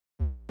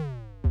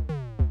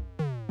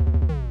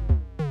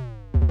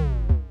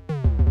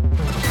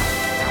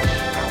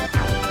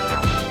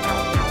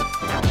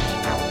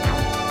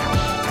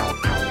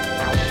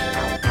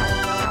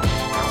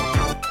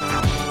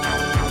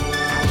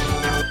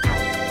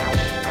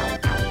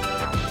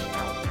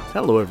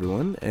Hello,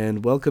 everyone,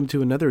 and welcome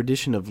to another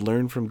edition of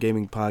Learn from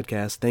Gaming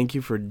Podcast. Thank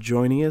you for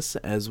joining us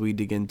as we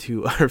dig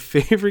into our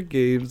favorite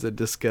games and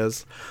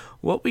discuss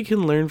what we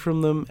can learn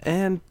from them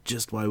and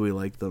just why we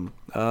like them.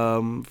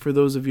 For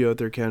those of you out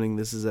there counting,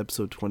 this is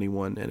episode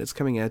 21, and it's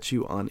coming at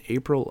you on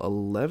April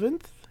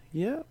 11th.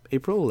 Yeah,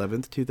 April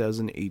 11th,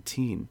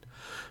 2018.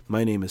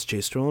 My name is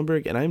Chase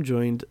Strollenberg, and I'm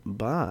joined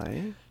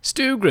by...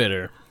 Stu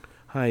Gritter.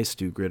 Hi,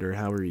 Stu Gritter.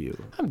 How are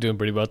you? I'm doing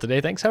pretty well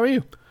today, thanks. How are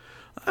you?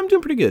 I'm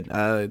doing pretty good.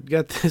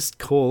 Got this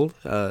cold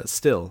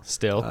still.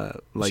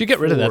 Like should get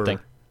rid of that thing.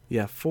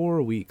 Yeah,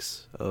 4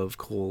 weeks of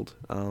cold.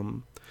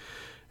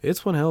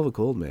 It's one hell of a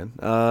cold, man.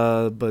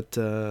 But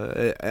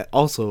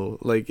also,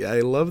 like, I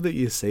love that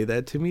you say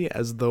that to me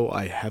as though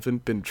I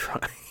haven't been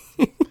trying.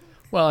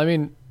 Well, I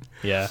mean,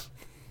 yeah.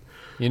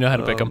 You know how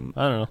to pick them.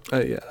 I don't know.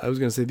 Yeah, I was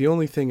going to say the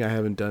only thing I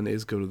haven't done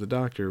is go to the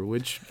doctor,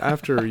 which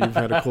after you've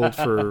had a cold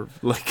for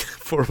like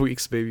 4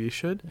 weeks, maybe you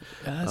should.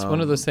 Yeah, it's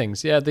one of those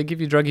things. Yeah, they give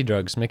you druggy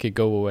drugs, make it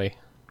go away.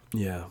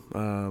 Yeah,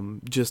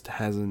 just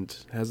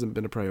hasn't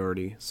been a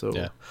priority. So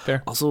yeah,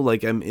 fair. Also,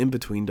 like, I'm in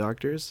between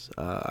doctors.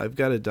 I've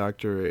got a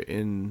doctor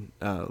in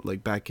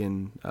back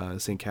in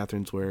St.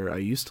 Catharines where I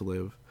used to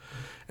live.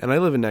 And I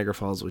live in Niagara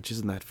Falls, which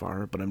isn't that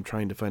far, but I'm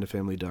trying to find a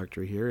family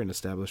doctor here and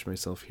establish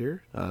myself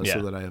here,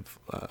 so that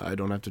I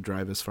don't have to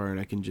drive as far, and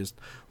I can just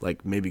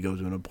like maybe go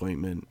to an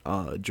appointment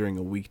during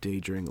a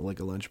weekday during like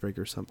a lunch break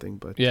or something.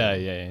 But yeah,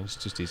 it's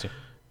just easier.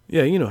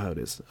 Yeah, you know how it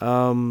is.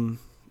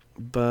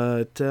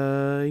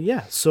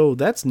 Yeah, so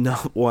that's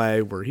not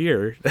why we're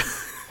here.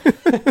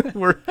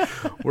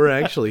 we're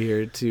actually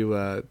here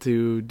to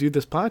do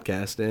this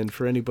podcast, and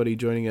for anybody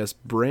joining us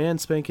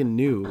brand spanking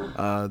new,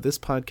 this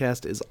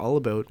podcast is all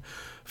about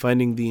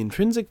finding the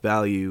intrinsic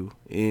value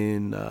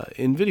in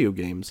video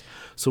games.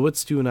 So what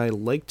Stu and I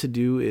like to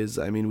do is,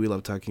 I mean, we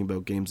love talking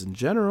about games in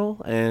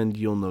general, and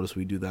you'll notice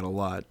we do that a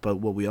lot. But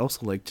what we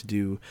also like to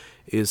do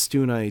is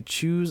Stu and I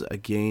choose a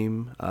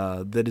game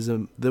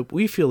that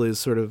we feel is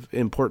sort of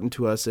important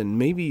to us and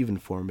maybe even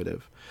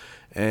formative.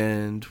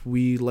 And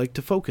we like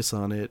to focus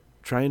on it,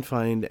 try and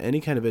find any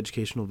kind of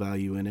educational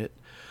value in it,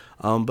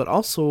 but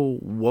also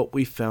what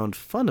we found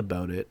fun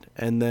about it.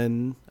 And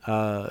then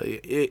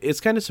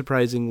it's kind of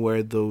surprising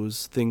where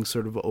those things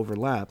sort of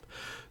overlap.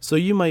 So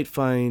you might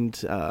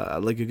find,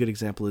 like a good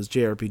example is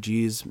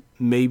JRPGs.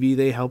 Maybe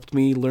they helped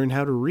me learn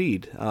how to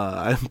read.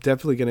 I'm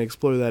definitely going to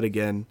explore that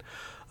again.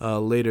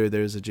 Later,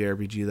 there's a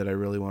JRPG that I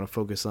really want to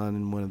focus on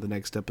in one of the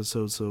next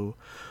episodes, so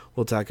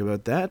we'll talk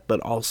about that. But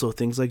also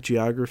things like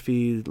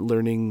geography,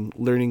 learning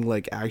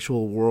like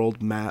actual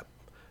world map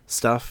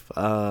stuff.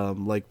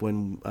 Like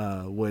when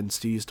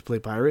Stu used to play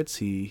Pirates,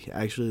 he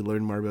actually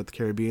learned more about the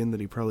Caribbean than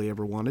he probably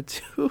ever wanted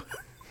to.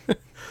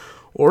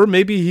 Or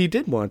maybe he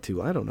did want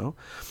to, I don't know.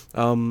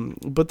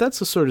 But that's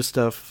the sort of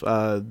stuff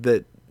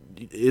that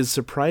is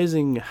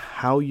surprising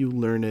how you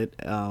learn it,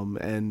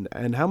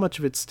 and how much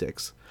of it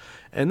sticks.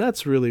 And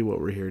that's really what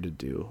we're here to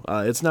do.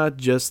 It's not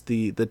just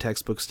the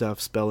textbook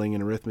stuff, spelling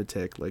and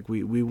arithmetic. Like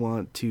we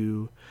want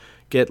to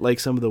get like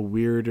some of the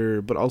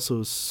weirder, but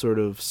also sort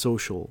of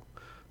social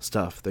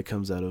stuff that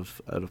comes out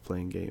of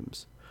playing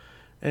games.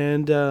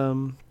 And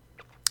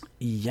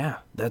yeah,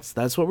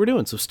 that's what we're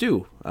doing. So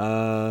Stu,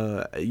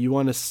 you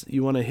want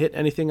to hit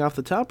anything off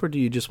the top, or do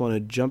you just want to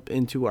jump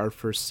into our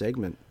first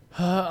segment?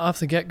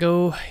 Off the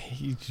get-go,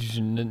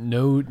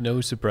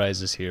 no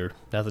surprises here.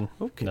 Nothing.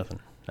 Okay. Nothing.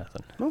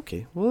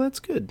 Okay, well, that's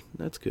good.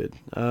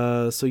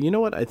 So you know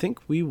what? I think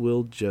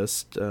we'll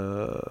just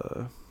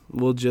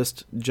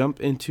jump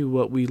into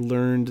what we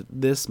learned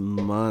this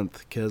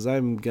month, because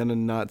I'm gonna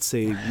not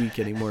say week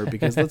anymore,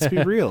 because let's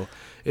be real,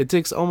 it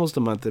takes almost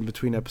a month in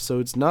between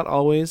episodes. Not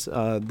always.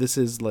 This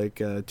is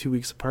like 2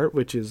 weeks apart,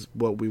 which is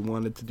what we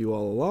wanted to do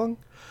all along.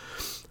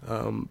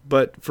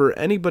 But for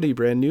anybody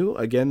brand new,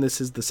 again, this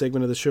is the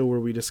segment of the show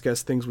where we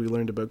discuss things we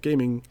learned about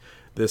gaming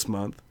this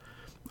month.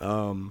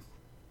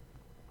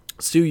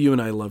 Stu, you and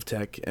I love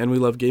tech, and we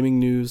love gaming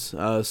news.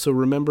 So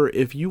remember,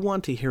 if you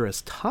want to hear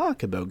us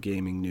talk about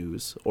gaming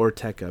news or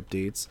tech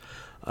updates,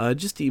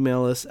 just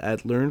email us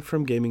at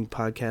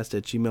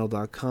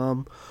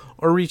learnfromgamingpodcast@gmail.com,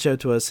 or reach out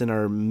to us in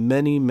our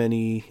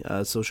many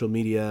social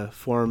media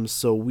forums.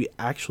 So we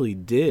actually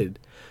did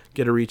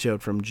get a reach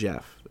out from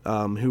Jeff,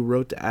 who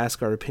wrote to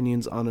ask our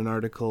opinions on an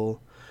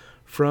article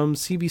from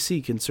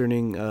CBC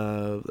concerning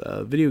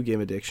video game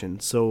addiction.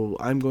 So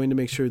I'm going to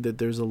make sure that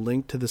there's a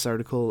link to this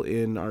article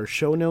in our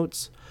show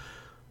notes.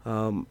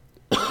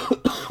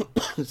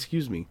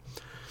 Excuse me.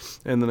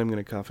 And then I'm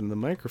going to cough into the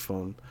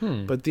microphone.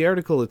 But the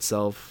article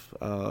itself,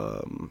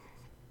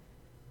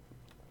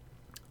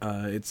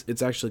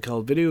 it's actually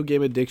called "Video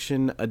Game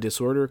Addiction: A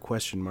Disorder?"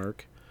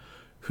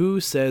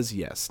 Who says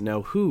yes?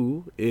 Now,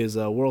 WHO is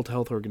a World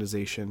Health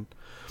Organization.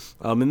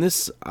 And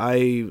this,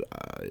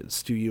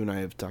 Stu, you and I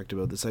have talked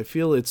about this. I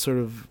feel it's sort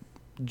of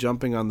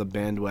jumping on the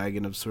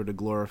bandwagon of sort of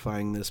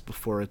glorifying this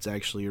before it's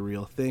actually a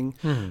real thing.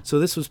 So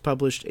this was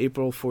published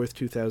April 4th,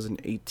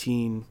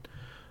 2018.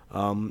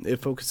 It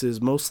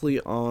focuses mostly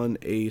on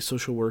a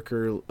social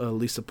worker,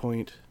 Lisa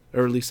Pont,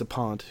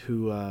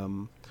 who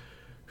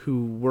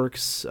who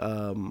works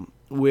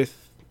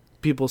with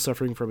people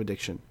suffering from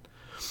addiction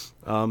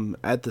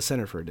at the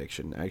Center for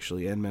Addiction,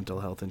 actually, and Mental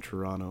Health in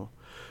Toronto.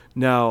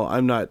 Now,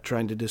 I'm not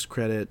trying to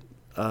discredit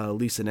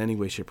Lisa in any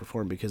way, shape, or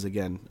form, because,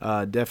 again,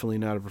 definitely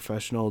not a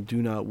professional,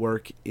 do not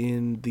work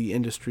in the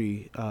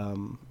industry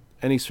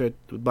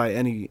by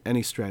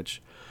any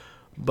stretch.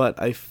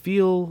 But I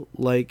feel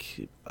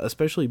like,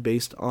 especially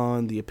based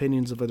on the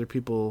opinions of other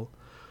people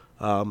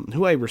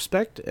who I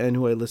respect and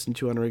who I listen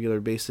to on a regular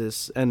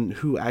basis and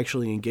who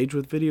actually engage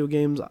with video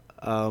games,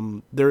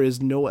 there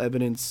is no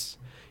evidence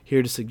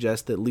here to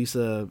suggest that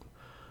Lisa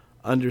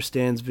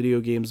understands video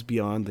games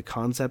beyond the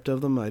concept of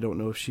them. I don't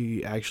know if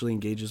she actually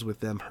engages with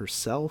them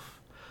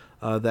herself.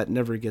 That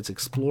never gets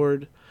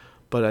explored.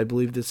 But I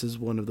believe this is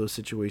one of those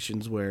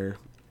situations where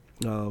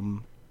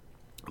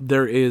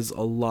there is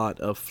a lot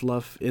of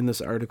fluff in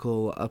this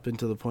article up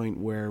until the point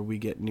where we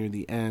get near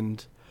the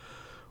end,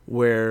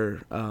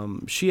 where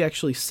she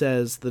actually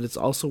says that it's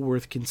also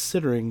worth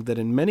considering that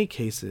in many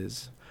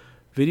cases,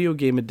 video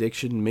game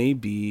addiction may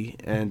be,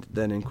 and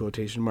then in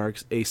quotation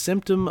marks, a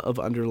symptom of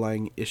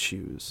underlying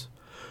issues.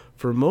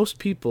 For most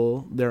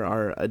people, there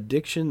are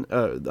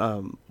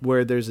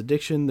where there's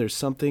addiction, there's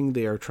something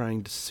they are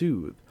trying to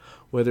soothe,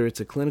 whether it's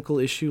a clinical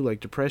issue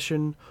like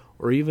depression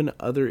or even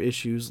other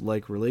issues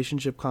like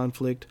relationship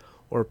conflict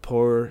or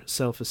poor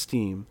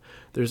self-esteem.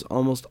 There's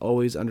almost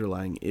always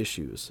underlying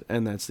issues,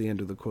 and that's the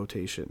end of the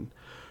quotation.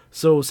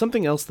 So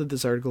something else that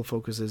this article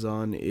focuses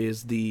on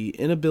is the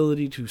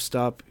inability to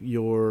stop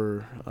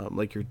your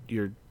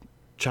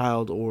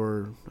child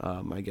or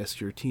I guess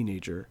your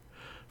teenager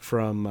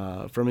from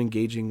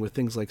engaging with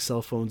things like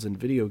cell phones and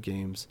video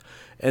games.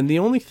 And the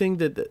only thing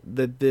that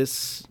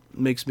this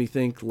makes me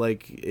think,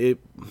 like, it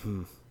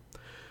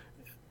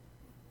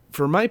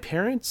for my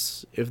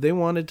parents, if they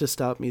wanted to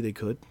stop me, they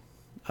could.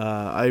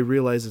 I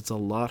realize it's a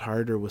lot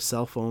harder with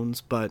cell phones,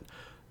 but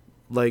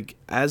like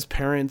as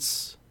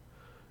parents,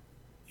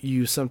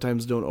 you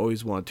sometimes don't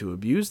always want to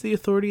abuse the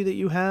authority that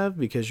you have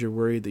because you're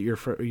worried that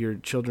your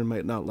children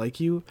might not like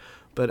you.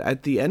 But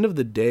at the end of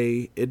the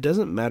day, it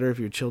doesn't matter if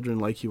your children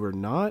like you or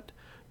not,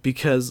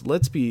 because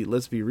let's be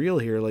real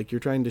here. Like, you're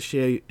trying to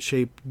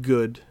shape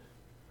good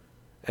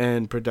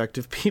and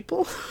productive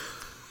people.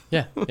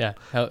 Yeah.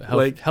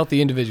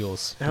 Healthy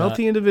individuals.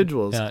 Healthy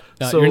individuals.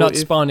 So you're not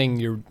spawning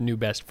your new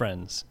best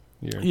friends.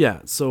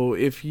 So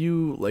if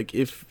you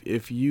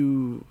if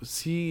you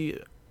see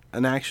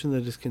an action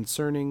that is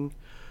concerning,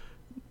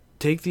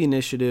 take the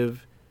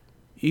initiative.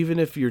 Even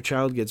if your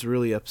child gets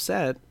really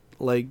upset,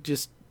 like,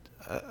 just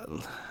I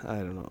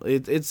don't know.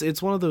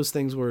 It's one of those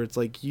things where it's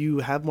like you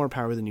have more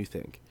power than you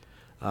think.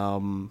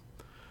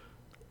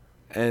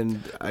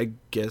 And I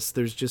guess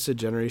there's just a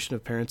generation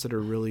of parents that are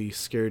really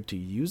scared to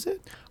use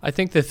it. I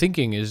think the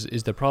thinking is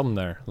the problem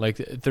there. Like,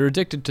 they're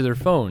addicted to their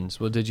phones.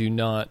 Well, have you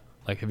not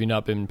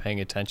been paying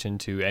attention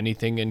to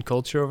anything in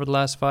culture over the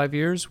last 5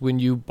 years when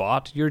you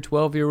bought your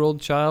 12-year-old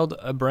child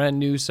a brand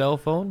new cell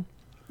phone?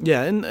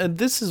 Yeah, and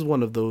this is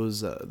one of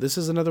those, this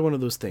is another one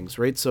of those things,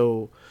 right?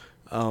 So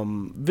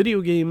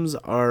video games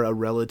are a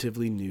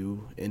relatively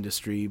new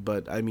industry,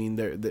 but I mean,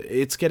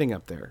 it's getting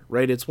up there,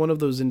 right? It's one of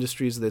those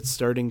industries that's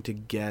starting to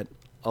get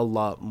a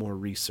lot more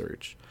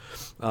research.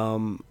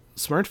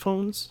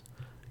 Smartphones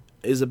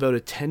is about a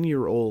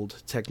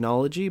 10-year-old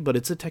technology, but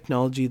it's a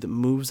technology that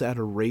moves at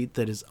a rate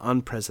that is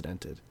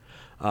unprecedented.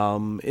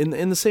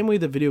 In the same way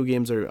that video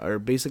games are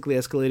basically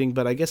escalating,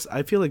 but I guess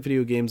I feel like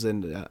video games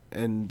and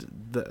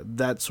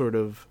that sort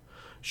of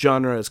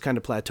genre is kind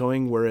of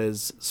plateauing,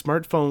 whereas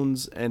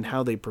smartphones and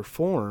how they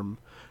perform,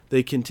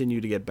 they continue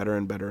to get better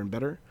and better and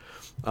better.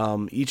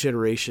 Each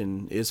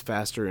iteration is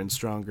faster and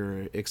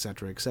stronger,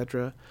 etc.,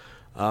 etc.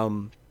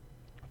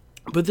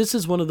 But this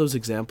is one of those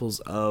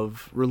examples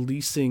of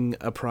releasing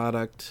a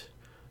product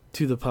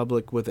to the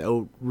public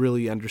without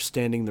really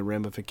understanding the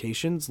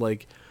ramifications,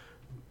 like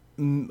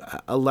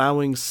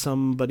allowing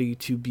somebody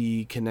to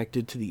be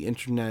connected to the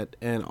internet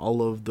and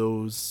all of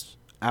those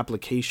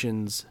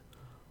applications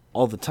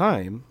all the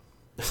time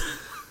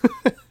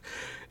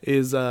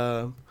is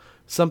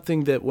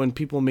something that when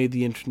people made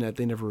the internet,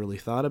 they never really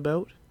thought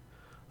about.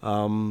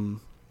 And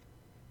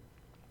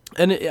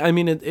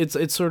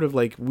it's sort of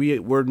like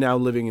we're now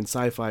living in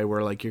sci-fi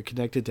where, like, you're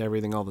connected to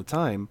everything all the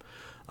time.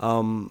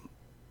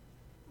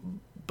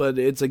 But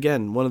it's,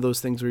 again, one of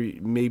those things where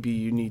maybe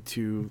you need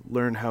to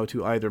learn how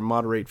to either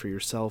moderate for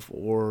yourself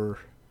or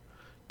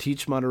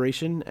teach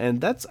moderation.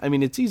 And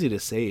it's easy to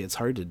say, it's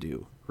hard to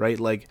do, right?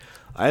 Like,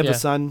 I have a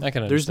son.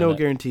 There's no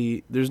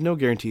guarantee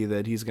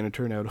that he's going to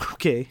turn out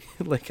okay.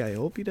 Like, I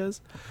hope he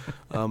does.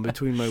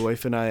 Between my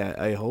wife and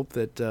I hope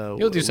that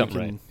he'll do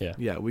something right.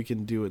 Yeah, we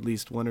can do at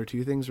least one or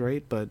two things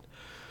right. But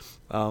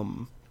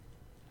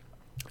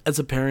as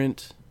a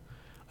parent,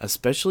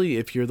 especially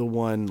if you're the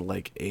one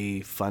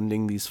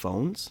funding these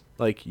phones,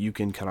 like, you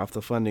can cut off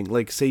the funding.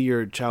 Like, say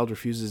your child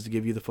refuses to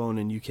give you the phone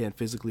and you can't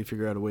physically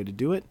figure out a way to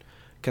do it,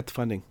 cut the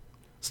funding,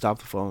 stop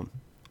the phone,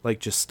 like,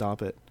 just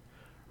stop it.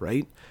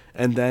 right?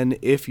 And then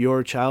if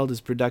your child is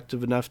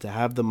productive enough to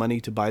have the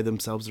money to buy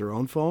themselves their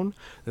own phone,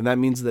 then that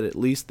means that at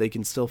least they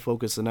can still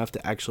focus enough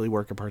to actually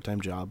work a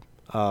part-time job,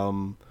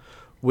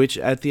 which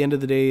at the end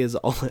of the day is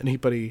all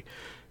anybody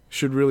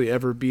should really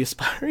ever be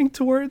aspiring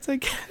towards, I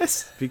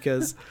guess,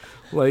 because,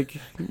 like,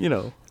 you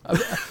know.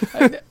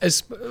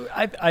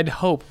 I'd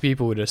hope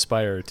people would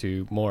aspire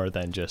to more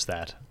than just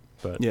that.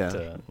 But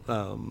yeah.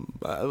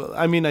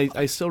 I mean,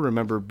 I still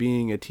remember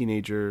being a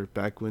teenager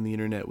back when the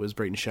internet was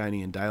bright and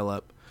shiny and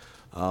dial-up.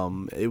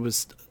 It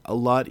was a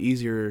lot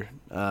easier.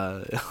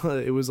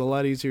 It was a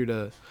lot easier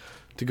to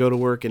go to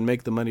work and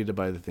make the money to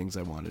buy the things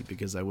I wanted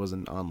because I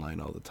wasn't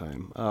online all the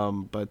time.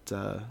 But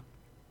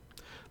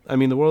I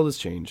mean, the world has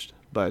changed.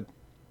 But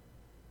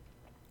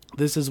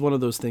this is one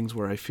of those things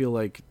where I feel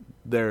like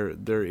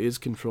there is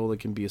control that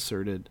can be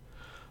asserted.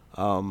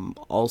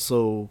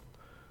 Also,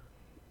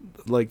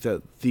 like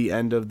the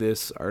end of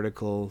this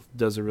article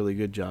does a really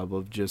good job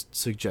of just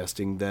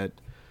suggesting that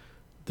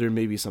there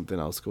may be something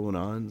else going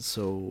on.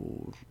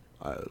 So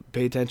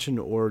pay attention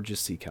or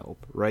just seek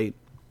help, right?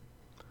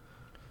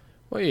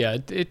 Well, yeah,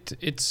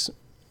 it's.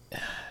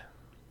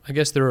 I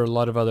guess there are a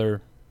lot of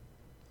other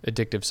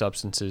addictive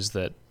substances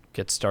that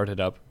get started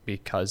up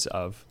because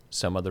of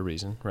some other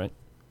reason, right?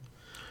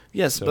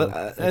 Yes, so but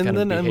and kind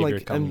then of behavior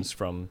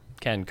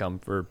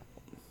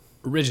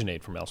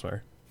originate from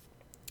elsewhere.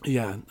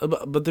 Yeah,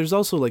 but there's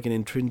also like an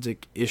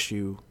intrinsic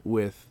issue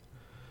with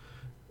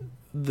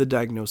the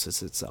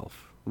diagnosis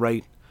itself,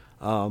 right?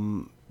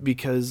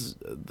 Because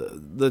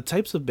the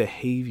types of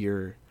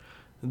behavior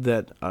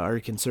that are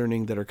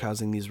concerning, that are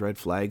causing these red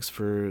flags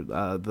for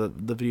the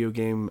video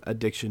game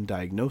addiction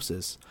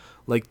diagnosis,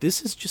 like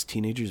this is just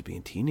teenagers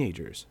being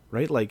teenagers,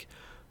 right? Like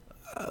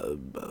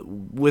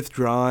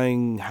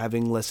withdrawing,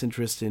 having less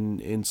interest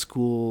in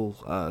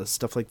school,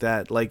 stuff like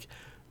that. Like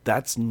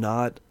that's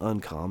not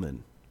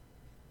uncommon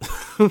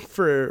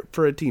for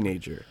a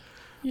teenager.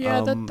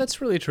 Yeah,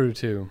 that's really true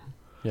too.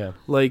 Yeah.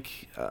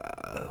 Like,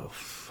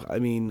 I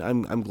mean,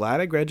 I'm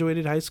glad I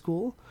graduated high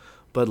school,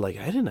 but like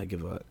I did not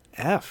give a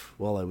F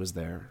while I was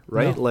there,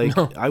 right?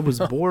 I was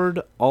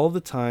bored all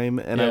the time,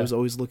 and I was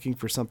always looking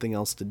for something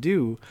else to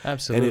do.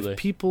 Absolutely. And if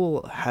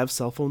people have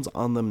cell phones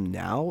on them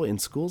now in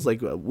schools,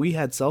 like we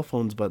had cell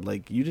phones, but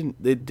like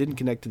it didn't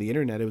connect to the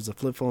internet. It was a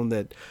flip phone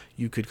that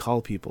you could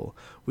call people.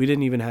 We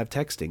didn't even have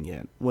texting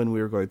yet when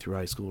we were going through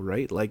high school,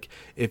 right? Like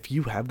if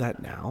you have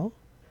that now.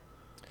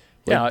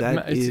 Like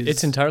yeah,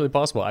 it's entirely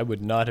possible. I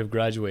would not have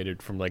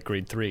graduated from like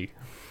grade 3.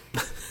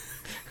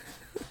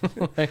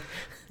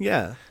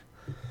 Yeah.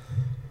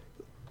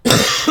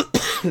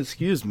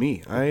 Excuse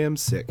me, I am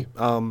sick.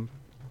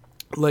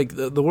 Like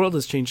the world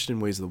has changed in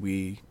ways that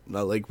we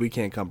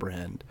can't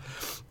comprehend,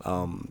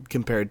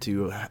 compared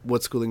to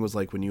what schooling was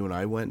like when you and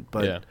I went.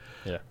 But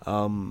yeah.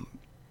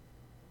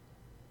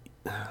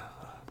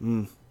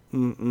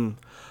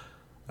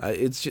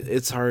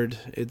 It's hard.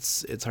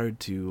 It's hard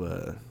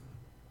to.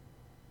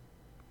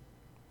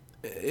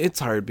 It's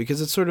hard because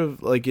it's sort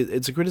of like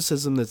it's a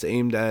criticism that's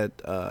aimed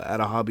at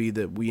a hobby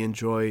that we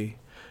enjoy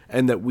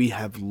and that we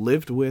have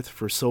lived with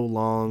for so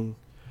long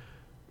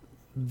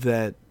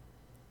that,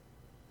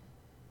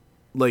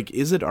 like,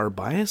 is it our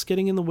bias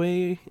getting in the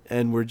way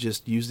and we're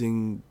just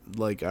using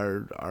like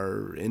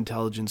our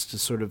intelligence to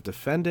sort of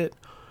defend it,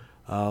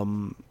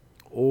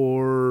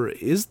 or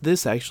is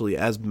this actually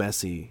as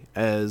messy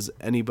as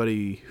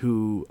anybody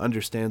who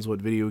understands what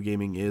video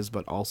gaming is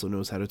but also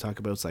knows how to talk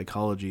about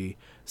psychology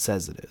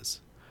says it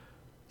is?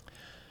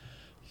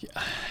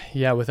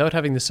 Yeah, without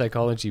having the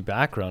psychology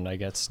background, I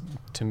guess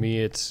to me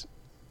it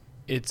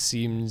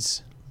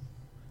seems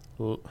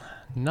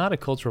not a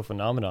cultural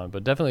phenomenon,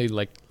 but definitely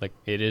like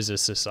it is a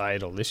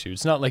societal issue.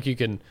 It's not like you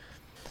can.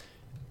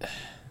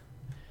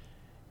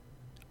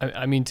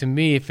 I mean, to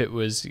me, if it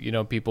was,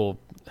 people,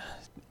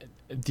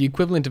 the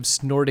equivalent of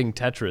snorting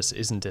Tetris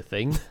isn't a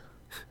thing.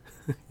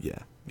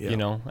 Yeah.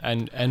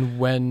 And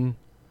when,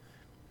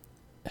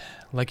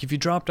 like, if you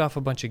dropped off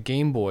a bunch of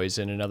Game Boys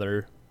in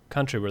another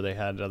country where they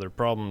had other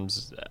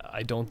problems,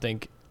 I don't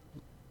think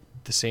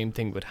the same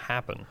thing would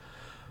happen.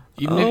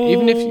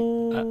 Even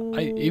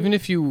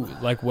if you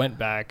like went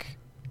back,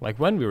 like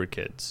when we were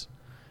kids,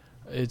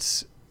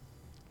 it's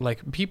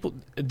like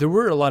there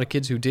were a lot of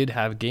kids who did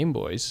have Game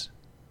Boys.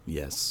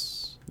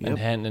 Yes. Yep.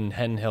 And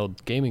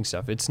handheld gaming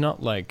stuff. It's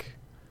not like,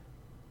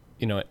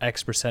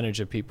 X percentage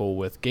of people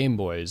with Game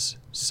Boys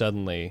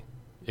suddenly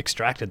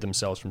extracted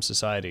themselves from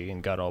society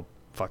and got all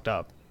fucked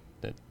up.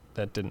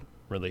 That didn't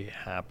really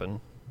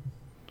happen.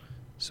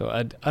 So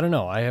I don't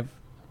know. I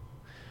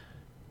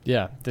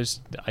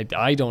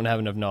don't have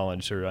enough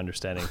knowledge or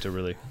understanding to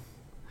really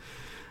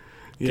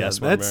guess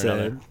one way or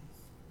another.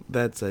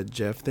 That said,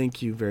 Jeff,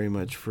 thank you very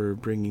much for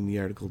bringing the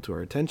article to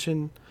our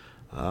attention.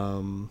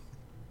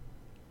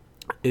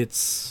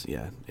 It's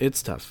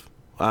tough.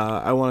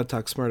 I want to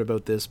talk smart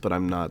about this, but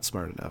I'm not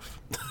smart enough.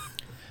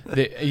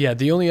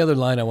 The only other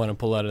line I want to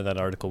pull out of that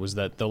article was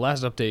that the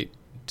last update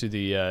to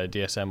the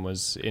DSM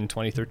was in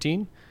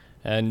 2013,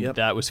 and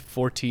that was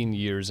 14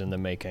 years in the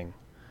making.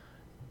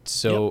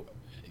 So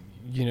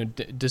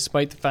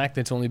despite the fact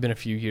that it's only been a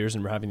few years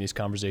and we're having these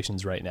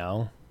conversations right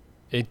now,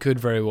 it could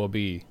very well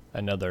be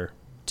another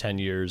 10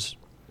 years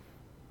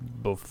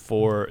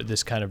before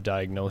this kind of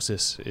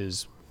diagnosis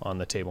is on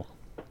the table.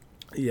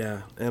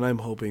 Yeah, and I'm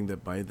hoping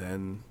that by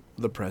then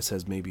the press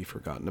has maybe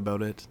forgotten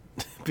about it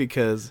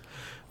because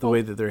the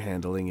way that they're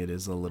handling it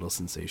is a little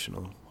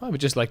sensational. Well, I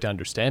would just like to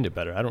understand it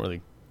better. I don't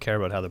really care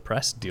about how the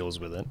press deals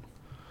with it.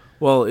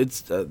 Well,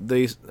 it's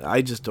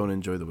I just don't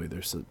enjoy the way they're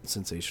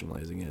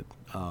sensationalizing it.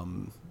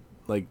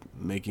 Like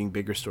making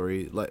bigger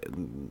story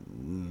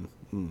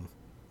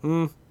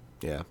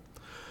yeah.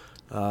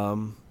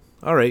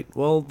 All right.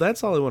 Well,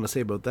 that's all I want to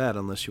say about that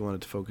unless you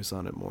wanted to focus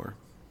on it more.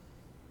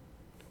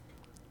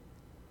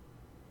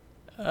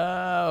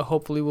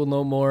 Hopefully we'll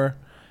know more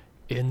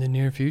in the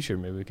near future.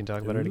 Maybe we can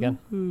talk about it again.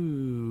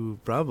 Ooh,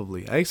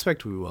 probably. I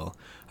expect we will.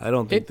 I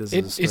don't think this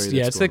is a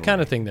story it's the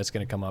kind of thing that's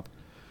going to come up.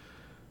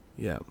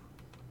 Yeah.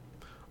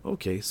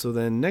 Okay, so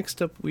then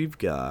next up we've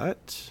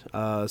got...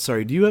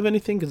 sorry, do you have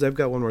anything? Because I've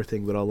got one more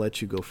thing, but I'll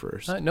let you go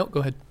first. No,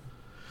 go ahead.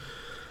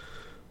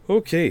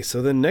 Okay,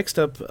 so then next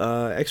up,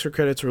 Extra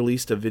Credits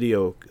released a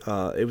video.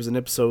 It was an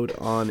episode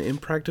on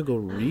impractical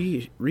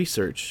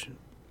research,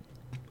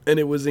 and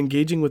it was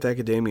engaging with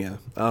academia.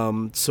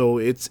 So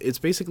it's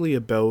basically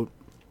about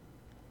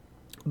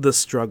the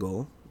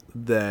struggle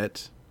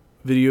that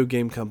video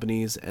game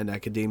companies and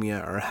academia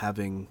are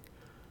having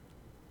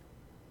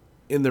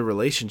in their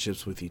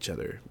relationships with each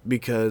other,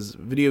 because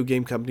video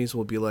game companies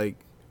will be like,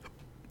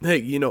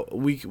 hey,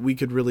 we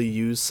could really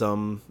use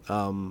some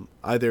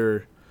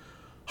either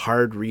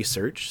hard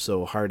research,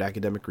 so hard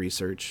academic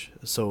research,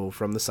 so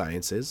from the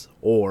sciences,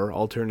 or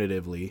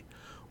alternatively,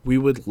 we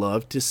would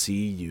love to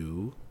see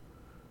you,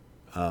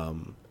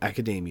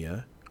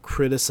 academia,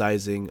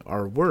 criticizing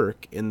our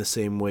work in the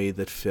same way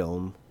that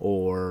film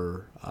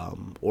or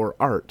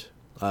art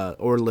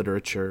or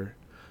literature.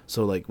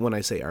 So, like, when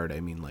I say art,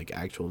 I mean, like,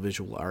 actual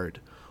visual art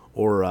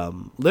or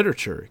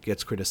literature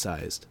gets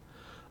criticized.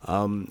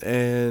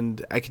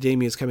 And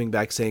academia is coming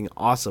back saying,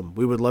 awesome,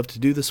 we would love to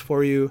do this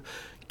for you.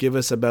 Give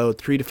us about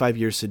 3 to 5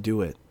 years to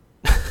do it.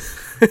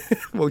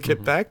 We'll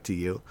get back to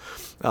you.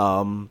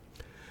 And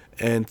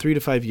 3 to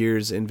 5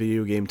 years in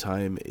video game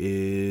time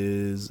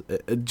is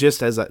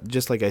just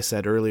like I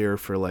said earlier,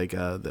 for like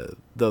the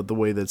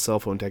way that cell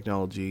phone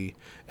technology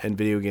and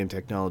video game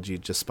technology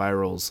just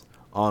spirals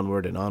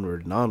onward and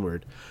onward and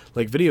onward.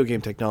 Like, video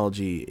game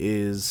technology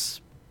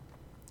is,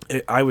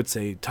 I would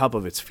say, top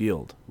of its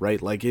field,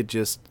 right? Like, it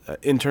just,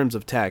 in terms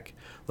of tech,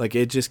 like,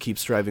 it just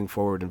keeps driving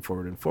forward and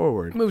forward and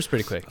forward. It moves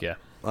pretty quick, yeah.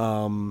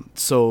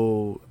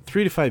 So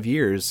 3 to 5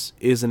 years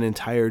is an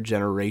entire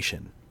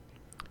generation.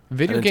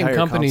 Video game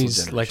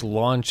companies like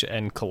launch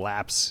and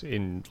collapse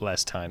in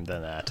less time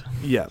than that.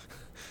 Yeah.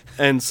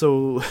 And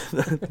so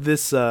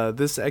this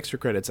Extra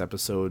Credits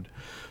episode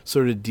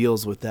sort of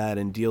deals with that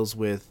and deals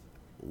with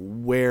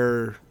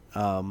where,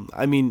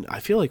 I mean, I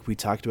feel like we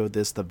talked about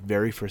this the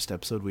very first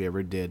episode we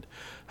ever did,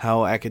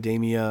 how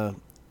academia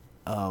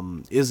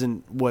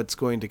isn't what's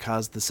going to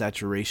cause the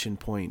saturation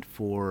point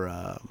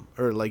for,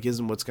 or like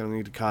isn't what's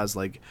going to cause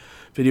like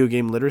video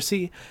game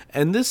literacy.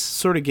 And this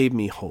sort of gave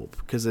me hope,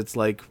 because it's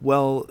like,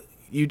 well,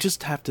 you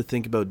just have to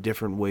think about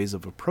different ways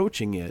of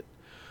approaching it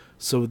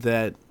so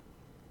that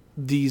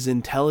these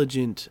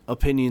intelligent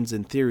opinions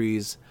and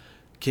theories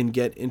can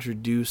get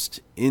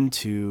introduced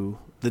into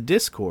the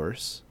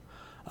discourse.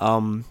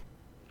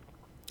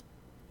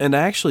 And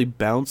I actually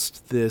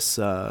bounced this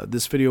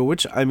video,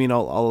 which, I mean,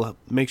 I'll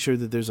make sure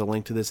that there's a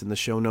link to this in the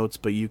show notes,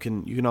 but you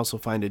can also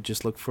find it.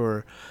 Just look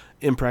for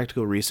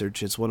Impractical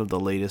Research. It's one of the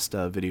latest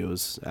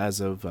videos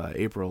as of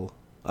April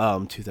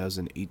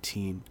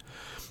 2018.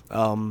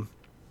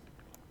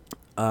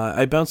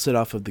 I bounced it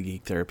off of the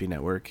Geek Therapy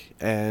Network,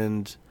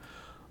 and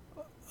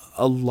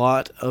a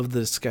lot of the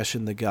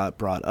discussion that got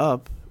brought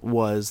up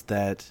was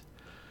that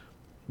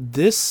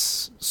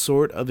this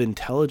sort of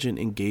intelligent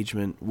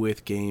engagement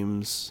with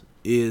games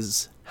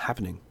is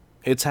happening.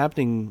 It's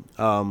happening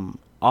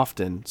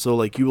often. So,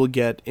 like, you will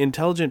get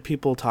intelligent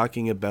people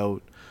talking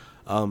about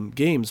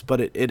games,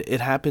 but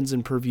it happens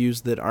in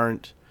purviews that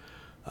aren't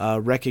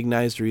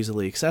recognized or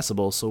easily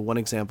accessible. So one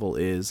example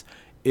is,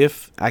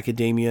 if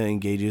academia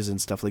engages in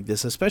stuff like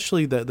this,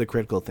 especially the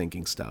critical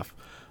thinking stuff,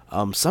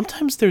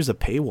 sometimes there's a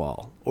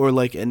paywall or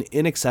like an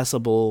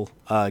inaccessible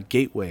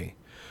gateway.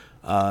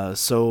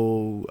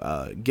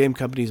 So game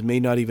companies may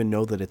not even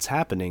know that it's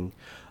happening.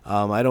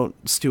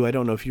 Stu, I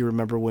don't know if you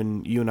remember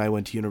when you and I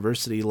went to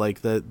university,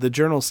 like the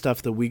journal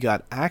stuff that we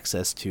got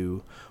access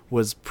to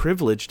was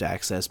privileged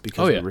access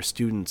because we were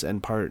students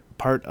and part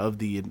of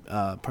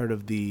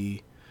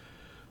the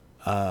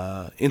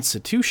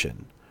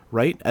institution.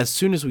 Right? As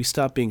soon as we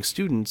stopped being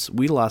students,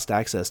 we lost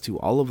access to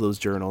all of those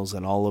journals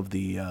and all of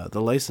the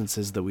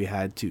licenses that we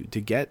had to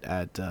get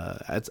at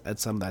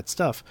some of that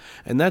stuff.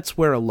 And that's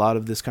where a lot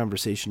of this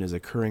conversation is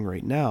occurring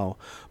right now.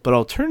 But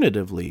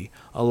alternatively,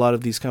 a lot of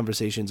these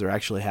conversations are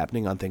actually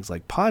happening on things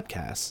like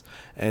podcasts.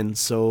 And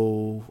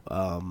so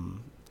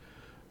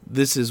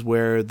this is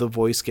where the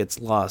voice gets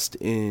lost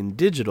in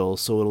digital.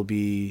 So it'll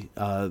be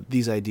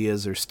these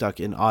ideas are stuck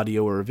in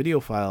audio or video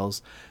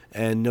files,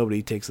 and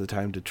nobody takes the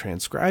time to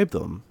transcribe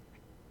them,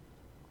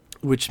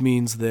 which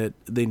means that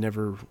they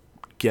never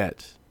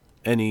get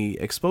any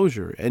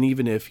exposure. And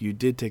even if you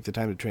did take the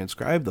time to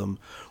transcribe them,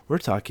 we're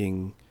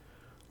talking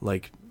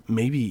like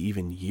maybe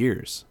even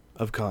years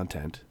of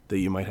content that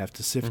you might have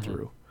to sift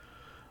through.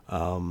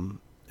 And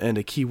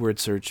a keyword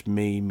search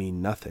may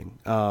mean nothing.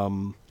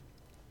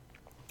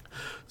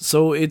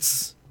 So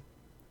it's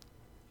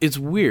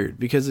weird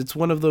because it's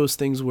one of those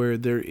things where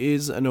there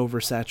is an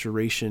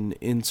oversaturation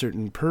in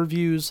certain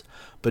purviews,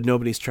 but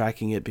nobody's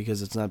tracking it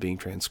because it's not being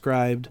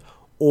transcribed,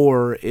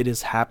 or it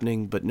is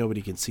happening but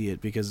nobody can see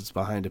it because it's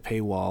behind a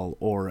paywall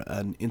or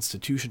an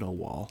institutional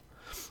wall.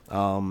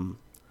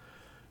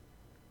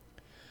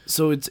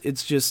 So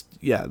it's just,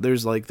 yeah,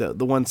 there's like the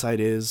one side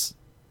is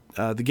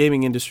the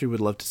gaming industry would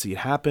love to see it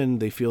happen.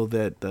 They feel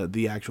that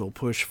the actual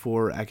push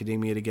for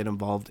academia to get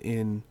involved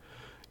in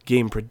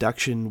game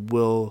production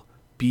will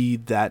be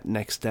that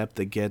next step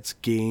that gets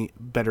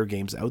better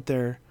games out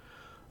there.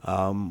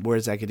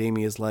 Whereas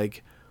academia is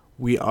like,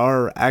 we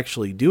are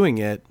actually doing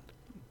it.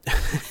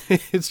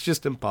 It's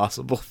just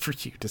impossible for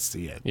you to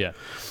see it. Yeah.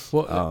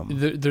 Well,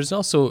 there's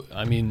also,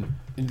 I mean,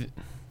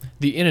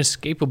 the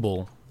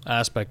inescapable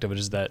aspect of it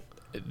is that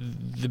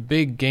the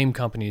big game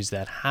companies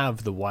that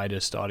have the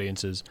widest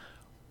audiences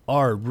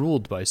are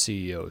ruled by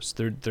CEOs.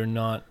 They're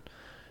not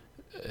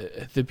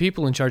the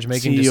people in charge of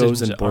making CEOs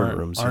decisions in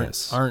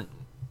boardrooms. aren't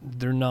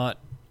they're not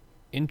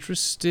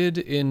interested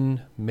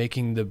in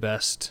making the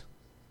best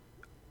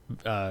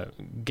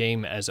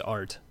game as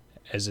art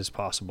as is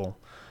possible.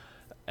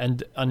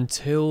 And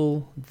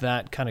until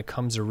that kind of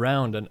comes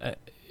around, and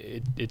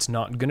it's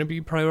not going to be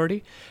a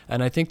priority.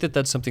 And I think that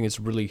that's something that's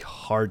really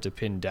hard to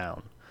pin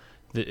down.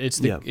 It's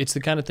the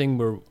kind of thing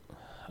where,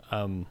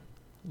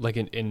 like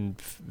in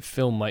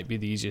film, might be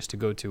the easiest to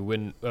go to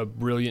when a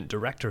brilliant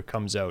director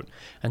comes out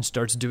and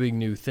starts doing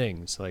new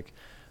things, like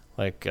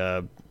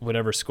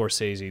whatever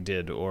Scorsese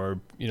did, or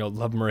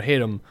love him or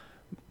hate him,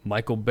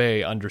 Michael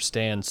Bay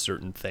understands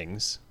certain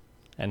things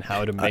and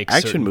how to make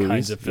action certain movies,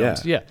 kinds of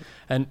films. Yeah,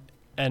 and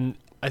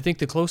I think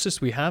the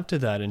closest we have to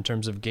that in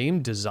terms of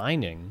game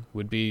designing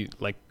would be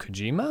like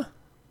Kojima,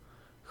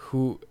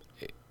 who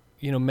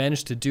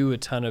managed to do a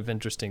ton of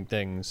interesting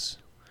things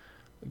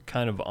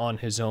kind of on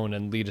his own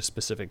and lead a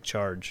specific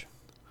charge.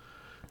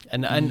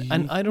 And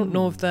I don't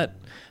know if that,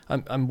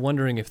 I'm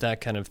wondering if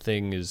that kind of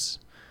thing is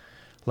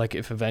like,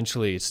 if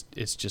eventually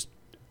it's just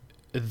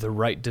the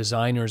right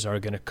designers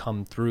are going to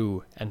come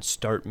through and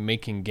start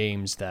making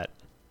games that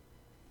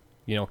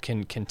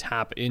can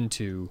tap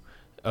into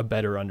a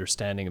better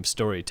understanding of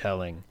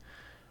storytelling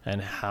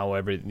and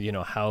how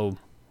how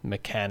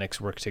mechanics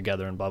work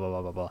together and blah blah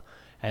blah blah blah.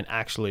 And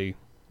actually,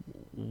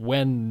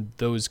 when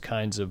those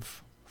kinds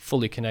of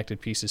fully connected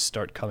pieces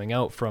start coming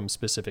out from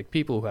specific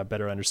people who have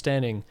better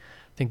understanding,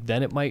 I think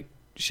then it might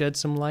shed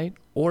some light,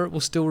 or it will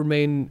still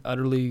remain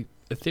utterly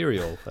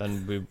ethereal.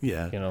 And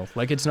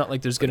it's not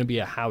like there's going to be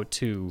a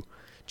how-to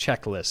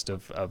checklist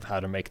of how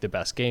to make the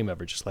best game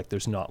ever, just like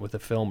there's not with a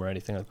film or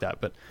anything like that.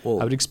 But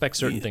I would expect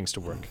certain things to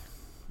work.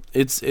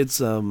 It's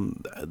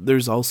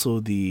there's also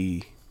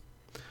the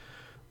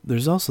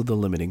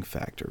limiting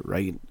factor,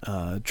 right?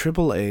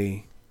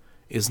 AAA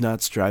is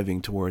not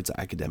striving towards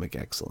academic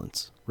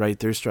excellence, right?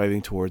 They're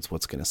striving towards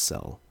what's going to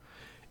sell.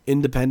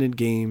 Independent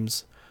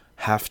games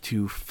have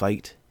to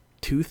fight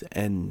tooth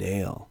and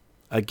nail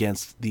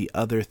against the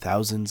other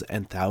thousands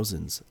and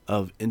thousands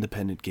of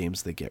independent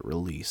games that get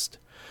released,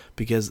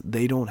 because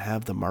they don't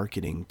have the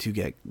marketing to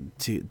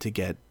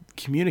get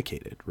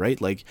communicated,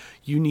 right? Like,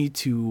 you need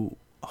to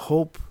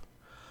hope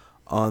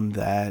on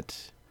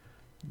that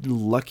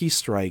lucky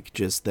strike,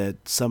 just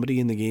that somebody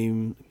in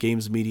the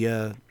games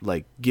media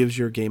like gives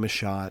your game a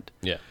shot,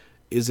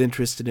 is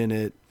interested in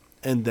it,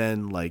 and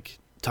then like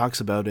talks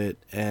about it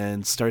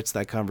and starts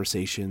that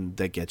conversation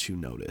that gets you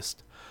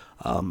noticed.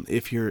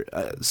 If you're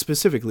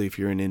specifically if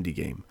you're an indie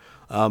game,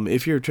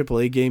 if you're a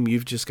AAA game,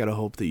 you've just got to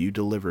hope that you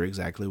deliver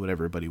exactly what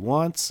everybody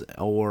wants,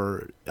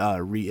 or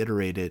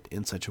reiterate it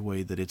in such a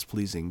way that it's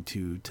pleasing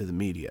to the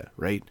media,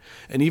 right?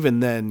 And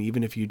even then,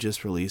 even if you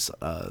just release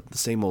the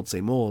same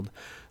old,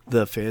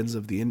 the fans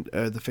of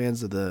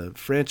the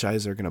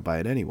franchise are going to buy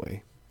it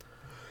anyway.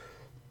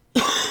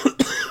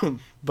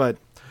 But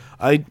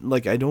I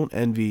don't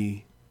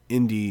envy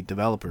indie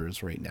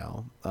developers right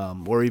now,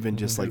 or even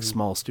just like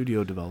small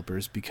studio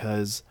developers,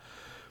 because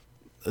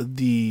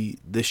the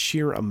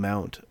sheer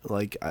amount,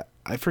 like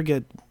I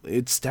forget,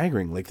 it's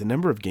staggering, like the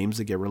number of games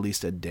that get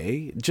released a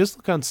day. Just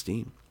look on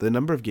Steam, the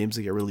number of games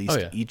that get released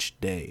each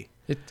day.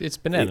 It's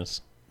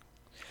bananas.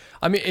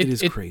 It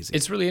is crazy.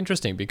 It's really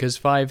interesting because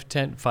 5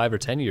 or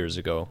 10 years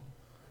ago,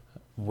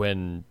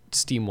 when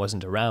Steam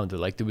wasn't around,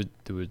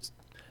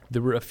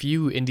 there were a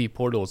few indie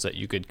portals that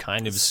you could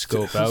kind of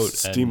scope out.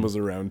 Steam was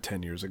around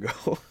 10 years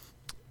ago.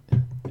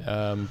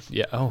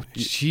 Yeah. Oh,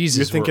 Jesus,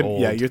 you're thinking, we're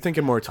old. Yeah, you're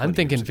thinking more 20 I'm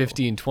thinking years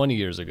 15, 20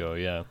 years ago,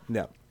 yeah.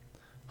 Yeah.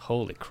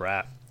 Holy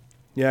crap.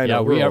 Yeah, I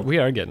know. We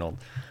are getting old.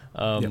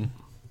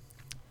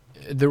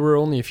 there were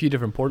only a few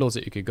different portals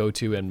that you could go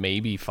to and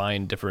maybe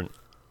find different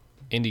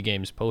indie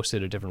games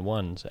posted at different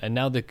ones. And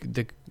now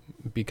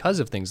because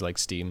of things like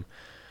Steam,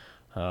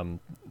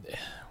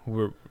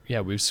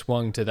 we've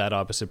swung to that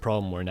opposite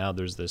problem where now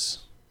there's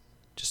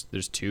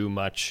too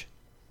much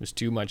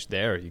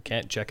there. You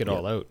can't check it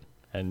all out.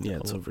 And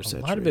it's oversaturation.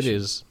 A lot of it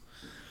is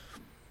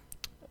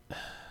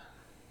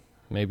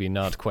maybe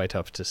not quite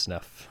up to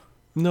snuff.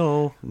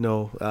 No.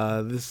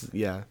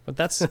 But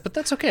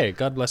that's okay.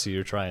 God bless you.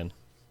 You're trying.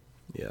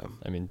 Yeah.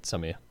 I mean,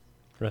 some of you.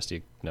 The rest of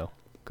you, no.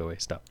 Go away.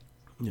 Stop.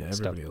 Yeah,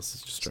 everybody else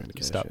is just trying to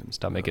cash in.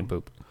 Stop making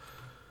poop.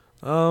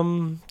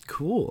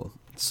 Cool.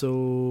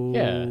 So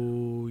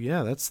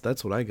yeah,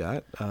 that's what I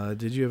got.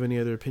 Did you have any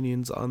other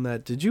opinions on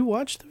that? Did you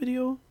watch the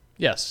video?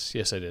 Yes,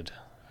 I did.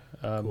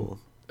 Cool.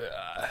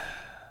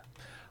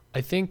 I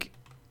think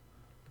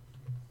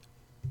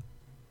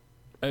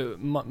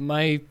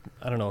my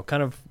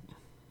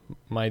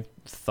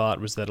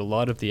thought was that a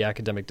lot of the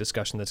academic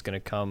discussion that's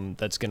going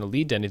to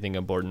lead to anything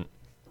important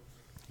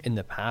in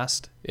the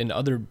past, in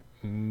other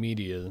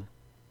mediums,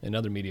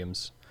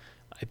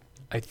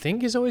 I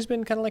think has always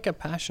been kind of like a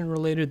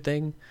passion-related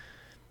thing.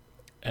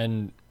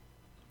 And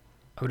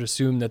I would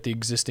assume that the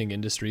existing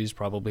industries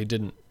probably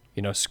didn't,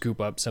 scoop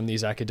up some of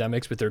these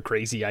academics with their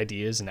crazy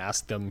ideas and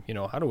ask them,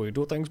 how do we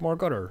do things more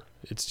good? Or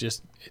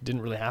it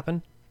didn't really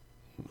happen.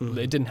 Mm-hmm.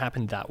 It didn't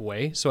happen that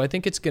way. So I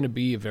think it's going to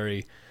be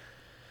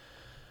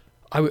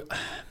I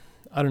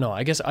don't know.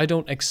 I guess I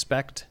don't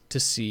expect to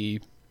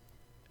see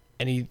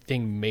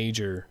anything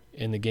major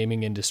in the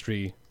gaming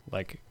industry,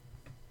 like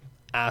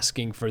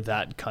asking for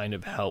that kind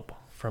of help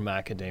from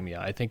academia.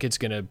 I think it's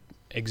going to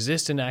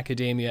exist in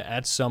academia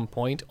at some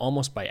point,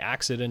 almost by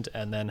accident,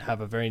 and then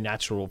have a very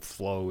natural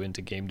flow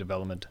into game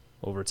development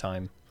over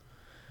time.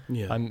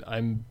 Yeah.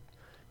 I'm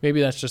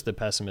maybe that's just the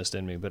pessimist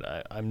in me,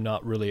 but I'm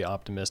not really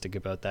optimistic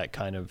about that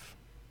kind of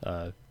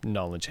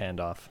knowledge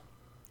handoff.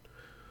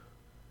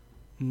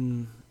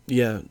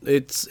 Yeah,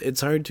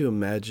 it's hard to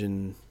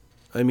imagine.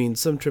 I mean,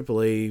 some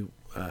AAA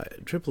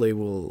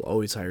will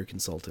always hire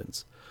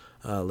consultants.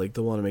 Like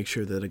they'll want to make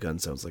sure that a gun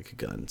sounds like a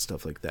gun,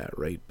 stuff like that,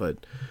 right?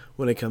 But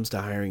when it comes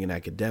to hiring an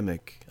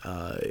academic,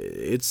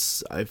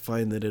 I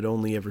find that it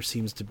only ever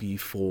seems to be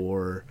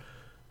for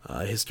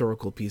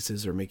historical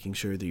pieces or making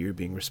sure that you're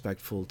being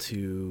respectful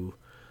to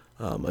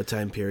a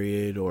time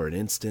period or an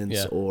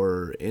instance,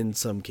 or in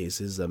some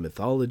cases a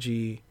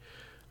mythology.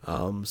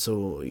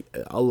 So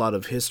a lot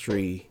of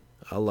history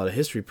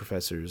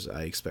professors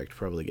I expect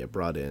probably get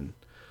brought in.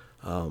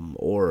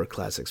 Or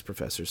classics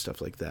professors,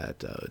 stuff like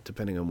that,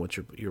 depending on what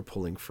you're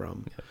pulling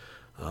from.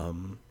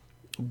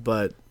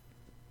 But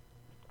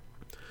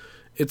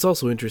it's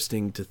also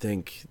interesting to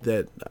think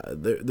that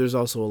there's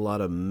also a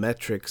lot of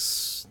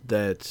metrics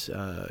that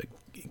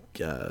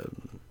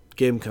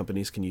game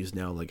companies can use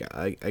now. Like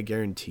I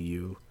guarantee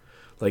you,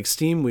 like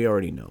Steam, we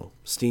already know.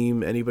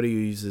 Steam, anybody who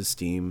uses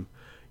Steam,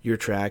 you're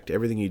tracked.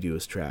 Everything you do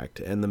is tracked,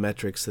 and the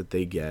metrics that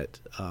they get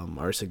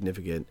are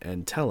significant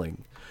and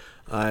telling.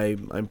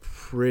 I'm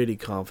pretty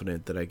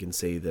confident that I can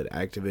say that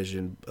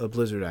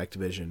Blizzard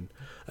Activision,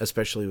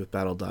 especially with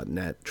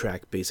Battle.net,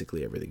 track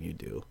basically everything you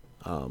do.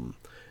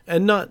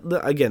 And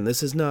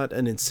this is not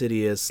an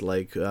insidious,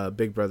 like,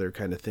 Big Brother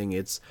kind of thing.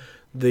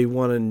 They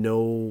want to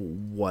know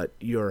what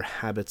your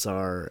habits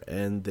are,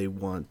 and they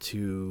want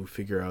to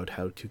figure out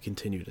how to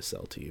continue to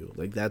sell to you.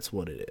 Like, that's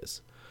what it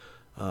is.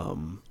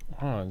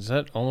 Is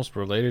that almost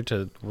related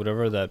to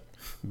whatever that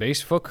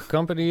Facebook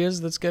company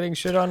is that's getting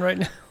shit on right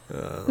now?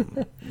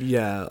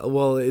 Yeah,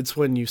 well, it's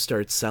when you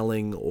start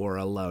selling or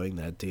allowing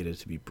that data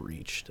to be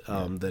breached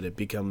that it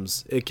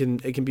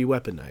can be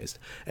weaponized,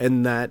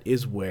 and that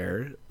is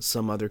where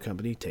some other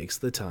company takes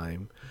the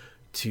time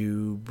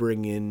to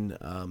bring in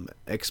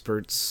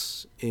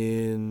experts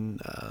in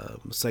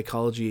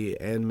psychology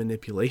and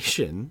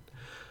manipulation.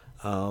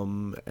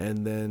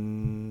 And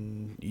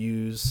then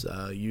use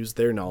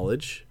their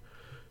knowledge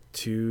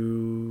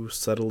to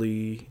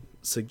subtly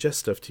suggest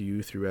stuff to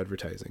you through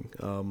advertising,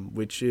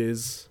 which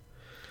is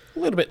a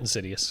little bit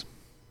insidious.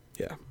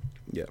 Yeah.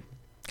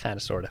 Kind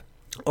of, sort of.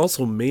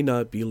 Also, may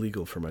not be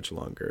legal for much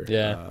longer.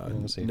 Yeah.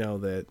 We'll see. Now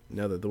that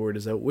the word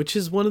is out, which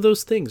is one of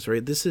those things,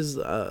 right? This is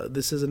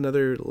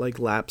another like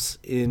lapse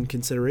in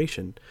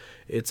consideration.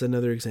 It's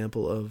another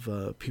example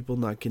of people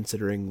not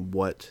considering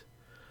what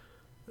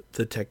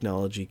the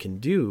technology can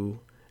do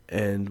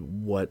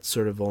and what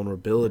sort of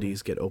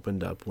vulnerabilities get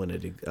opened up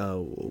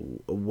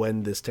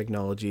when this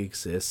technology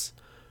exists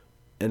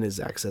and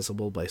is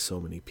accessible by so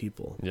many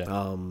people.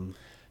 Yeah.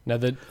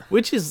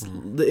 Which is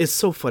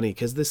so funny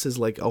because this is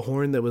like a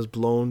horn that was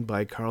blown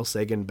by Carl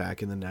Sagan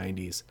back in the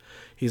 90s.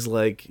 He's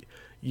like,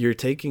 you're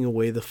taking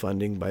away the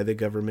funding by the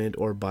government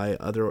or by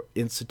other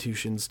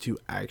institutions to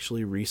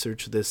actually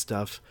research this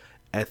stuff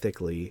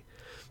ethically.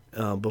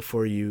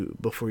 Before you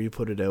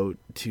put it out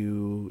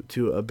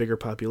to a bigger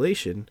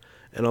population,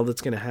 and all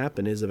that's going to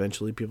happen is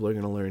eventually people are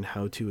going to learn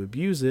how to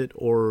abuse it,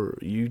 or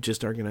you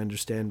just aren't going to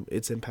understand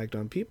its impact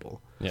on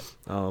people. Yeah.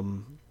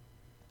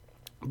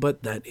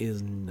 But that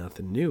is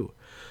nothing new.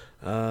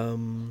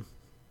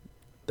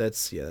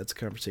 that's a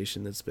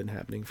conversation that's been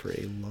happening for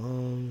a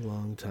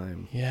long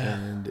time. Yeah.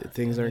 And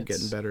things aren't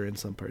getting better in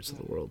some parts of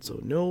the world, so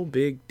no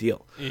big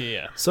deal.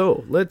 Yeah.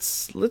 So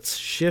let's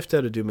shift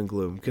out of doom and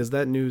gloom, because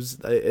that news,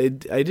 I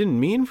didn't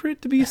mean for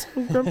it to be so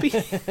grumpy.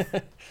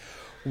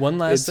 One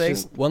last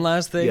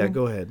thing. Yeah,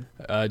 go ahead.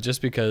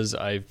 Just because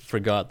I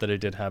forgot that I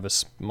did have a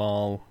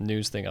small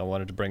news thing I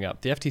wanted to bring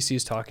up. The FTC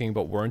is talking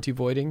about warranty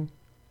voiding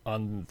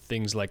on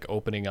things like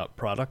opening up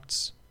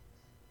products.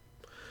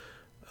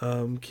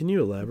 Can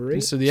you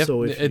elaborate? So the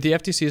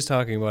FTC is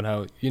talking about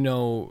how,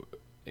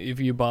 if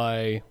you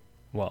buy,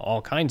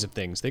 all kinds of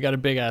things, they got a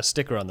big ass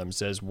sticker on them that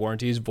says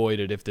warranty is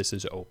voided if this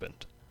is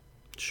opened.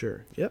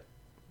 Sure. Yep.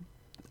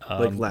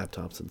 Like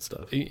laptops and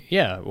stuff.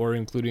 Yeah, or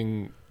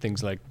including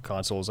things like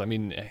consoles. I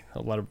mean,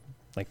 a lot of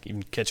like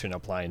even kitchen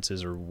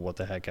appliances or what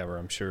the heck ever.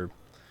 I'm sure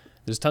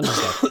there's tons of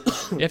stuff.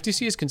 The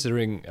FTC is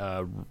considering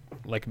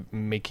like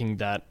making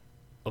that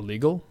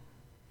illegal.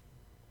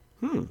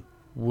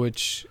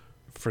 Which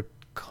for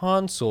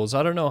consoles,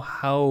 I don't know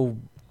how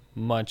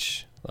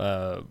much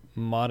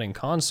modding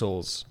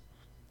consoles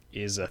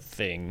is a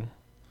thing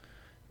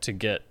to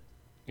get,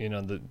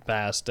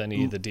 past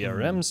any of the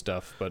DRM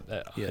stuff, but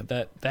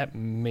that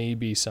may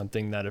be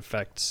something that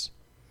affects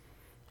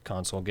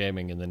console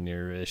gaming in the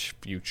near-ish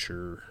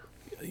future.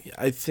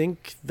 I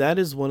think that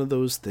is one of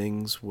those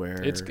things where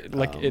it's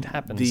like it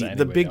happens.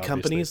 The big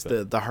companies,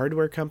 the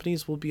hardware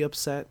companies will be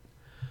upset,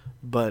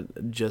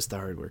 but just the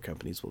hardware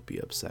companies will be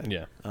upset.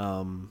 Yeah.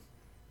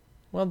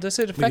 Well, does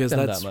it affect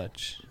them that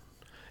much?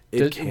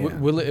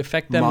 Will it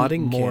affect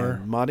them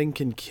more? Modding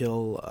can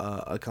kill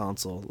a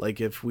console. Like,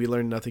 if we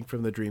learn nothing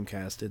from the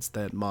Dreamcast, it's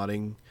that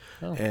modding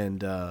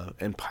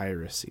and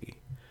piracy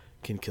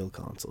can kill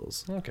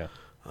consoles. Okay.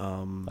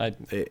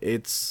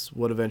 It's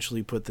what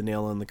eventually put the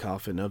nail in the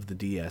coffin of the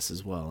DS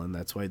as well, and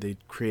that's why they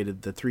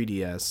created the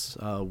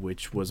 3DS,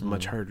 which was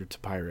much harder to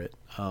pirate.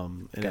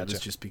 And that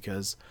was just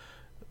because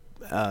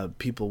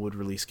people would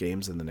release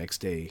games, and the next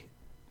day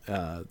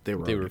they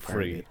were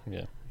free.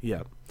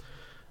 Yeah.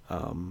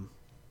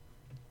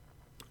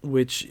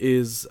 Which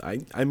is,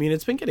 I mean,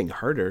 it's been getting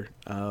harder.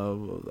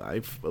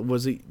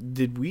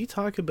 Did we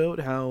talk about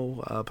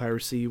how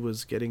piracy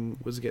was getting?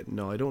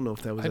 No, I don't know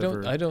if that was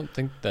I don't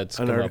think that's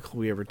an article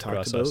we ever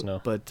talked about. No.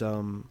 But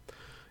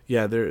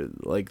yeah, they're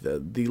like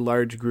the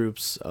large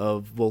groups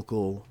of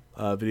local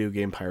video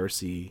game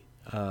piracy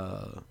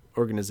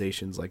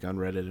organizations, like on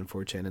Reddit and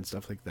 4chan and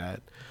stuff like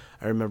that.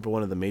 I remember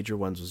one of the major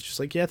ones was just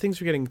like, yeah,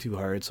 things are getting too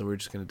hard, so we're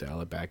just going to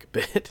dial it back a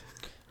bit.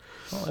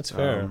 Well, that's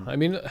fair. I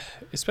mean,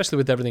 especially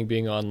with everything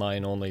being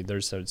online only,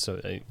 there's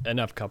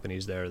enough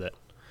companies there that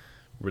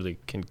really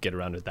can get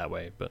around it that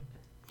way. But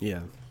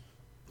yeah.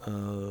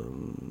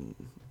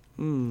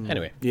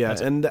 Anyway. Yeah,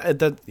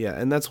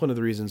 and that's one of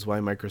the reasons why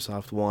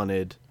Microsoft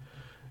wanted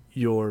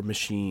your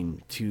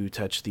machine to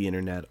touch the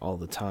internet all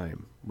the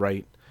time,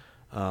 right?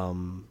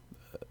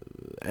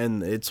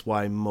 And it's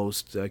why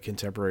most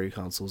contemporary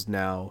consoles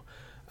now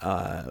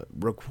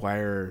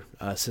require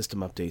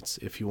system updates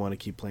if you want to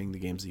keep playing the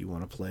games that you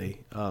want to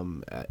play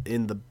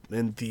in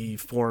the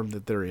form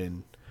that they're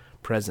in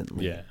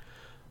presently. Yeah.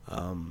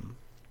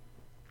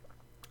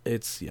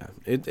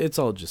 It's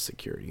all just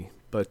security.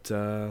 But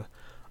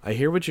I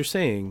hear what you're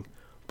saying,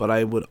 but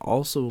I would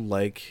also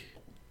like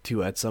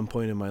to, at some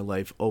point in my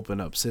life, open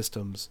up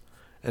systems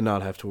and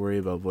not have to worry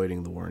about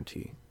voiding the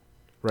warranty.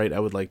 Right?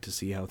 I would like to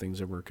see how things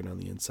are working on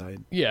the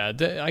inside. Yeah,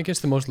 I guess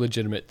the most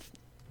legitimate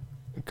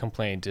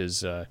complaint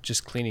is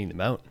just cleaning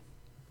them out.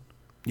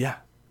 Yeah,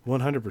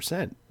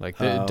 100%. Like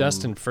the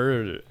dust and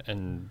fur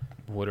and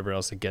whatever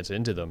else that gets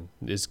into them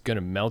is going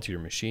to melt your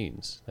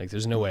machines. Like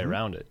there's no way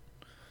around it.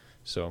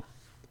 So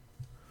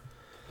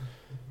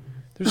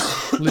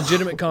there's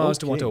legitimate cause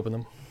to want to open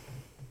them.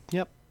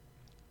 Yep.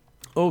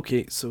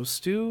 Okay, so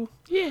Stu.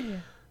 Yeah.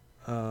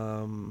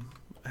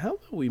 How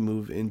about we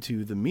move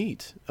into the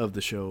meat of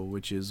the show,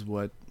 which is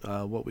what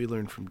we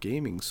learned from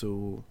gaming.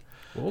 So,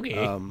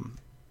 okay.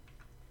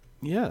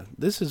 Yeah,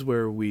 this is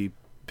where we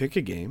pick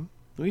a game.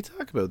 We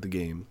talk about the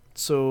game.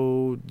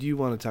 So, do you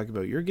want to talk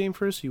about your game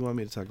first, or you want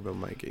me to talk about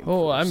my game first?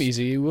 I'm first?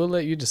 easy. We'll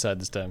let you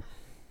decide this time.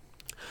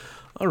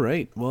 All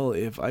right. Well,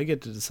 if I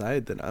get to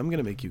decide, then I'm going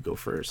to make you go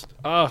first.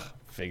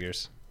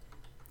 Figures.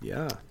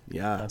 Yeah.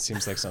 That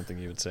seems like something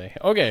you would say.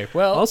 Okay,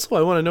 well... Also,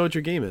 I want to know what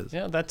your game is.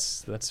 Yeah,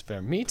 that's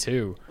fair. Me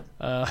too.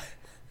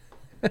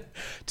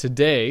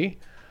 Today,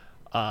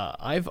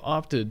 I've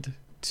opted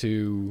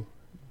to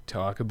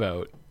talk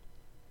about...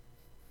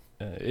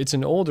 it's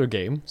an older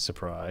game,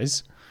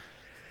 surprise.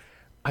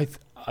 I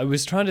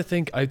was trying to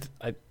think...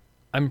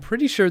 I'm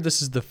pretty sure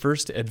this is the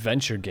first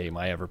adventure game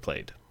I ever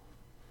played.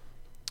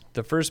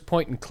 The first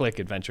point-and-click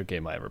adventure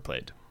game I ever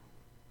played.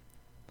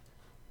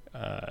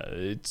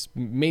 It's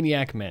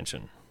Maniac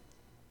Mansion.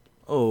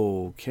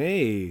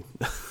 Okay.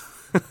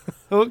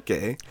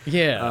 Okay.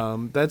 Yeah.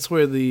 That's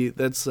where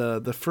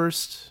the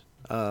first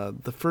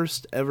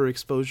ever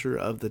exposure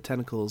of the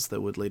tentacles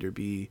that would later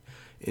be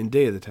in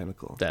Day of the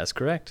Tentacle. That's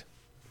correct.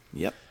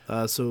 Yep.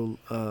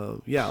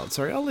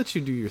 Sorry, I'll let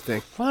you do your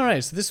thing. All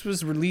right, so this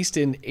was released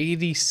in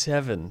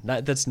 87.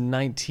 That's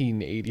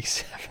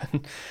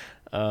 1987.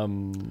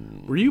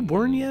 Were you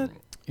born yet?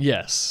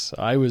 Yes,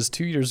 I was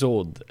 2 years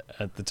old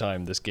at the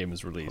time this game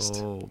was released.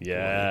 Oh,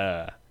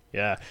 yeah. Boy.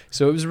 Yeah.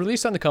 So it was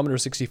released on the Commodore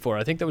 64.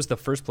 I think that was the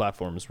first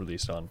platform it was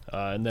released on.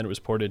 And then it was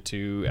ported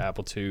to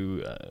Apple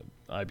II,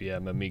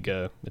 IBM,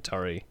 Amiga,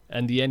 Atari,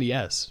 and the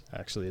NES,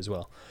 actually, as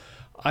well.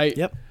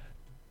 I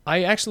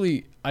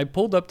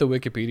pulled up the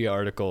Wikipedia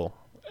article,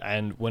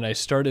 and when I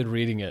started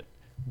reading it,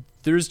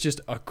 there's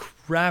just a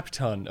crap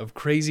ton of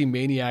crazy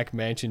Maniac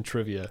Mansion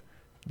trivia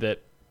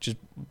that just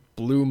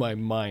blew my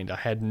mind. I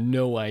had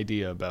no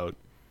idea about.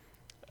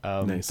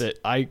 Nice. That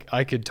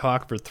I could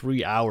talk for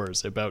 3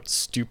 hours about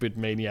stupid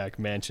Maniac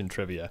Mansion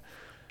trivia.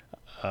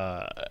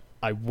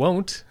 I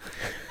won't.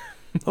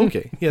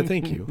 Okay. Yeah,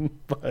 thank you.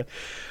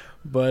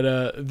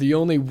 but the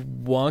only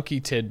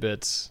wonky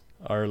tidbits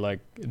are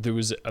like there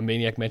was a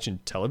Maniac Mansion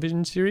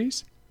television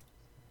series.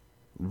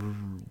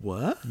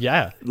 What?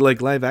 Yeah.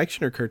 Like live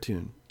action or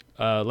cartoon?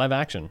 Live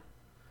action.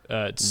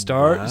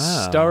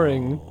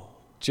 Starring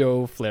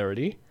Joe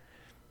Flaherty.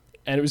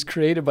 And it was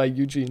created by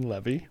Eugene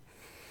Levy.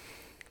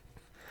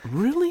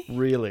 Really?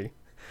 Really.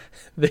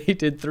 They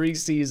did 3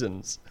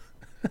 seasons.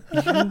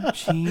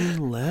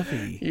 Eugene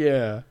Levy.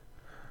 Yeah.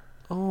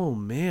 Oh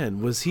man,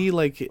 was he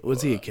a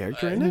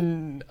character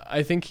in it?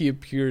 I think he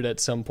appeared at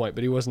some point,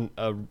 but he wasn't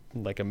a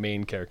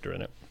main character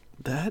in it.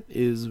 That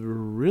is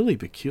really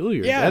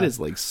peculiar. Yeah. That is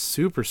like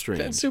super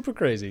strange. That's super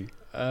crazy.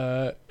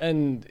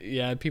 And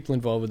yeah, people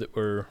involved with it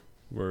were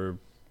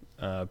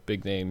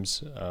big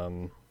names.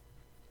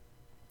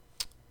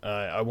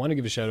 I want to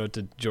give a shout out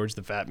to George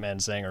the Fat Man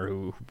Sanger,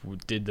 who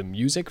did the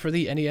music for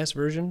the NES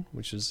version,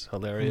 which is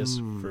hilarious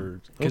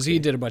because he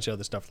did a bunch of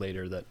other stuff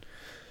later that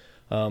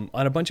on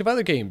a bunch of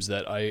other games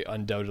that I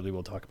undoubtedly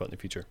will talk about in the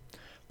future.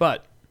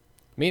 But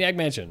Maniac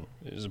Mansion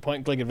is a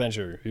point-and-click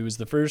adventure. It was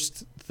the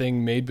first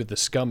thing made with the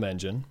SCUM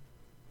engine,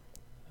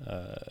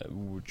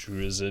 which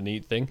was a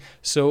neat thing.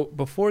 So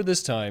before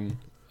this time,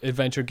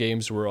 adventure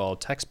games were all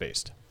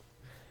text-based,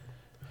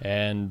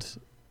 and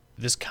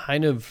this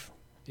kind of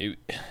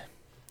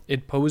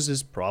it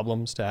poses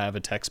problems to have a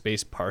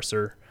text-based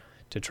parser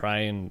to try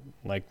and,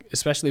 like,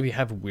 especially if you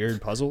have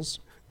weird puzzles.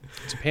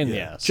 It's a pain in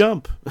the ass.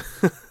 Jump.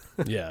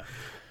 Yeah.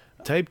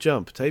 Type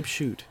jump. Type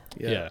shoot.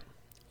 Yeah.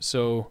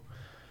 So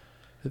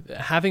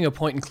having a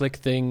point-and-click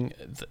thing,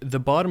 the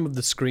bottom of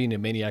the screen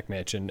in Maniac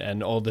Mansion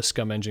and all the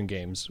SCUM Engine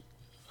games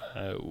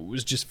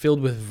was just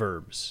filled with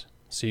verbs.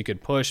 So you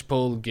could push,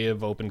 pull,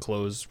 give, open,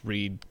 close,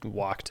 read,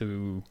 walk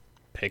to,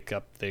 pick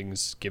up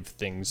things, give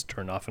things,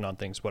 turn off and on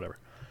things, whatever.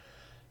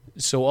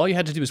 So all you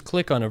had to do was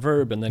click on a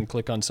verb and then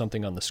click on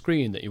something on the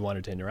screen that you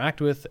wanted to interact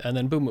with, and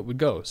then boom, it would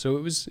go. So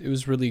it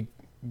was really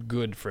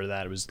good for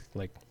that. It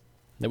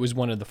was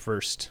one of the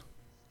first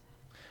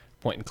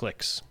point and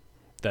clicks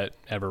that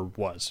ever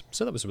was.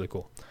 So that was really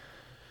cool.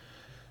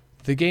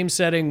 The game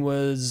setting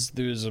was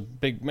there's a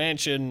big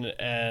mansion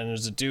and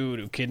there's a dude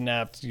who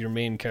kidnapped your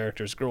main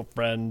character's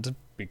girlfriend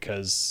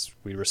because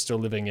we were still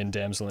living in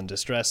damsel in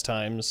distress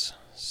times.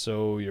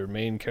 So your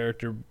main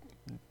character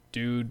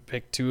dude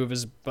picked 2 of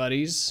his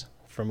buddies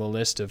from a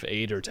list of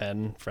 8 or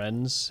 10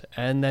 friends,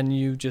 and then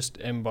you just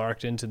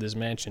embarked into this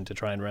mansion to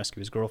try and rescue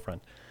his girlfriend.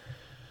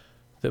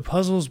 The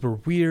puzzles were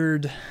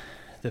weird.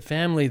 The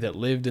family that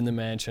lived in the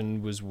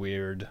mansion was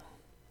weird.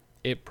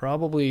 It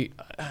probably,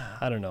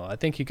 I don't know, I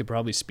think you could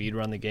probably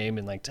speedrun the game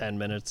in like 10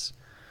 minutes.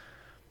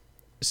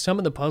 Some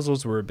of the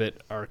puzzles were a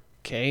bit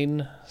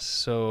arcane,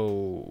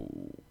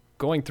 so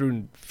going through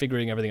and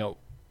figuring everything out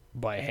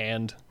by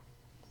hand,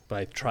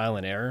 by trial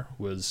and error,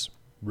 was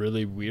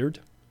really weird.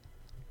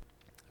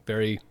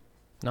 But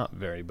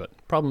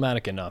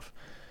problematic enough.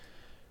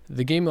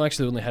 The game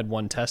actually only had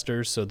 1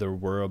 tester, so there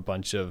were a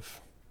bunch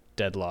of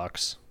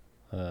deadlocks,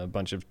 a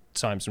bunch of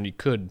times when you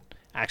could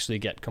actually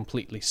get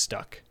completely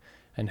stuck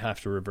and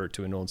have to revert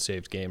to an old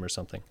saved game or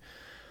something.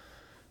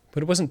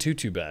 But it wasn't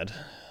too bad.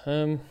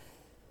 Because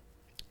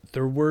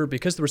there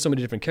were so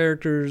many different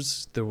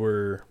characters, there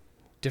were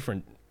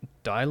different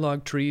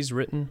dialogue trees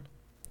written,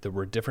 there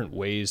were different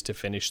ways to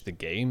finish the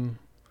game.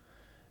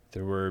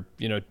 There were,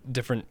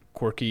 different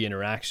quirky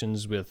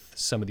interactions with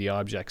some of the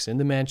objects in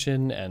the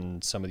mansion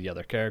and some of the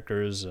other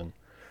characters, and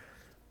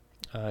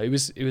it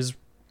was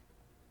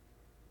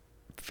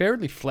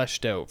fairly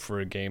fleshed out for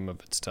a game of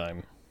its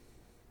time.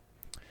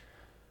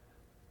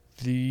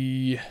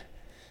 I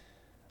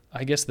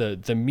guess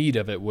the meat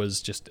of it was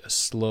just a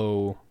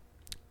slow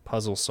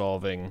puzzle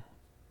solving,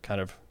 kind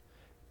of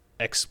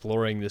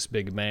exploring this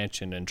big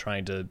mansion and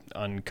trying to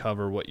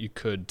uncover what you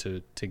could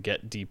to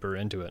get deeper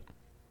into it.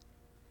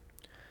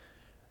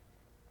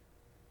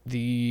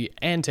 The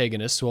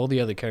antagonists, so all the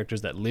other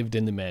characters that lived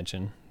in the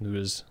mansion,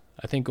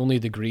 I think only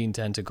the green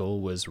tentacle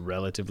was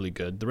relatively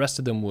good. The rest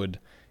of them would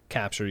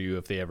capture you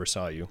if they ever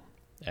saw you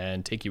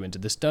and take you into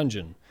this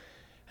dungeon.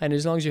 And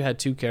as long as you had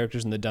 2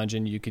 characters in the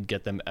dungeon, you could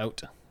get them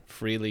out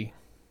freely.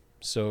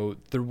 So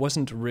there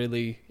wasn't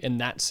really, in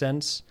that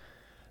sense,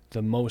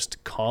 the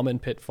most common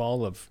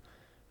pitfall of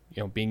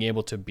being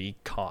able to be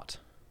caught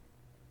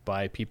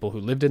by people who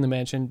lived in the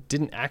mansion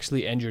didn't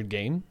actually end your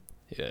game,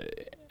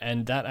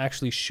 and that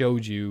actually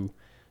showed you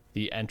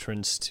the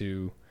entrance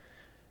to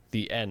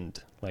the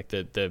end, like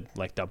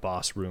the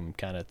boss room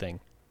kind of thing.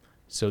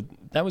 So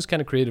that was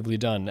kind of creatively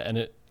done, and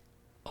it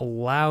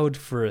allowed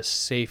for a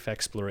safe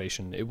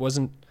exploration. It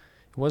wasn't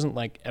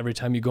like every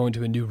time you go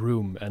into a new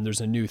room and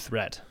there's a new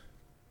threat,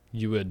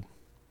 you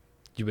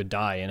would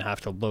die and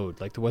have to load.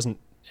 Like, there wasn't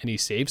any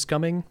saves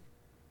coming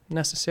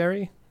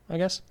necessary, I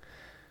guess.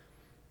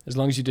 As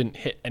long as you didn't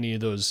hit any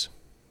of those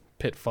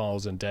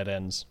pitfalls and dead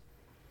ends,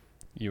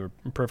 you were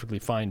perfectly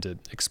fine to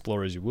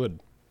explore as you would.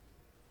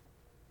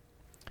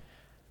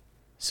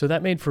 So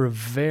that made for a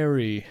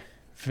very,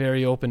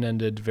 very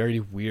open-ended, very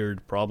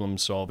weird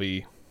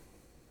problem-solving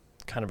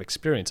kind of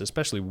experience,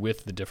 especially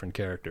with the different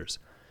characters.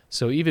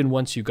 So even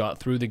once you got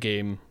through the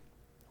game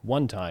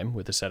one time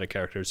with a set of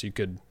characters, you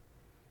could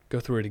go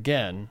through it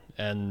again,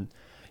 and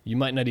you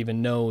might not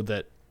even know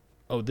that,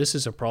 oh, this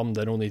is a problem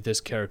that only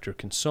this character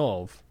can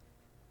solve.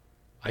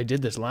 I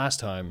did this last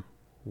time.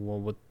 Well,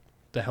 what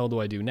the hell do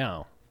I do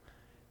now?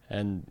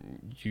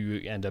 And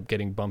you end up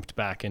getting bumped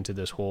back into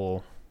this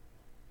whole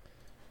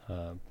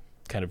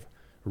kind of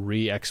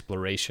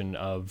re-exploration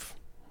of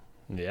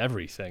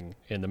everything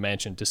in the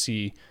mansion to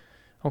see,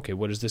 okay,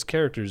 what is this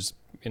character's,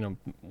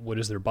 what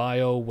is their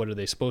bio? What are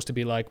they supposed to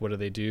be like? What do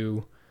they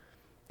do?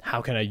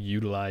 How can I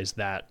utilize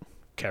that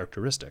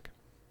characteristic?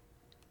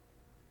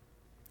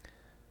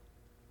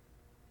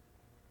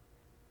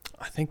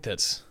 I think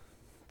that's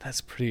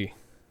pretty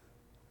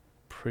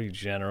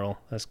general.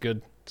 That's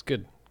good. It's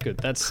good.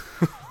 That's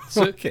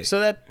so, okay.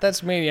 So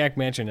that's Maniac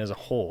Mansion as a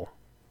whole.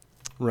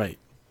 Right.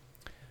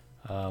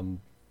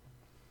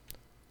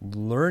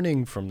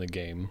 Learning from the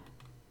game,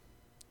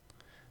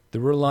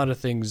 there were a lot of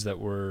things that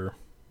were,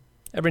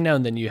 every now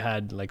and then you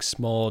had like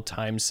small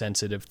time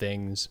sensitive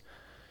things.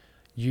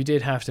 You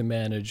did have to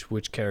manage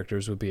which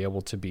characters would be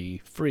able to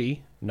be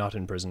free, not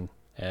in prison,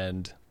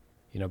 and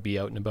be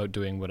out and about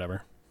doing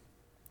whatever.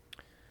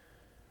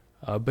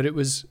 But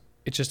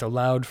it just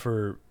allowed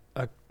for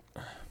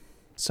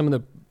some of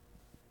the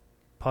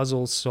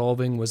puzzle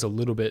solving was a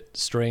little bit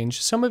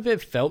strange. Some of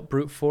it felt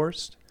brute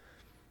forced,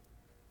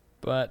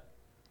 but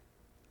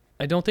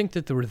I don't think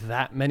that there were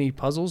that many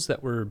puzzles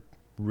that were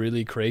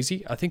really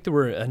crazy. I think there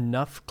were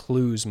enough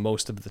clues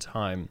most of the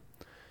time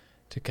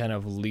to kind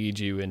of lead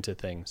you into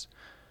things.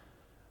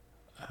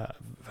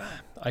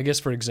 I guess,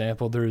 for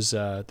example, there's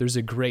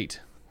a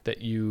grate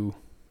that you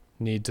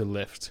need to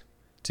lift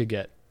to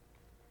get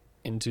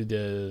into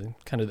the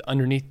kind of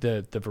underneath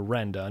the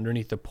veranda,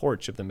 underneath the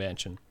porch of the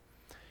mansion.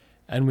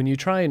 And when you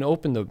try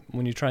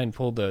and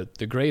pull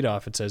the grate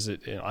off, it says,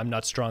 I'm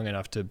not strong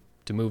enough to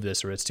move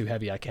this, or it's too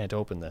heavy, I can't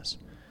open this.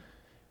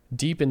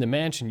 Deep in the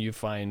mansion, you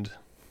find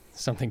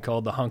something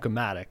called the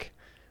Hunk-O-Matic,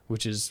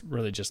 which is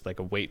really just like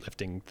a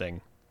weightlifting thing.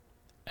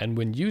 And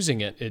when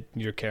using it,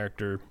 your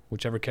character,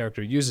 whichever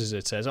character uses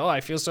it, says, oh,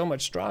 I feel so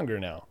much stronger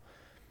now.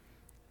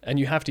 And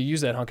you have to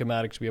use that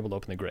Hunk-O-Matic to be able to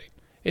open the grate.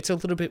 It's a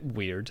little bit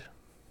weird,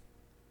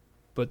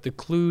 but the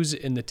clues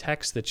in the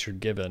text that you're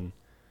given,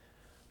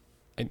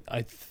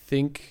 I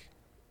think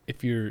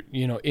if you're,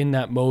 in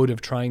that mode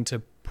of trying to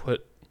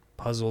put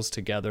puzzles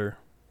together,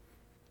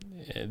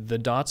 the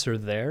dots are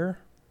there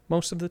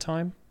most of the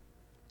time.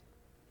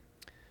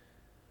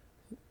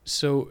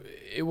 So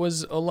it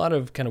was a lot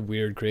of kind of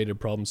weird creative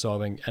problem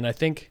solving. And I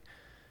think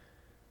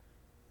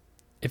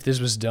if this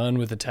was done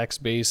with a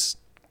text-based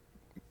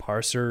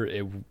parser,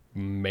 it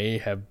may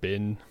have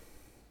been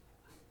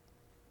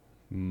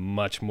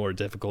much more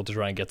difficult to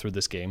try and get through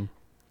this game.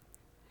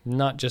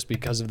 Not just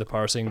because of the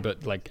parsing,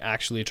 but like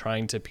actually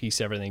trying to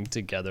piece everything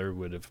together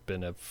would have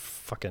been a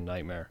fucking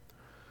nightmare.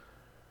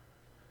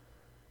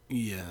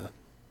 Yeah.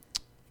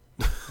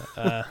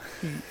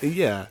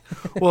 Yeah.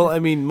 Well, I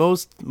mean,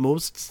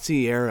 most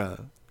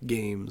Sierra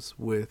games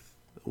with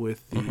the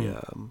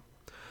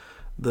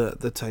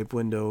type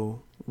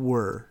window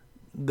were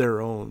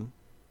their own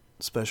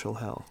special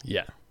hell.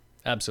 Yeah,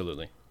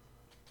 absolutely.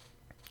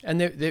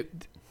 And they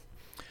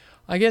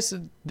I guess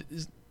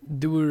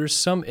there were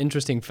some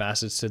interesting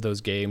facets to those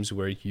games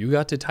where you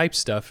got to type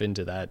stuff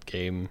into that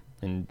game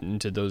and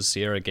into those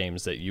Sierra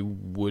games that you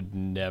would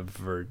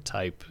never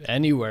type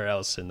anywhere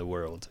else in the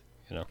world,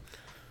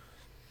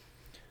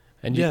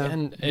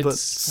 And but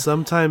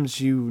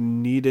sometimes you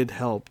needed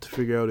help to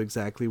figure out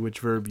exactly which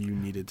verb you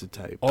needed to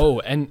type.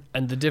 Oh, and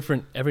the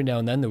different, every now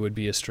and then there would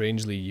be a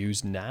strangely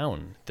used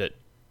noun that,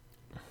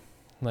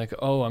 like,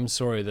 oh, I'm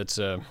sorry, that's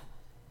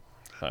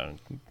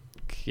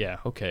yeah,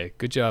 okay,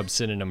 good job,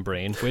 synonym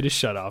brain. Way to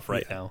shut off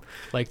right now.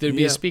 Like, there'd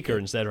be a speaker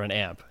instead of an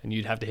amp, and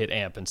you'd have to hit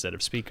amp instead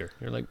of speaker.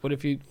 You're like, what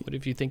if you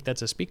think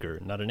that's a speaker,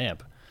 not an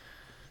amp?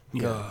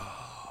 Yeah.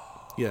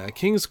 Yeah,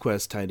 King's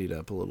Quest tidied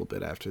up a little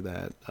bit after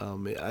that.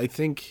 I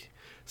think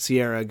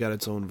Sierra got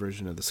its own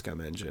version of the Scum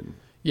engine.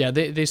 Yeah,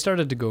 they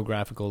started to go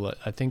graphical.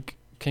 I think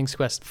King's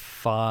Quest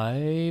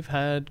 5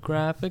 had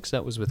graphics.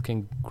 That was with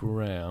King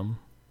Graham.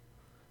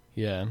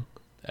 Yeah.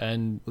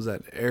 And Was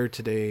that Air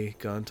Today,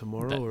 Gone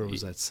Tomorrow, or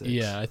was that 6?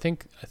 Yeah, I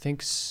think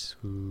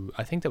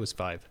that was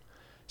 5.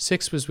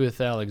 6 was with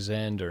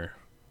Alexander.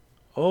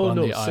 Oh on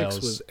no, the 6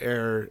 Isles. was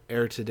Air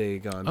Today,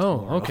 Gone Oh,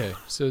 Tomorrow. okay.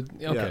 So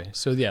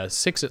yeah,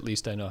 6 at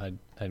least I know had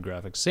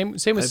graphics. Same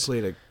I as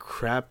played a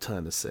crap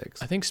ton of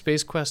 6. I think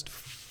Space Quest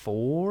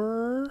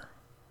 4.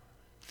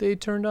 They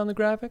turned on the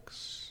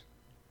graphics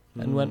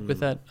and went with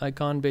that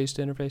icon-based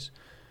interface.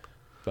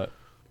 But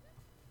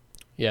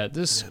yeah,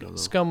 this I don't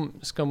know.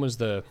 Scum was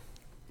the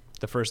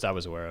first I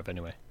was aware of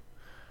anyway.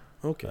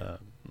 Okay.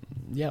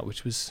 Yeah,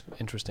 which was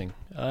interesting.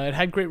 It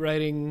had great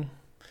writing,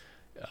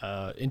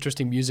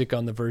 interesting music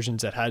on the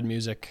versions that had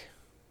music.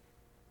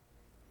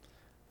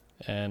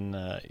 And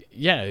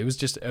yeah, it was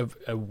just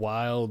a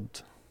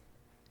wild,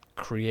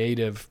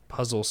 creative,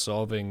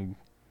 puzzle-solving,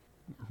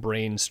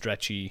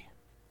 brain-stretchy.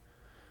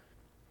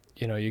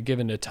 You know, you're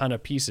given a ton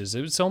of pieces.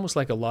 It's almost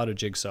like a lot of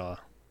jigsawing.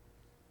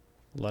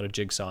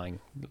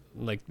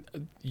 Like,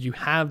 you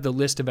have the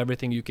list of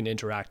everything you can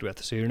interact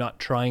with, so you're not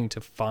trying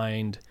to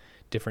find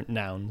different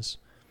nouns.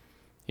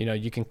 You know,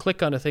 you can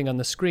click on a thing on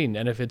the screen,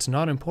 and if it's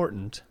not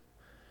important,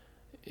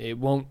 it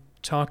won't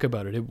talk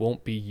about it. It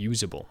won't be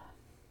usable.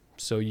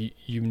 So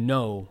you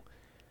know,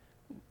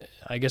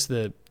 I guess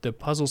the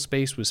puzzle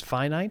space was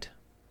finite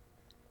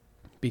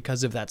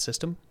because of that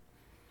system.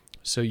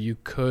 So you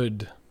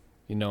could,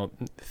 you know,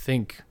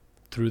 think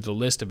through the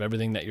list of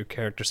everything that your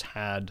characters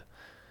had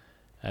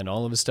and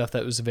all of the stuff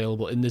that was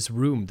available in this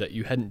room that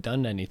you hadn't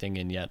done anything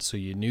in yet. So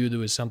you knew there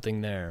was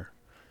something there,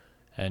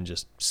 and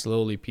just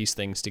slowly piece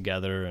things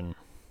together and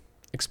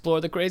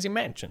explore the crazy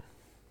mansion.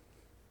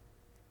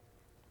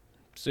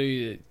 So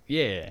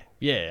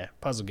yeah,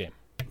 puzzle game.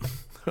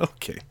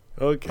 Okay.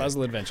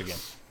 Puzzle adventure game.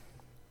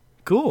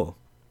 Cool.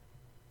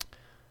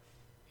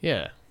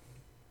 Yeah.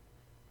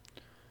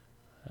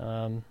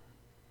 I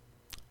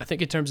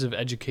think in terms of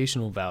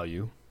educational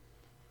value,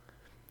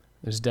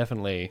 there's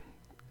definitely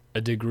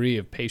a degree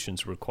of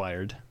patience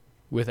required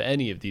with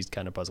any of these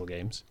kind of puzzle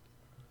games.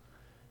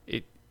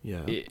 It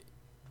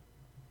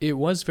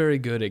was very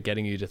good at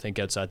getting you to think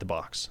outside the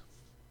box.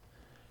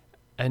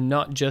 And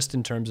not just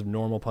in terms of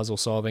normal puzzle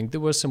solving.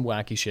 There was some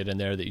wacky shit in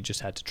there that you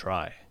just had to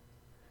try.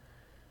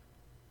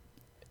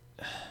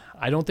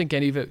 I don't think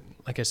any of it,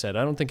 like I said,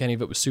 I don't think any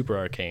of it was super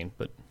arcane,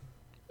 but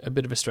a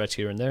bit of a stretch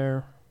here and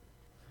there.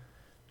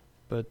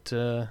 But,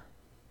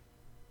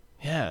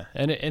 yeah,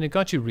 and it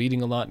got you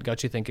reading a lot,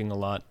 got you thinking a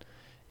lot.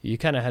 You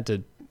kind of had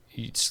to,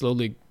 you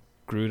slowly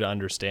grew to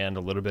understand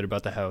a little bit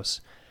about the house.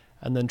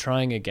 And then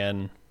trying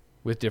again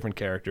with different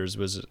characters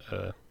was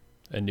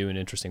a new and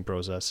interesting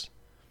process.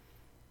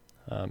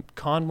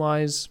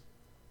 Con-wise,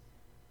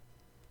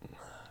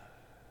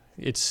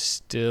 it's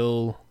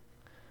still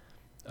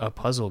a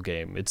puzzle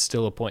game. It's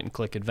still a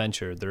point-and-click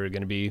adventure. There are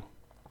going to be,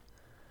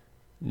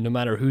 no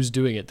matter who's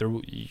doing it,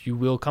 you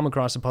will come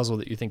across a puzzle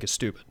that you think is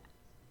stupid.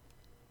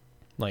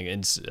 Like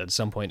at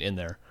some point in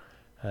there.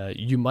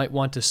 You might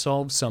want to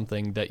solve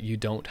something that you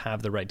don't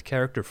have the right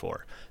character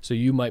for. So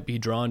you might be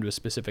drawn to a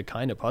specific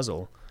kind of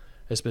puzzle,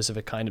 a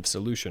specific kind of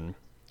solution,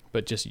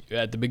 but just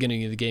at the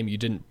beginning of the game, you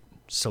didn't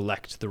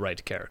select the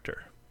right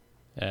character.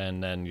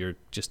 And then you're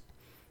just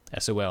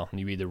SOL. And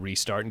you either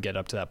restart and get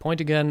up to that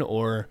point again,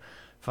 or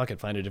fuck it,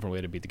 find a different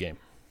way to beat the game.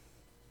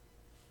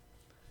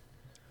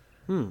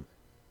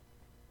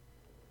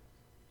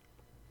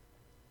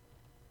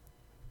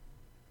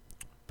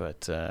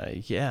 But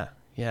yeah,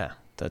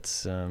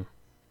 that's the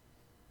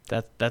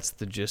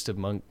gist of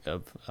Monkey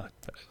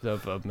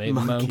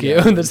Monkey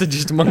Island. Island. That's the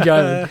gist of Monkey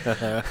Island.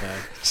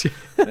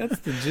 That's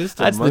the gist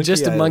of That's Monkey the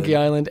gist of Monkey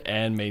Island. Island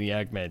and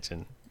Maniac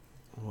Mansion.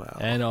 Wow.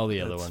 And all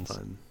the other That's ones.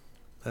 Fun.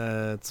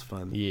 That's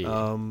fun.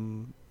 Yeah.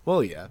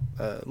 Well, yeah.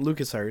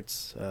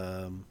 LucasArts,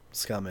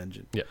 Scum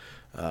Engine. Yeah.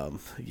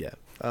 Yeah.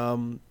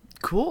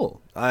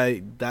 Cool.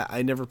 I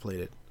never played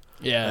it.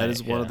 Yeah. That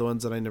is one yeah. of the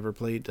ones that I never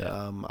played.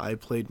 Yeah. I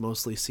played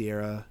mostly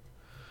Sierra.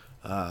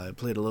 I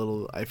played a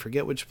little. I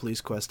forget which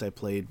Police Quest I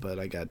played, but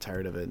I got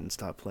tired of it and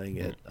stopped playing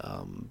it.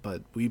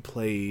 But we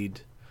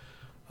played.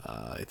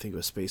 I think it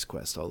was Space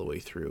Quest all the way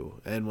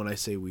through. And when I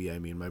say we, I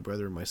mean my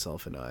brother,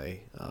 myself, and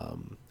I.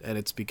 And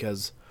it's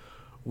because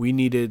we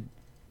needed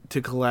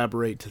to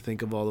collaborate to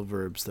think of all the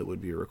verbs that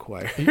would be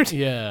required.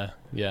 Yeah.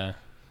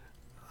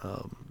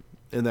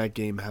 And that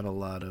game had a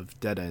lot of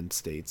dead end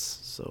states.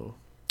 So.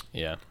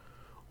 Yeah.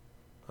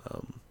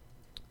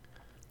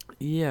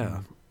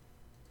 Yeah.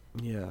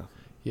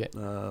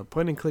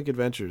 Point and click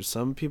adventures.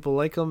 Some people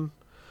like them.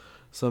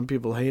 Some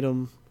people hate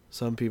them.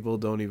 Some people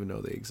don't even know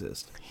they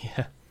exist.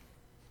 Yeah.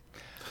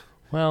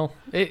 Well,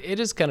 it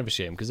is kind of a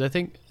shame because I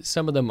think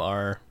some of them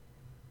are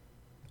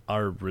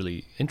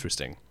really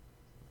interesting.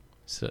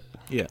 So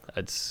Yeah.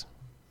 I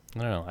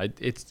don't know.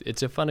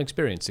 It's a fun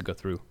experience to go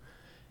through,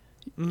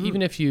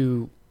 even if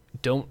you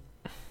don't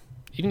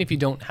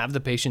have the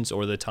patience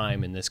or the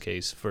time in this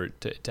case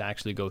to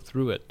actually go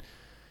through it.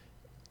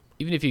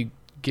 Even if you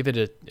give it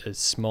a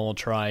small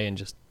try and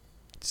just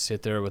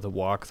sit there with a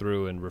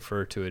walkthrough and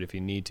refer to it if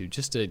you need to,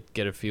 just to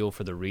get a feel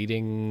for the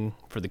reading,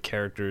 for the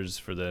characters,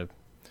 for the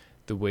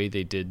way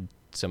they did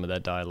some of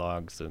that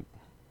dialogue. So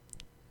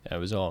yeah,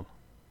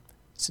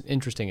 it's an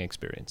interesting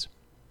experience.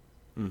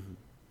 Mm-hmm.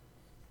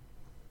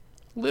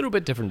 A little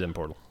bit different than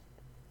Portal.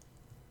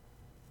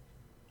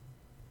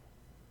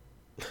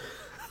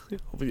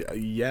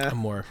 Yeah. A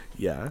more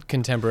Yeah.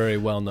 contemporary,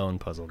 well-known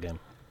puzzle game.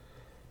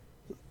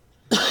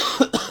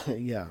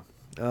 Yeah.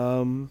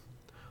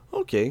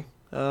 Okay.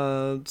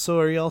 So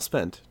are you all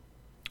spent?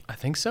 I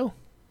think so.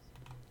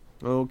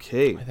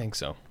 Okay. I think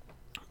so.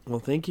 Well,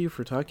 thank you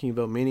for talking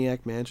about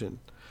Maniac Mansion.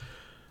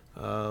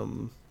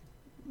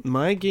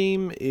 My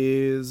game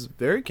is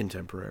very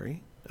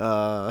contemporary.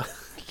 Yeah.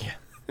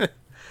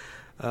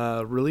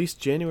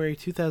 Released January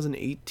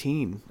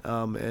 2018.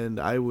 And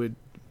I would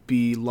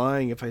be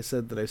lying if I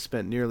said that I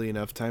spent nearly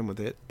enough time with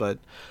it, but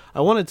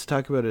I wanted to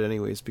talk about it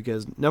anyways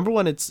because number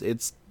one,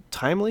 it's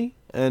timely,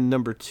 and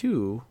number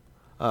two,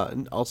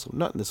 also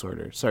not in this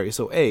order. Sorry.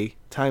 So A,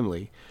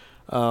 timely.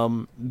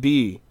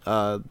 B,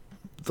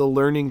 the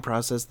learning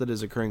process that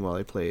is occurring while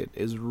I play it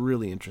is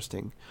really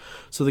interesting.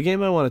 So the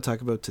game I want to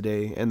talk about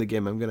today, and the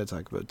game I'm going to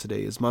talk about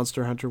today, is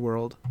Monster Hunter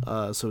World.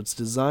 So it's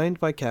designed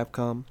by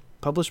Capcom,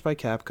 published by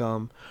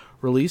Capcom,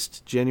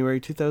 released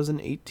January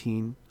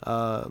 2018.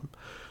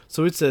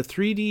 So it's a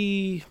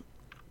 3D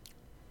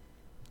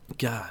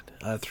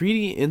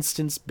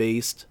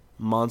instance-based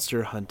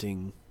monster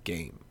hunting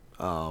game.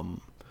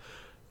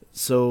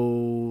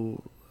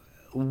 So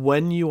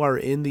when you are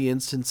in the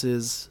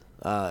instances,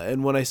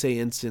 and when I say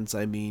instance,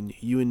 I mean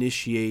you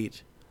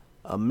initiate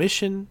a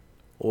mission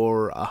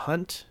or a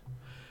hunt,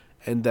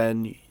 and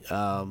then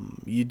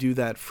you do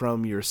that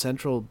from your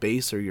central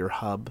base or your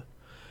hub.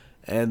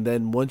 And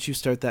then once you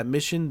start that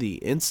mission, the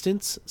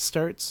instance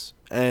starts,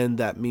 and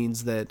that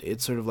means that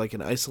it's sort of like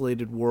an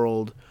isolated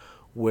world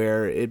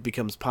where it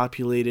becomes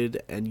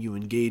populated, and you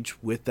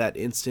engage with that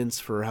instance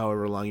for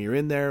however long you're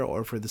in there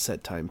or for the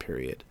set time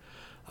period.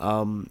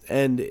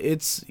 And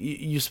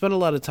you spend a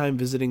lot of time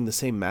visiting the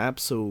same map,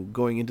 so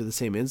going into the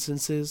same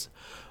instances,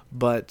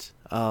 but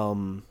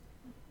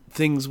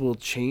things will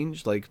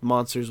change, like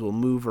monsters will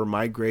move or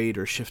migrate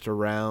or shift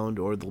around,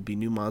 or there'll be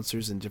new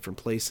monsters in different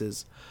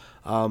places.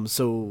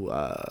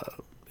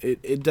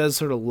 It does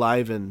sort of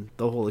liven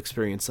the whole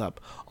experience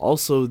up.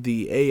 Also,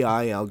 the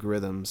AI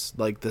algorithms,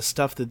 like the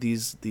stuff that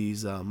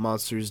these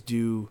monsters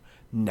do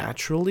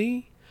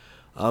naturally,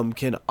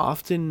 can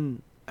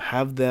often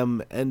have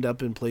them end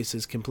up in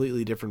places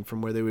completely different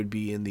from where they would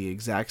be in the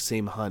exact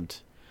same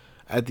hunt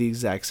at the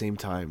exact same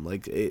time.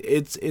 Like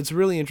it's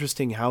really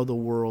interesting how the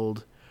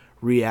world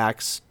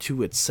reacts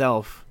to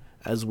itself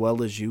as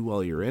well as you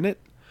while you're in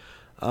it.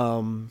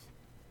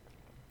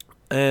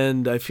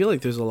 And I feel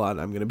like there's a lot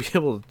I'm going to be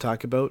able to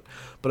talk about,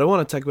 but I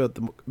want to talk about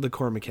the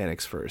core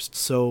mechanics first.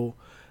 So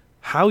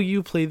how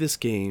you play this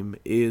game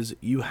is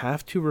you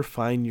have to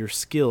refine your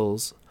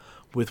skills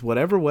with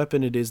whatever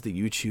weapon it is that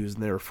you choose,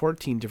 and there are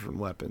 14 different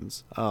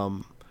weapons.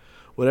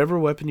 Whatever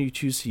weapon you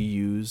choose to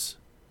use,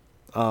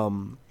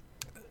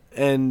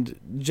 and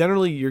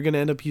generally you're going to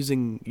end up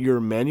using your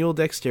manual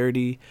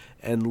dexterity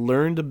and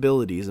learned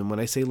abilities. And when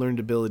I say learned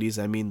abilities,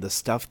 I mean the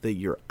stuff that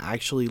you're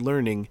actually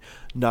learning,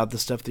 not the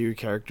stuff that your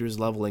character is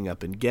leveling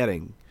up and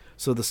getting.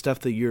 So the stuff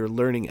that you're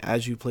learning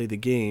as you play the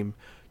game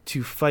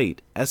to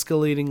fight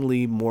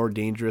escalatingly more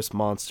dangerous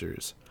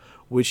monsters,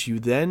 which you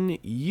then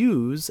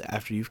use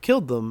after you've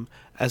killed them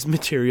as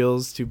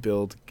materials to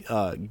build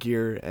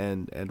gear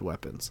and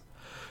weapons.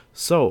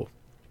 So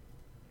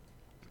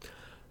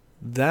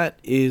that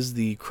is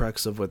the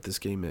crux of what this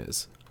game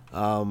is.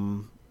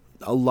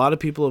 A lot of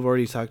people have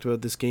already talked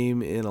about this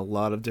game in a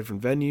lot of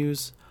different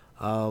venues.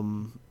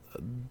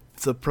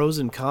 The pros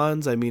and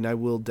cons, I mean, I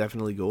will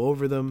definitely go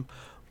over them.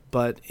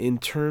 But in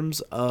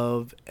terms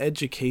of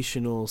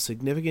educational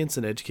significance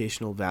and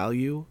educational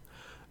value,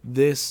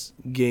 this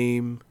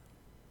game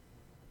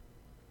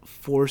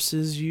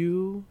forces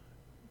you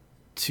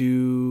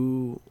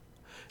to...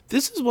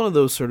 This is one of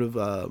those sort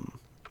of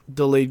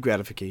delayed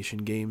gratification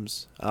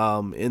games,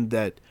 in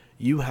that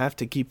you have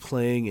to keep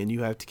playing and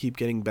you have to keep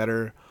getting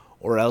better,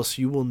 or else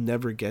you will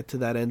never get to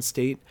that end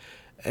state.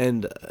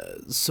 And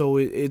so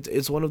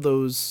it's one of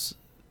those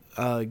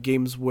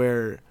games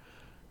where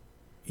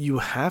you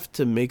have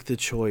to make the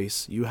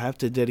choice. You have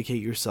to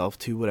dedicate yourself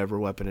to whatever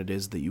weapon it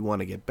is that you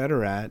want to get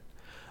better at.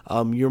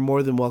 You're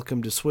more than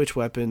welcome to switch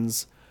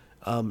weapons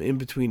in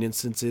between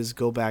instances,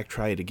 go back,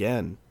 try it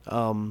again.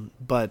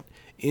 But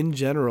in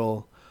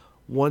general,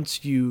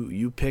 once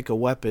you pick a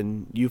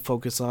weapon, you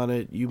focus on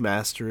it, you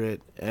master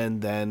it,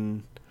 and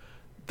then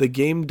the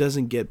game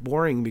doesn't get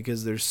boring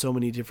because there's so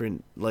many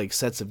different like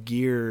sets of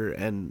gear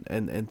and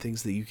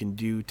things that you can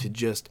do to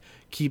just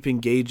keep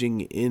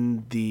engaging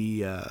in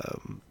the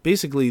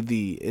basically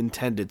the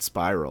intended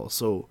spiral.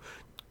 So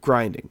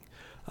grinding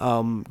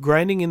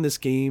in this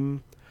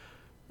game,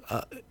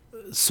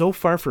 so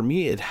far for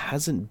me, it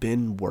hasn't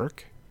been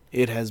work.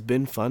 It has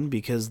been fun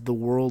because the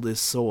world is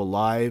so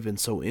alive and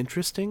so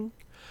interesting.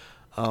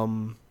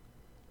 And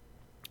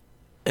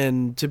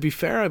to be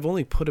fair, I've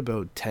only put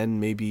about 10,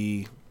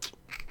 maybe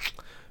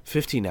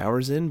 15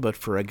 hours in, but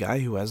for a guy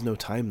who has no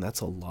time, that's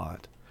a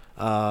lot.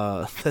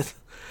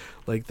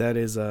 Like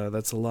that's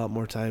a lot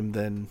more time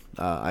than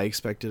I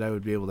expected I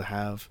would be able to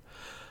have.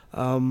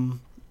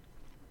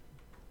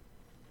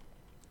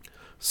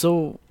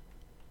 So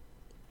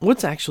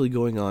what's actually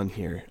going on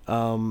here?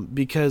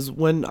 Because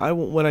when I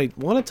want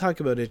to talk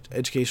about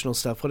educational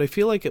stuff, what I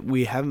feel like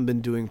we haven't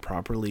been doing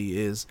properly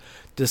is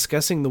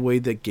discussing the way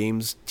that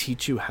games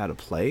teach you how to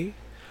play.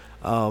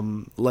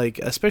 Like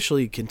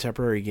especially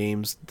contemporary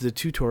games, the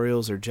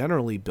tutorials are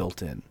generally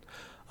built in.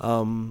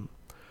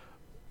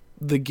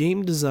 The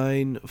game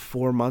design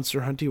for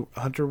Monster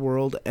Hunter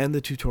World and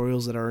the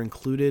tutorials that are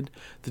included,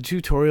 the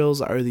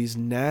tutorials are these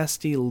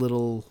nasty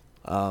little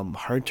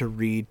hard to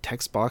read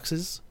text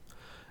boxes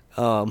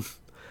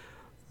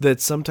that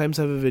sometimes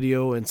have a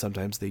video and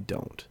sometimes they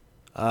don't.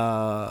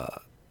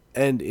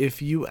 And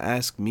if you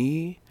ask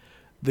me,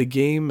 the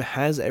game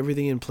has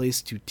everything in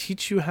place to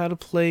teach you how to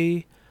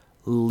play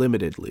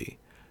limitedly.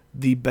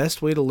 The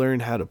best way to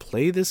learn how to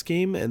play this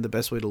game and the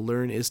best way to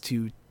learn is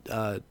to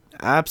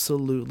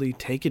absolutely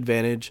take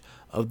advantage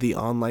of the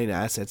online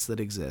assets that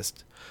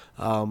exist.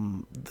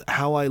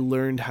 How I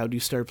learned how to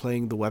start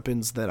playing the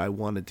weapons that I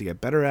wanted to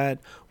get better at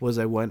was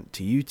I went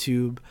to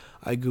YouTube,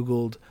 I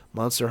googled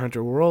Monster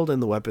Hunter World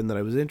and the weapon that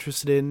I was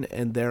interested in,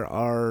 and there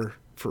are,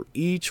 for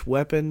each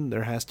weapon,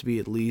 there has to be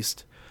at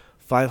least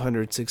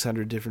 500,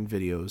 600 different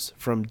videos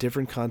from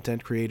different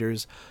content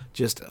creators,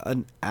 just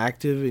an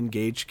active,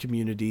 engaged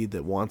community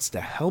that wants to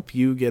help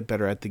you get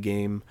better at the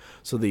game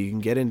so that you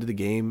can get into the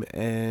game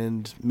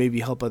and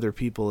maybe help other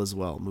people as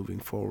well moving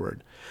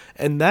forward.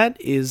 And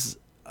that is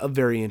a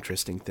very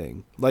interesting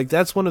thing. Like,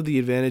 that's one of the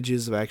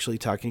advantages of actually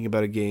talking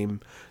about a game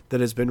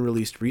that has been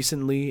released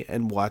recently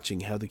and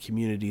watching how the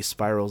community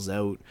spirals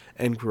out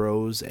and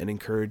grows and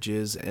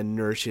encourages and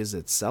nourishes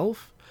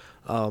itself.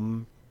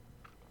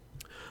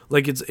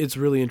 Like, it's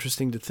really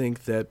interesting to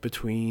think that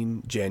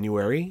between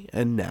January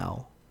and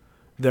now,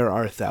 there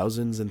are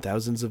thousands and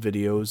thousands of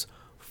videos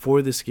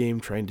for this game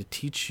trying to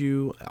teach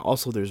you.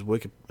 Also, there's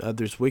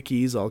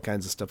wikis, all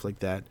kinds of stuff like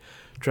that,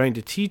 trying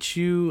to teach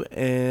you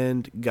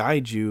and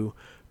guide you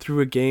through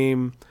a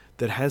game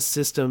that has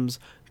systems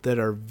that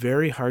are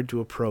very hard to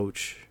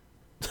approach,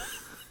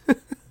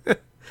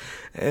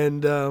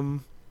 and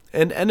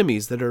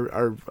enemies that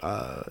are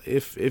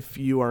if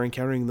you are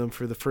encountering them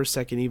for the first,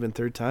 second, even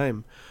third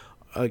time,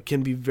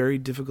 can be very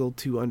difficult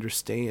to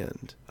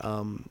understand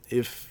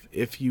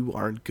if you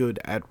aren't good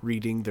at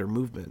reading their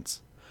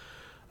movements.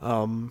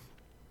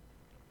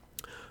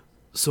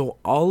 So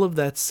all of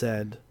that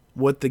said,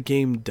 what the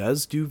game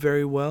does do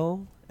very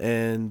well,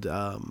 and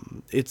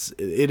it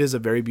is a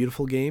very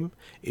beautiful game,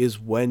 is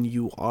when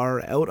you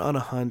are out on a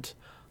hunt,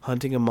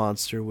 hunting a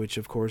monster, which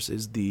of course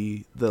is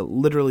the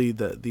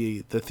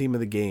theme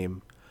of the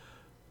game.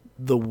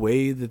 The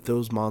way that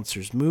those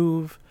monsters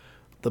move,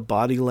 the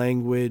body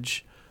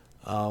language,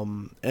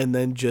 and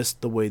then just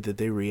the way that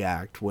they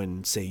react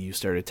when, say, you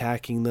start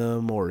attacking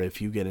them, or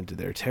if you get into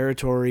their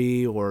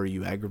territory, or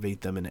you aggravate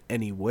them in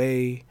any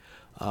way,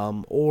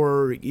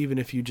 or even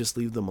if you just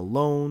leave them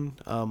alone.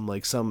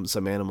 Like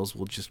some animals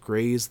will just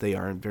graze; they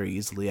aren't very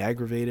easily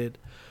aggravated.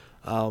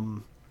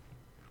 All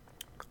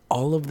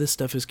of this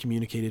stuff is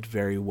communicated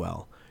very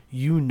well.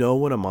 You know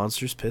when a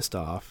monster's pissed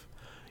off.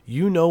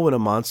 You know when a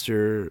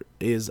monster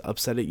is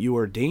upset at you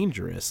or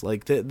dangerous.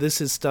 Like,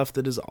 this is stuff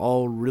that is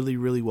all really,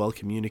 really well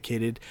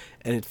communicated,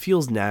 and it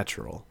feels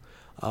natural.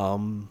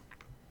 And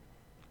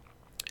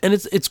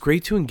it's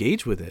great to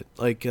engage with it.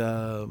 Like,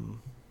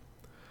 I'm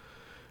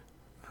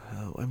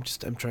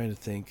trying to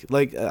think.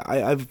 Like,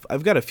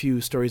 I've got a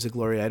few stories of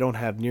glory. I don't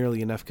have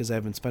nearly enough because I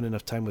haven't spent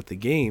enough time with the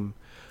game.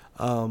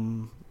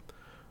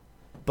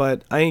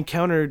 But I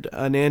encountered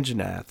an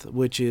Anjanath,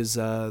 which is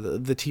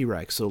the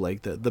T-Rex. So,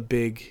 like, the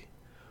big,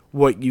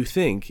 what you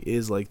think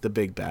is like the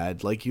big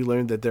bad. Like, you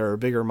learn that there are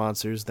bigger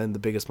monsters than the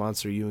biggest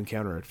monster you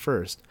encounter at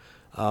first.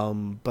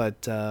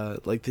 But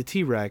like the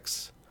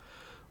T-Rex,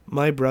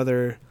 my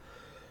brother,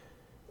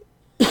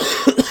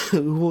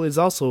 who is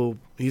also,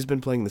 he's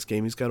been playing this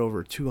game. He's got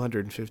over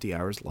 250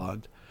 hours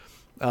logged.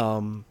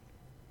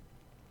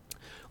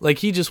 Like,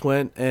 he just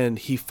went and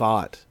he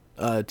fought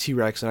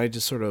T-Rex, and I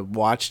just sort of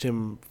watched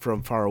him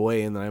from far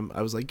away, and then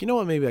I was like, you know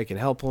what, maybe I can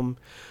help him.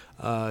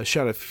 I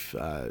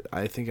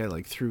think I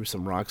like threw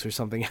some rocks or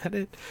something at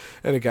it,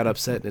 and it got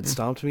upset and it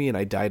stomped me, and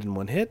I died in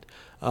one hit.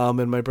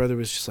 And my brother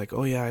was just like,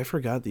 oh yeah, I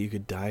forgot that you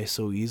could die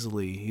so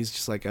easily. He's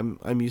just like,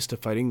 I'm used to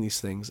fighting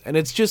these things. And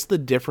it's just the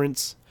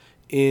difference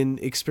in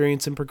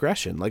experience and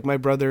progression. Like, my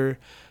brother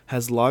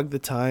has logged the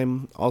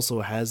time,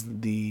 also has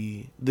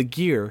the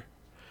gear,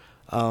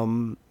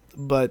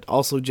 but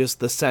also just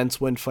the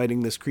sense when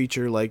fighting this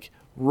creature, like,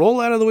 roll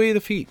out of the way of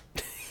the feet.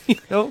 You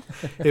know,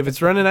 if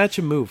it's running at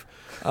you, move.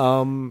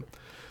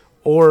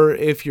 Or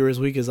if you're as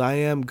weak as I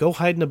am, go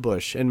hide in a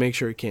bush and make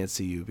sure it can't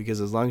see you,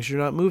 because as long as you're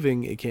not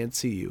moving, it can't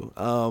see you.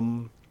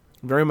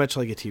 Very much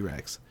like a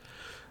T-Rex.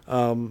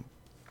 And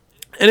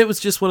it was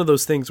just one of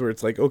those things where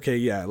it's like, okay,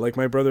 yeah, like,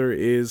 my brother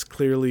is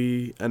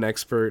clearly an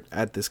expert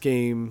at this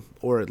game,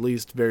 or at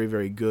least very,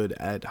 very good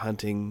at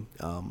hunting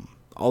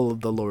all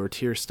of the lower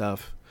tier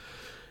stuff.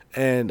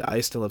 and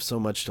I still have so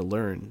much to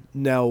learn.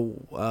 Now,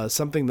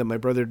 something that my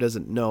brother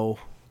doesn't know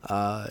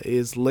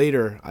is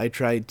later I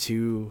tried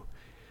to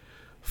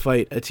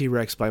fight a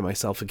T-Rex by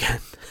myself again.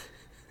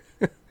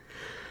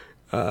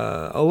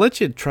 I'll let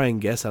you try and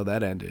guess how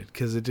that ended,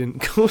 because it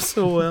didn't go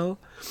so well.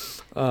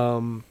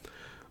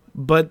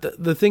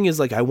 But the thing is,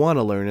 like, I want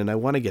to learn and I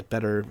want to get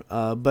better,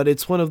 but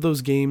it's one of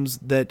those games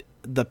that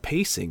the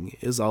pacing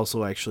is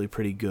also actually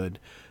pretty good.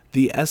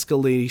 The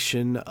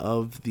escalation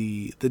of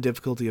the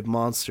difficulty of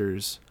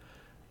monsters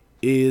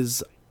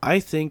is, I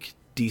think,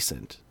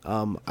 decent.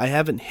 I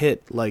haven't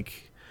hit,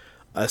 like,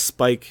 a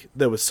spike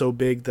that was so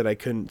big that I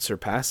couldn't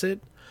surpass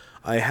it.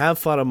 I have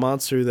fought a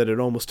monster that it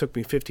almost took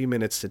me 50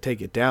 minutes to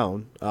take it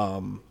down,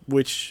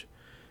 which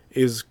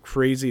is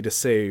crazy to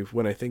say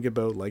when I think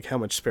about, like, how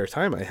much spare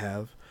time I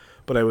have.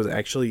 But I was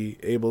actually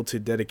able to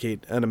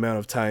dedicate an amount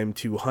of time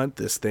to hunt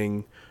this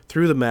thing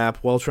through the map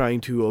while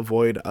trying to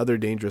avoid other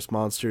dangerous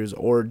monsters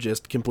or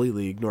just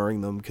completely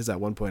ignoring them, because at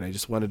one point I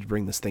just wanted to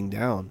bring this thing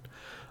down.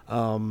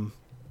 But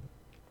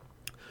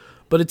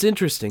it's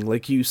interesting.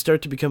 Like, you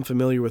start to become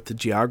familiar with the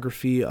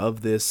geography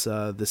of this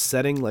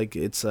setting. Like,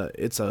 it's a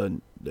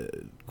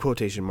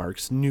quotation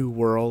marks new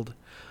world,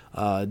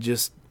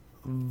 just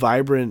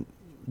vibrant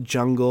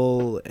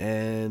jungle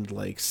and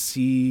like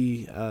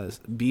sea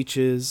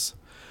beaches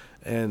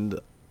and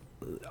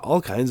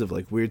all kinds of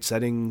like weird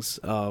settings.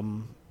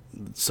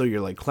 So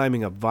you're like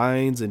climbing up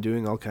vines and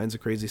doing all kinds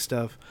of crazy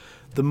stuff.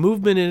 The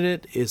movement in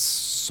it is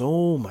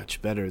so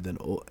much better than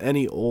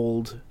any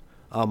old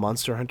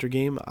Monster Hunter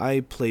game.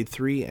 I played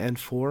 3 and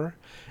 4,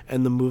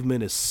 and the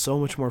movement is so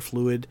much more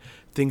fluid.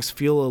 Things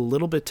feel a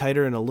little bit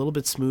tighter and a little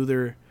bit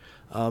smoother,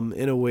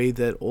 in a way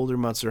that older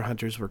Monster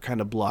Hunters were kind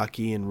of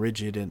blocky and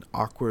rigid and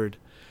awkward.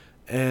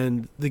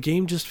 And the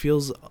game just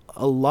feels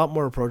a lot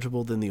more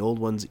approachable than the old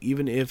ones,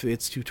 even if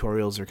its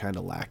tutorials are kind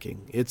of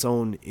lacking. Its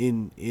own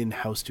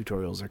in-house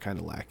tutorials are kind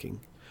of lacking.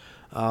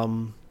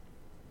 And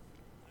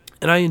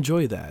I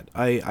enjoy that.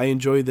 I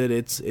enjoy that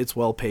it's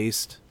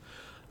well-paced.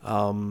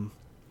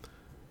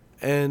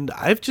 And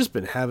I've just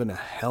been having a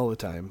hell of a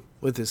time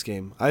with this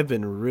game. I've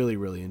been really,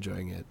 really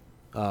enjoying it.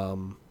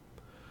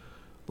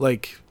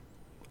 Like,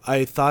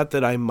 I thought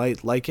that I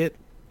might like it,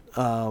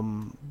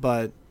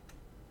 but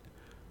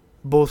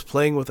both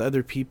playing with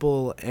other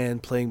people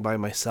and playing by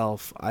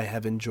myself, I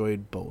have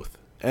enjoyed both.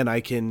 And I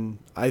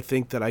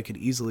think that I could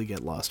easily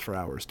get lost for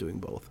hours doing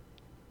both.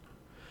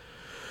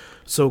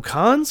 So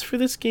cons for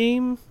this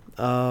game,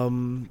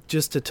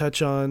 just to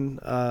touch on,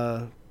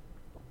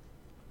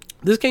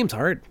 this game's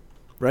hard,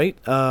 right?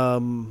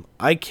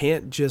 I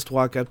can't just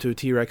walk up to a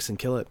T-Rex and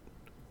kill it,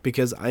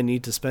 because I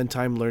need to spend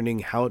time learning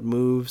how it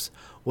moves,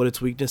 what its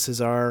weaknesses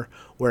are,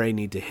 where I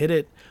need to hit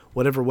it.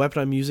 Whatever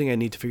weapon I'm using, I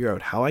need to figure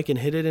out how I can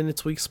hit it in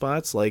its weak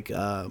spots. Like,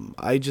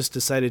 I just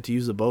decided to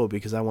use a bow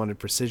because I wanted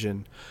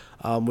precision,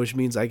 which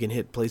means I can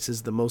hit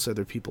places that most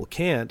other people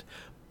can't.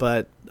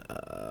 But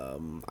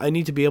I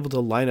need to be able to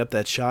line up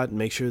that shot and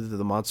make sure that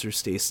the monster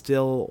stays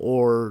still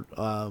or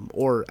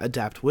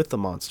adapt with the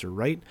monster,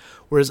 right?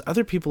 Whereas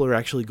other people are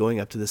actually going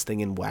up to this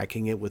thing and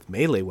whacking it with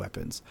melee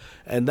weapons,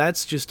 and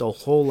that's just a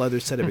whole other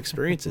set of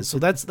experiences. So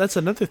that's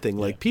another thing.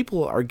 Like,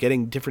 people are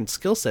getting different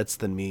skill sets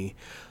than me,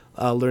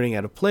 learning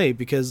how to play,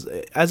 because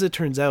as it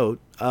turns out,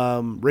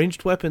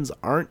 ranged weapons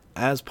aren't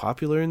as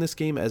popular in this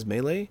game as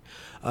melee.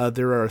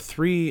 There are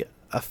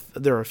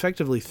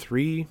effectively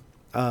three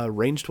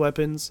ranged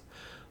weapons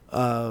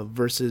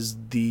versus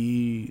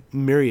the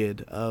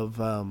myriad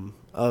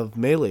of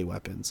melee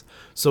weapons.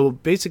 So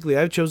basically,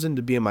 I've chosen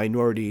to be a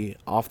minority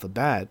off the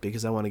bat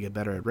because I want to get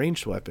better at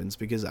ranged weapons,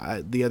 because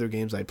the other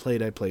games I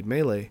played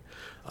melee.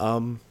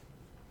 But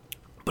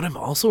I'm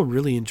also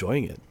really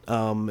enjoying it,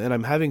 and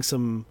I'm having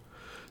some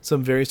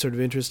very sort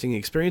of interesting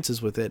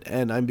experiences with it,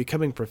 and I'm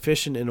becoming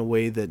proficient in a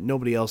way that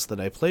nobody else that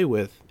I play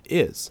with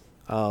is.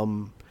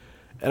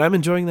 And I'm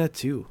enjoying that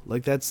too.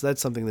 Like, that's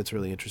something that's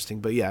really interesting.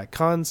 But yeah,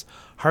 cons,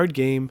 hard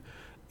game,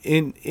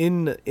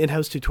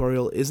 in-house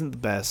tutorial isn't the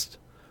best.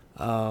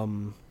 I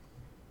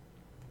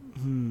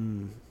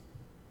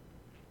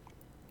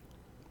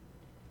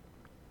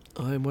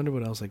wonder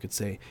what else I could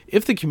say.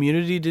 If the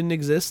community didn't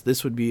exist,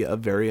 this would be a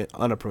very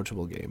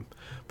unapproachable game.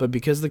 But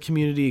because the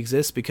community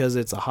exists, because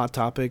it's a hot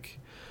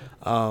topic,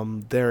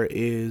 there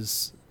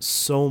is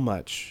so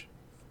much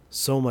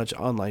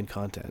online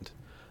content.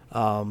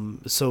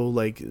 So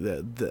like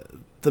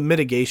the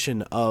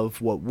mitigation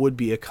of what would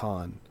be a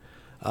con,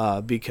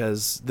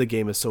 because the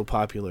game is so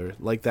popular,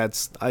 like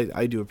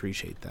I do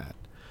appreciate that.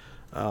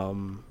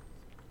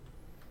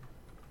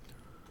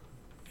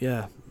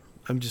 Yeah,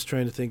 I'm just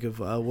trying to think of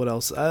what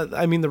else.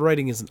 I mean, the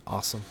writing isn't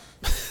awesome.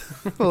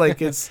 Like,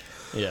 it's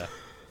Yeah.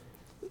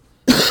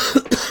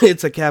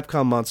 it's a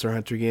Capcom Monster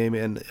Hunter game,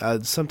 and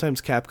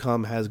sometimes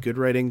Capcom has good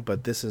writing,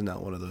 but this is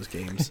not one of those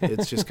games.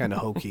 It's just kind of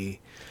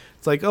hokey.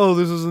 It's like, oh,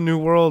 this is a new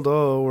world.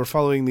 Oh, we're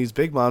following these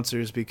big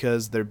monsters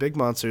because they're big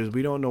monsters.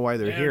 We don't know why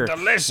they're here.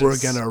 Delicious. We're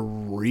going to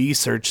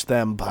research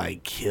them by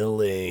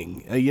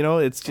killing.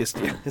 It's just,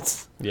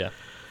 it's... Yeah.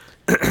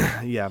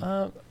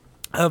 Yeah.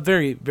 A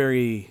very,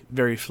 very,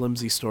 very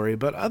flimsy story,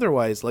 but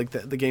otherwise, like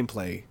the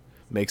gameplay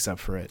makes up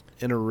for it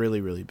in a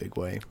really, really big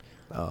way.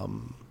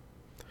 Um,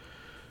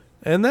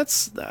 and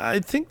I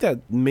think that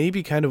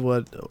maybe kind of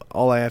what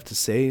all I have to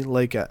say.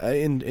 Like,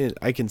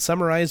 I can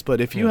summarize, but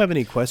if you have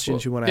any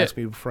questions you want to ask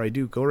me before I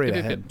do, go right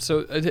ahead.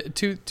 So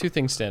two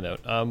things stand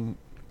out.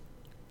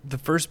 The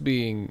first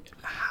being,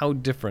 how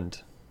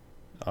different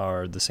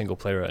are the single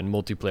player and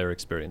multiplayer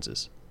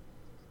experiences?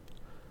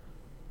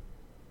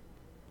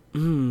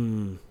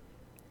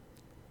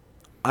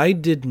 I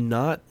did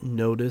not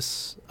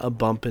notice a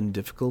bump in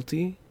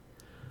difficulty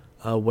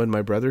when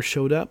my brother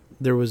showed up.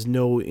 There was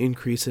no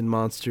increase in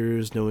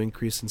monsters, no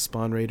increase in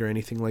spawn rate or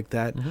anything like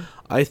that. Mm-hmm.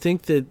 I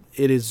think that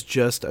it is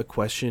just a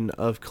question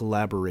of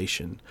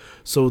collaboration.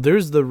 So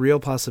there's the real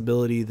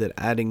possibility that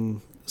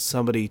adding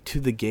somebody to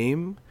the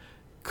game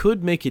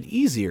could make it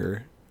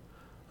easier.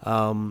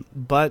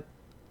 But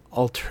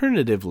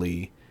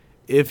alternatively,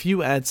 if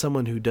you add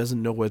someone who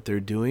doesn't know what they're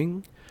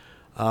doing,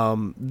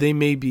 they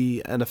may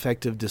be an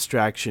effective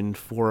distraction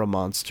for a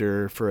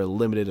monster for a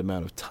limited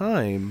amount of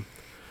time,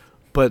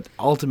 but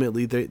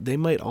ultimately they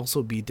might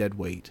also be dead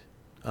weight.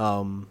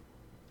 I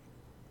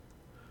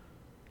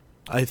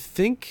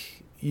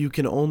think you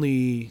can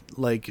only,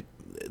 like,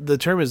 the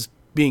term is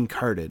being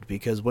carted,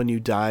 because when you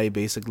die,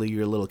 basically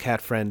your little cat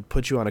friend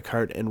puts you on a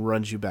cart and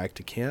runs you back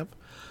to camp.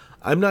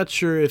 I'm not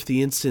sure if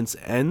the instance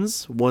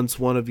ends once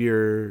one of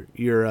your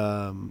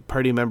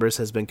party members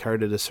has been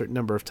carded a certain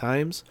number of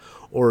times,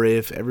 or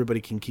if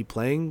everybody can keep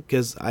playing,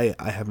 because I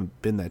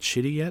haven't been that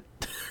shitty yet.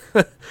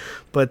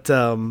 But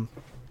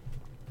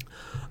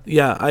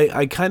yeah,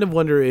 I kind of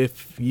wonder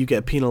if you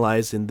get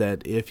penalized in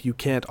that if you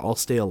can't all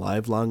stay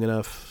alive long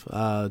enough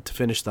to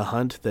finish the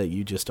hunt, that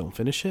you just don't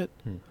finish it.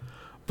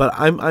 But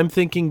I'm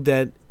thinking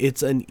that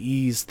it's an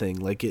ease thing.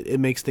 Like, it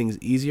makes things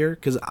easier,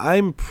 because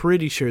I'm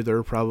pretty sure there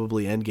are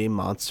probably endgame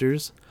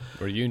monsters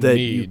Or you that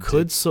need you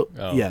could to,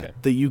 okay.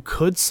 that you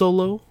could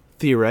solo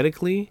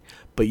theoretically,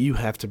 but you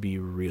have to be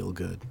real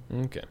good.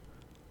 Okay.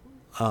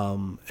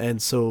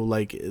 And so,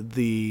 like,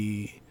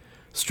 the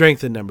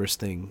strength in numbers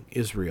thing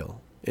is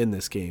real in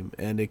this game,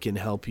 and it can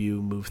help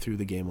you move through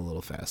the game a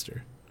little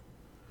faster.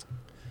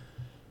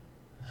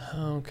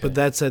 Okay. But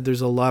that said,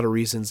 there's a lot of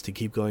reasons to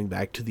keep going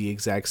back to the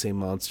exact same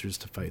monsters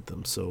to fight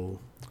them. So,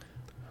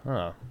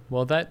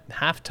 well, that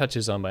half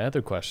touches on my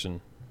other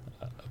question.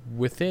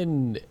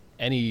 Within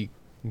any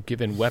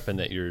given weapon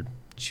that you're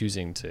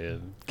choosing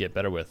to get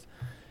better with,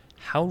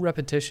 how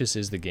repetitious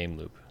is the game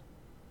loop?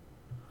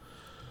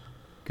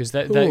 Because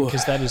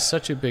that is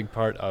such a big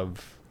part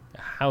of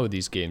how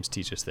these games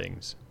teach us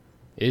things.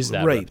 Is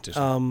that right?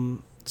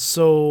 repetition?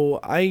 So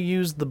I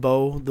used the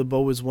bow. The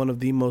bow is one of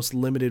the most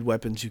limited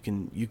weapons you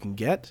can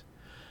get.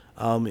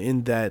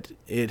 In that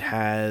it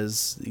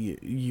has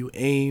you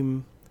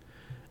aim,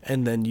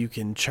 and then you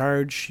can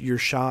charge your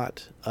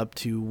shot up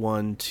to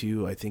 1,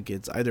 2. I think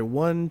it's either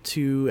 1,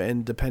 2,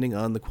 and depending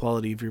on the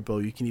quality of your bow,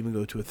 you can even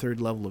go to a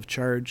third level of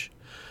charge.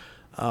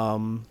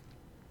 And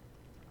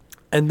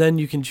then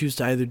you can choose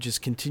to either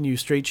just continue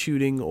straight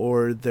shooting,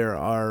 or there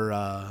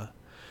are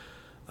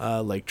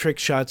like trick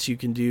shots you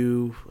can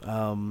do.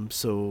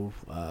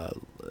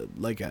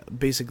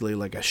 Basically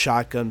like a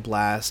shotgun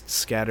blast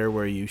scatter,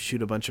 where you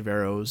shoot a bunch of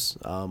arrows,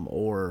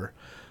 or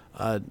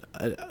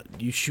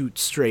you shoot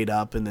straight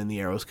up and then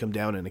the arrows come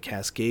down in a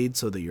cascade,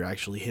 so that you're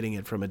actually hitting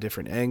it from a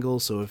different angle.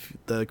 So if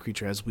the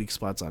creature has weak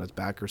spots on its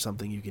back or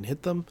something, you can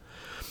hit them.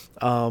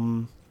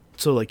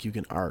 So like you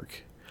can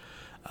arc.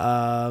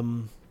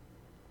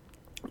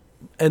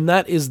 And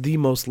that is the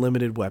most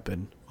limited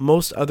weapon.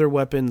 Most other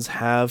weapons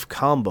have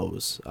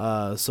combos.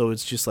 So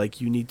it's just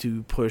like you need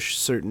to push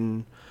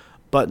certain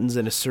buttons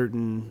in a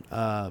certain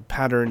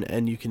pattern,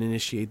 and you can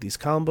initiate these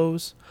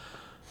combos.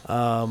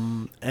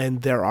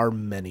 And there are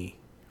many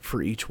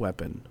for each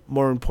weapon.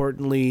 More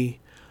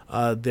importantly,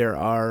 there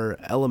are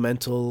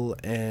elemental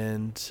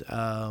and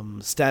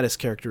status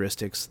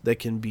characteristics that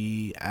can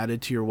be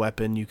added to your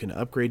weapon. You can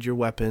upgrade your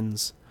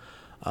weapons.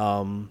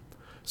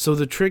 So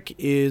the trick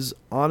is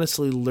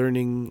honestly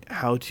learning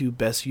how to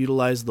best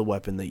utilize the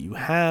weapon that you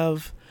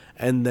have,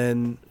 and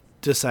then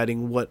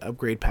deciding what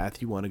upgrade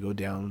path you want to go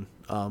down.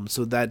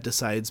 So that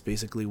decides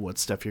basically what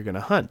stuff you're going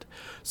to hunt.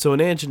 So an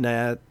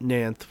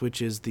Anjanath,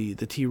 which is the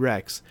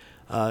T-Rex,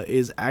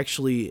 is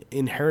actually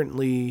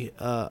inherently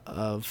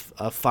of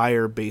a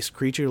fire-based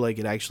creature. Like,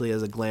 it actually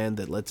has a gland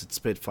that lets it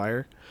spit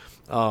fire.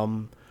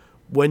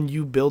 When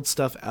you build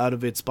stuff out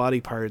of its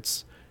body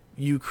parts,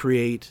 you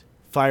create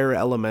fire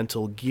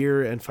elemental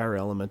gear and fire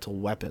elemental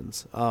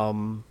weapons.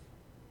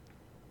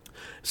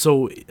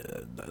 So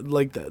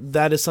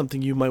that is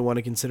something you might want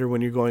to consider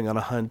when you're going on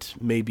a hunt,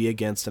 maybe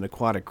against an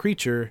aquatic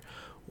creature,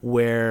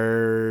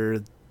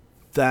 where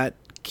that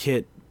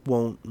kit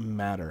won't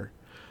matter.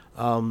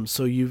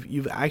 So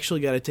you've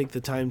actually got to take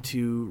the time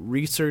to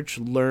research,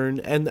 learn,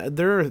 and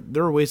there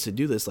are ways to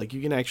do this. Like,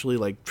 you can actually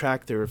like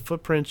track their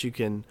footprints. You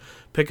can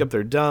pick up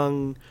their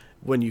dung.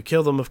 When you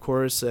kill them, of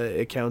course,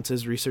 it counts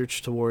as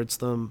research towards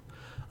them.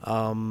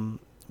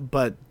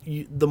 but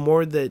the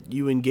more that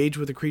you engage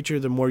with a creature,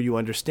 the more you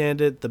understand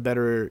it, the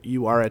better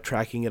you are at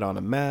tracking it on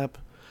a map.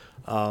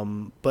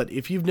 But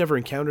if you've never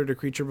encountered a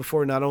creature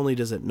before, not only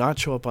does it not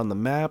show up on the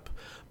map,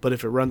 but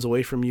if it runs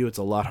away from you, it's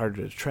a lot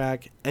harder to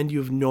track, and you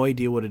have no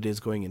idea what it is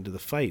going into the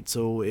fight.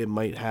 So it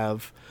might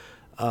have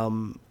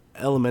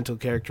elemental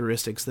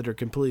characteristics that are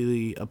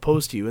completely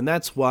opposed to you, and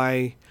that's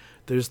why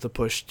there's the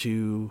push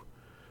to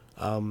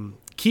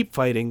keep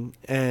fighting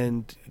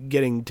and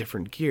getting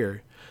different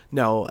gear.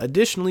 Now,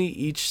 additionally,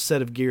 each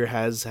set of gear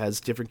has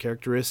different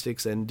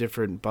characteristics and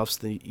different buffs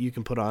that you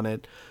can put on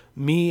it.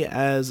 Me,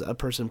 as a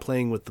person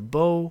playing with the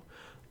bow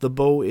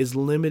is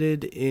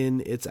limited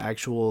in its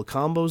actual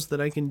combos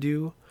that I can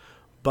do,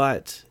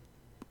 but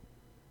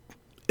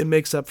it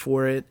makes up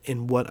for it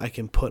in what I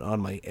can put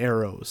on my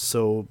arrows.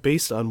 So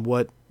based on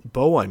what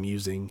bow I'm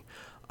using,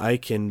 I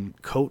can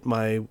coat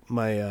my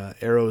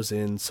arrows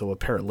in a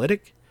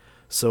paralytic,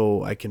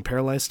 so I can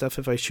paralyze stuff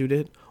if I shoot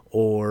it,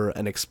 or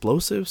an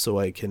explosive, so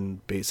I can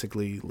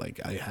basically,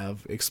 I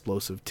have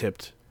explosive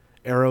tipped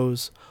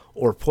arrows,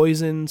 or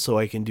poison, so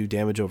I can do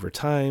damage over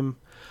time.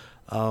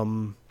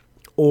 And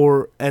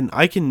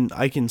I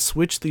can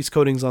switch these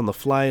coatings on the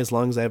fly as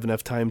long as I have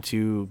enough time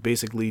to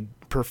basically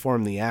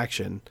perform the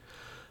action.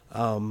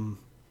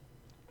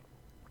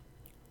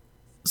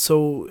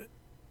 So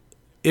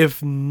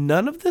if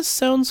none of this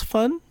sounds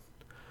fun,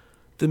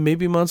 then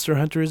maybe Monster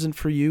Hunter isn't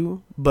for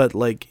you. But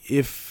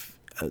if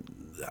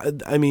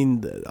I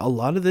mean, a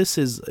lot of this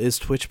is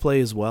Twitch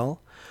play as well.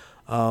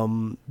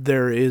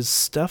 There is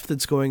stuff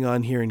that's going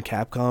on here in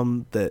in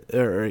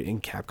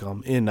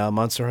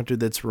Monster Hunter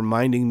that's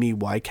reminding me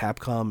why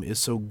Capcom is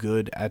so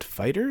good at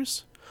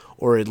fighters,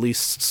 or at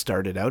least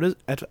started out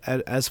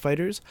as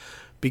fighters,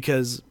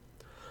 because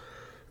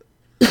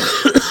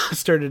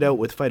started out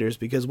with fighters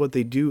because what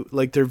they do,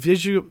 their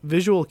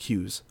visual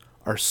cues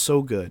are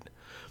so good.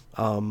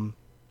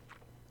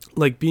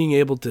 Being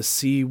able to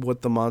see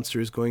what the monster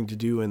is going to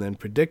do and then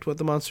predict what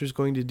the monster is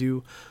going to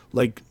do.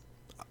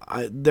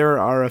 There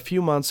are a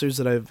few monsters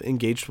that I've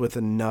engaged with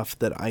enough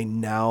that I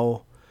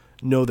now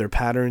know their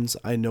patterns.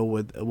 I know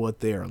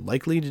what they are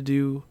likely to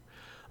do.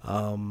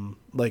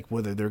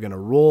 Whether they're going to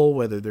roll,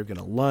 whether they're going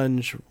to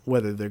lunge,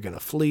 whether they're going to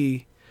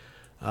flee.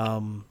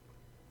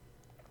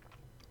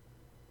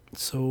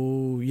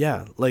 So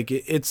yeah,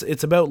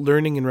 it's about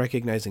learning and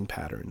recognizing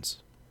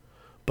patterns,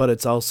 but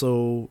it's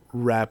also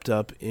wrapped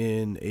up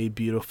in a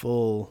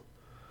beautiful,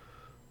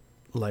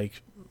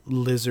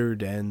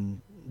 lizard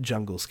and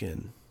jungle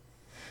skin.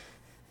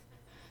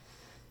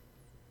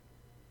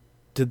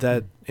 Did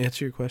that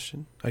answer your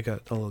question? I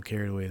got a little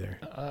carried away there.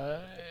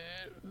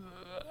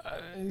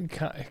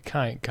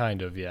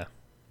 Kind of, yeah.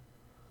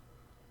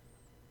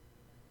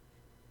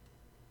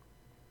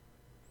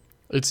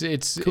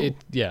 It's cool.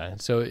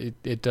 So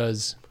it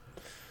does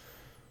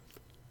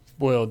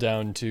boil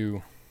down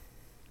to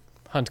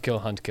hunt, kill,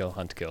 hunt, kill,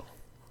 hunt, kill.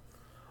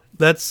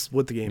 That's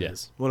what the game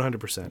is,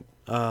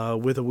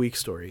 100%. With a weak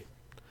story.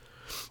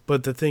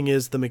 But the thing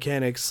is, the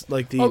mechanics, the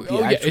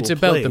actual it's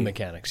about play, the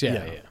mechanics.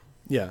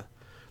 Yeah.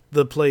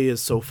 The play is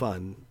so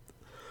fun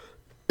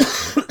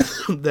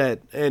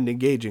and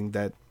engaging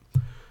that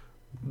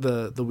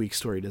the weak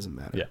story doesn't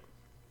matter. Yeah.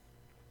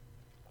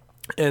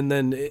 And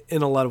then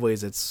in a lot of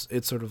ways, it's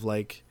sort of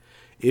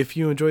if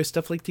you enjoy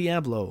stuff like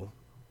Diablo,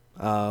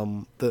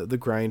 the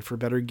grind for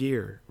better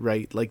gear,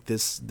 right?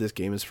 This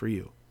game is for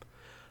you.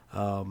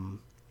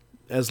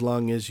 As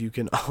long as you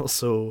can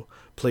also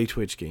play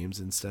Twitch games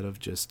instead of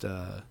just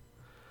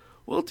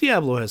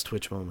Diablo has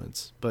Twitch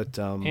moments, but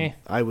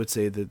I would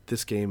say that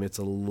this game, it's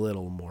a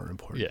little more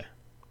important.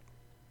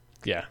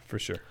 Yeah, for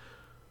sure.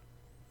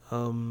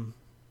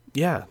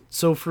 Yeah,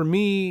 so for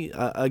me,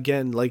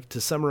 again,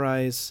 to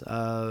summarize,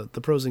 the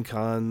pros and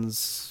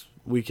cons,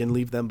 we can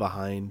leave them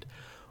behind.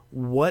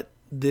 What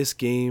this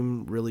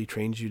game really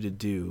trains you to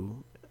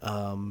do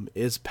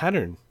is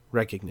pattern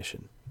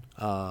recognition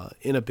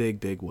in a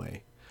big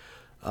way.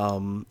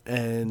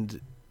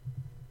 And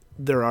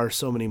there are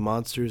so many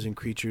monsters and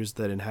creatures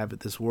that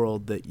inhabit this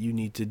world that you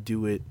need to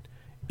do it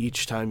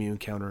each time you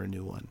encounter a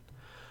new one.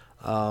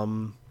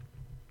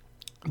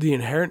 The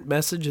inherent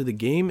message of the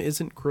game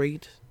isn't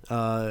great.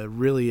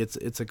 Really,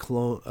 it's a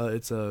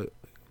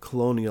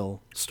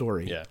colonial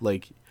story. Yeah.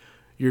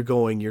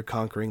 You're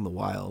conquering the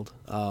wild.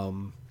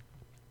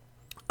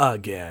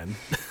 Again.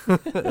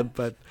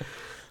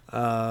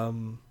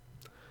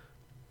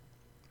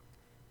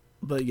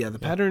 But yeah, the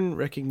pattern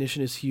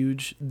recognition is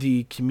huge.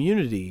 The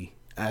community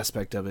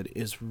aspect of it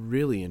is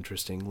really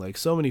interesting.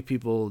 So many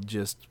people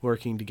just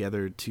working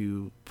together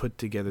to put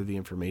together the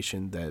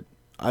information that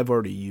I've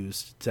already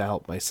used to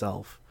help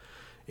myself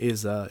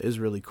is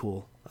really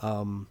cool.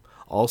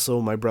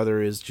 Also, my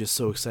brother is just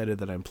so excited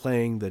that I'm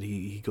playing that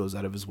he goes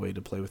out of his way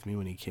to play with me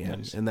when he can.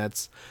 Nice. And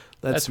that's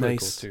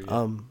nice. Cool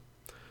too,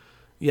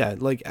 yeah.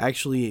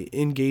 Actually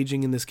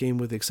engaging in this game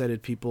with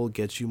excited people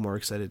gets you more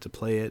excited to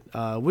play it,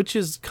 which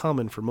is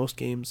common for most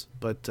games.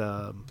 But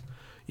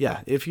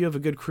if you have a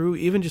good crew,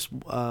 even just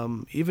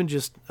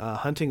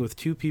hunting with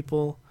two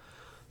people,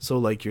 So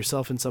like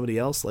yourself and somebody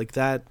else, like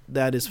that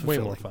is Way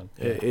fulfilling. more fun.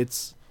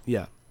 It's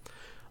yeah.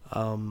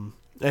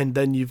 And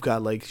then you've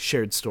got like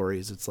shared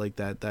stories. It's like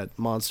that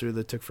monster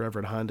that took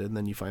forever to hunt, and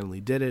then you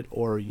finally did it,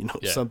 or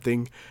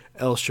something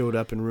else showed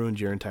up and ruined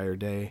your entire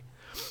day.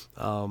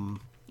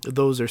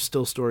 Those are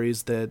still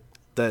stories that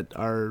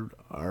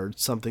are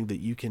something that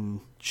you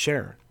can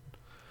share.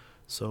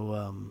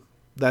 So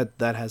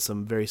that has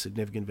some very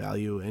significant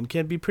value and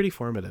can be pretty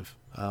formative,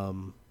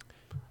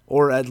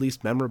 or at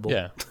least memorable.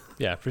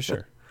 Yeah, for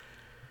sure.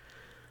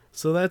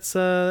 So that's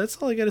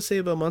all I got to say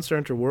about Monster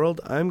Hunter World.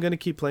 I'm going to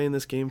keep playing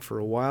this game for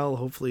a while.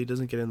 Hopefully it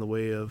doesn't get in the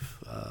way of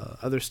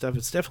other stuff.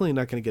 It's definitely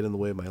not going to get in the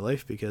way of my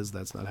life because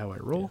that's not how I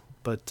roll. Yeah.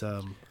 But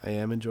I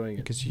am enjoying it.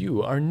 Because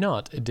you are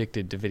not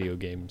addicted to video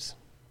games.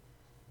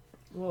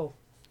 Well,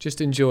 just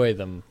enjoy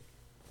them.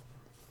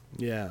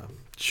 Yeah,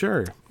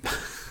 sure.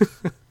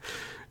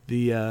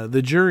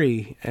 The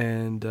jury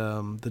and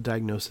the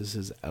diagnosis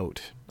is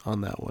out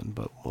on that one,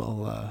 but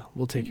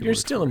we'll take your You're word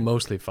still for a it.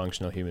 mostly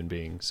functional human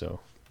being,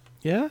 so...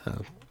 Yeah,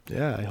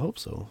 I hope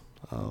so.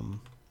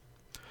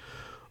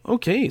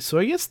 Okay, so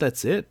I guess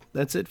that's it.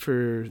 That's it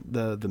for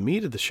the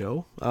meat of the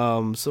show.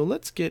 So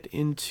let's get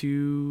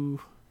into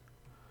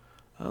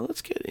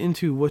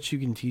what you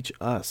can teach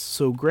us.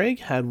 So Greg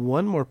had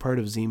one more part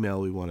of his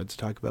email we wanted to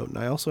talk about, and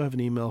I also have an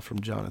email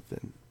from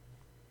Jonathan.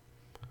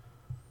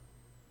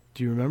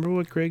 Do you remember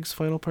what Greg's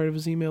final part of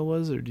his email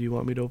was, or do you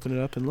want me to open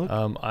it up and look?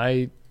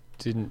 I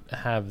didn't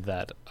have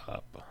that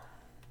up.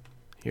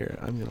 Here,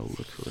 I'm gonna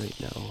look right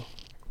now.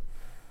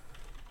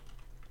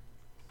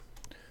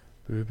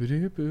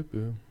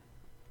 Boop-a-doo-boop-boop.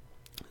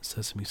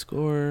 Sesame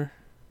Score.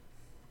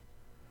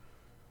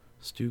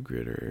 Stu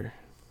Gritter.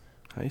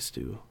 Hi,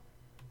 Stu.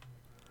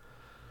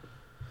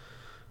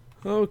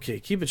 Okay,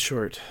 keep it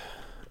short.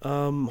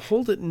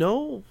 Hold it.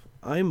 No,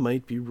 I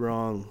might be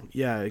wrong.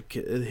 Yeah,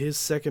 his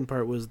second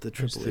part was the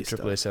AAA stuff.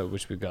 The AAA stuff,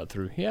 which we got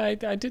through. Yeah, I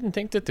didn't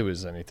think that there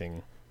was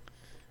anything.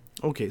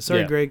 Okay,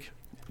 sorry, Greg.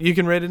 You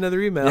can write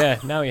another email. Yeah,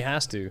 now he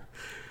has to.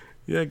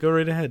 Yeah, go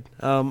right ahead.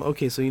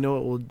 Okay, so you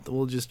know what?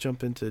 We'll just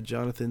jump into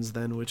Jonathan's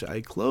then, which I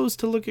closed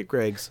to look at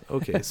Greg's.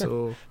 Okay,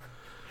 so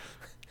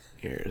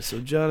here. So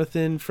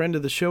Jonathan, friend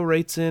of the show,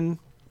 writes in.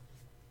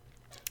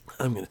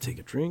 I'm gonna take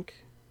a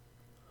drink.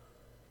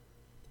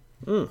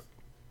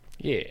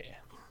 Yeah.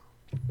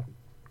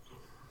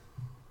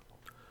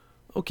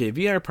 Okay,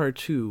 VR part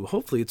 2.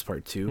 Hopefully it's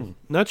part 2.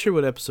 Not sure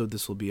what episode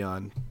this will be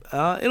on.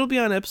 It'll be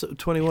on episode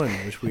 21,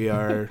 which we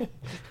are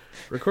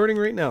recording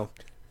right now.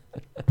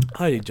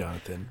 Hi,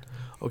 Jonathan.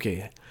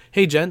 Okay.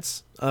 Hey,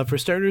 gents. For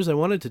starters, I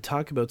wanted to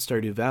talk about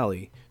Stardew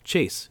Valley.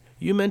 Chase,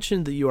 you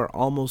mentioned that you are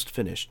almost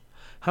finished.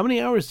 How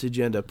many hours did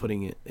you end up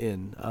putting it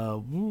in?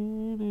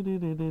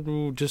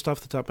 Just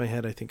off the top of my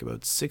head, I think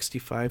about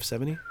 65,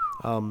 70.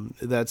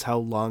 That's how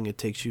long it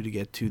takes you to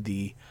get to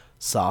the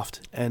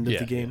soft end of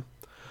the game.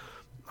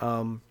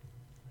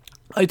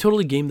 I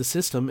totally gamed the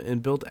system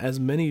and built as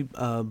many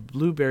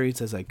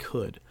blueberries as I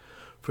could.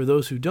 For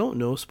those who don't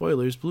know,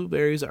 spoilers,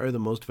 blueberries are the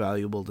most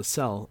valuable to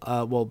sell.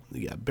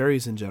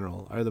 Berries in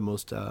general are the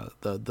most,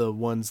 the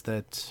ones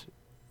that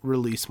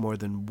release more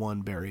than one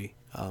berry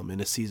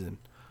in a season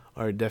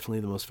are definitely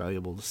the most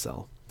valuable to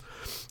sell.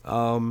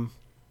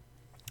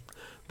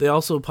 They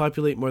also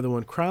populate more than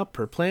one crop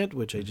per plant,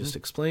 which I just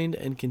explained,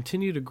 and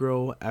continue to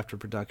grow after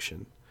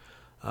production.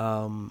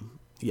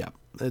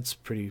 That's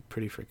pretty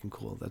freaking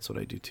cool. That's what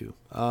I do too.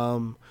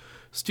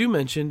 Stu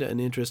mentioned an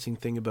interesting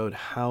thing about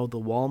how the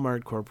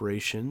Walmart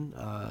Corporation,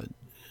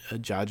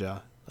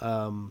 Jaja,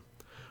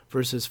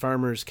 versus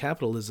farmers'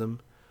 capitalism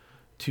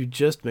to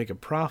just make a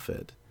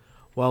profit.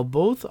 While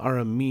both are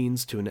a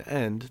means to an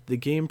end, the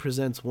game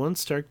presents one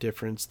stark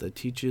difference that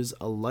teaches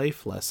a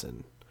life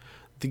lesson.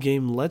 The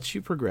game lets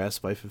you progress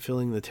by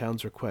fulfilling the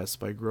town's requests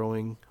by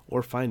growing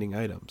or finding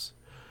items.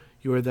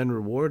 You are then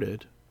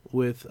rewarded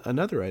with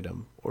another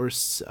item or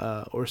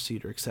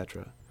seed or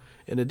etc.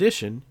 In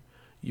addition,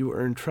 you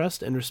earn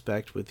trust and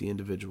respect with the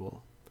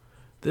individual.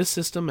 This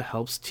system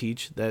helps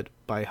teach that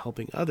by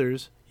helping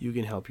others, you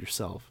can help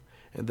yourself,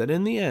 and that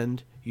in the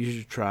end, you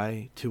should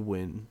try to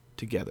win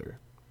together.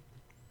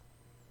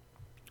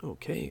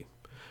 Okay.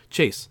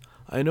 Chase,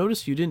 I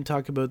noticed you didn't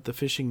talk about the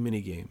fishing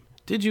minigame.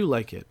 Did you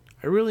like it?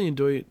 I really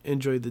enjoyed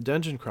the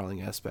dungeon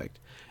crawling aspect,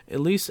 at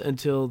least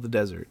until the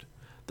desert.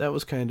 That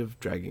was kind of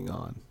dragging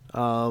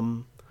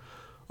on.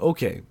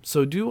 Okay,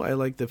 so do I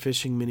like the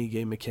fishing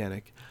minigame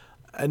mechanic?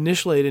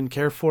 Initially, I didn't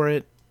care for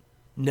it.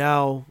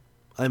 Now,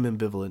 I'm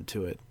ambivalent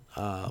to it.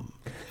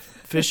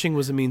 Fishing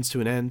was a means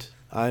to an end.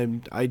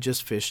 I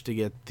just fished to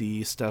get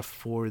the stuff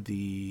for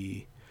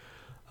the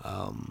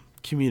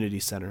community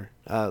center.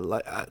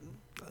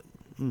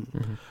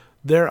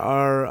 There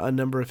are a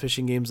number of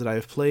fishing games that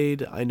I've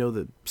played. I know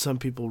that some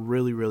people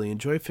really, really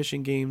enjoy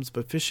fishing games,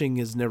 but fishing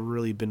has never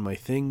really been my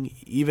thing,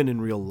 even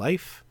in real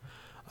life.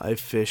 I've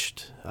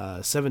fished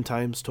 7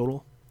 times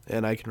total,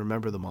 and I can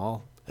remember them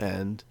all.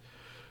 And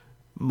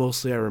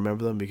mostly I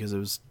remember them because I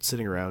was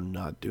sitting around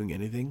not doing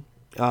anything,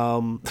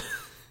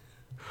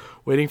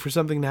 waiting for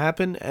something to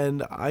happen,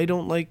 and I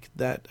don't like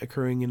that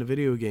occurring in a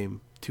video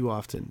game too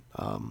often.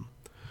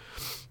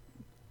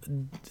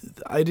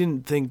 I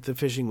didn't think the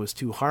fishing was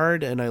too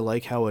hard, and I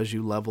like how as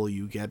you level,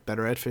 you get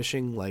better at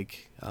fishing.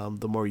 Like,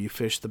 the more you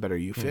fish, the better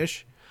you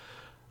fish.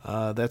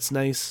 That's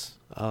nice.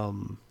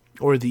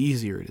 Or the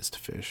easier it is to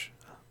fish.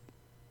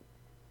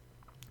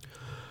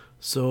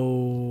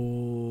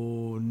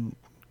 So,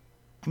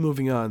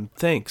 moving on.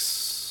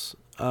 Thanks.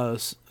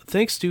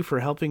 Thanks, Stu, for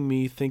helping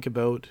me think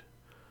about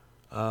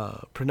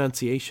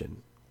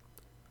pronunciation.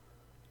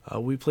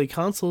 We play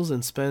consoles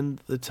and spend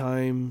the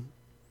time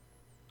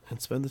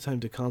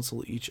to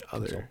console each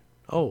other. Console.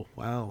 Oh,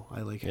 wow.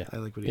 I like Yeah. I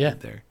like what he did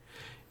there.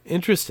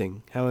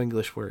 Interesting how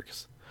English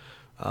works.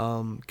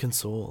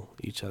 Console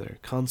each other.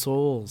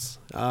 Consoles.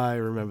 I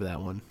remember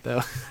that one.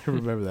 I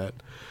remember that.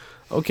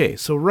 Okay,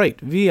 so right,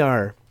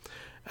 VR.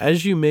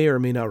 As you may or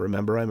may not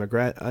remember, I'm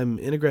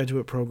in a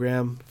graduate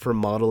program for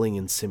modeling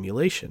and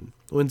simulation.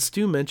 When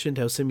Stu mentioned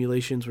how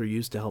simulations were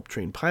used to help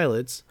train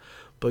pilots,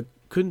 but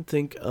couldn't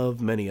think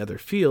of many other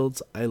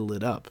fields, I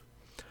lit up.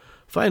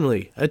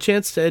 Finally, a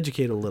chance to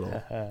educate a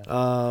little.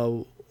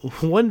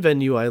 One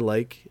venue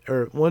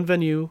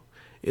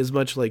is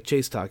much like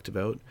Chase talked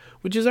about,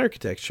 which is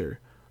architecture.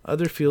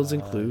 Other fields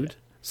include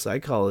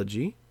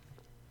psychology,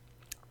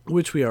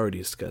 which we already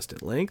discussed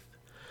at length,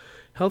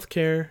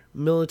 healthcare,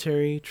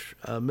 military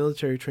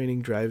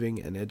training,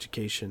 driving, and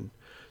education,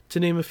 to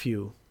name a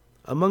few.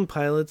 Among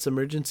pilots,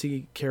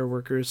 emergency care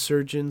workers,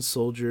 surgeons,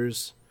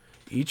 soldiers,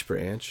 each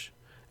branch,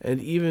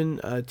 and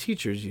even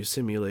teachers use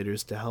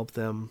simulators to help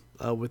them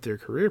with their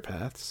career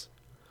paths.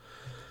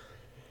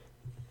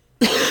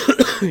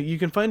 You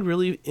can find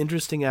really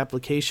interesting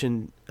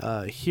application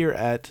here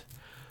at,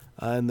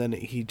 and then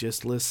he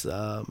just lists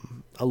a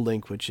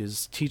link, which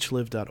is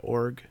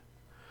teachlive.org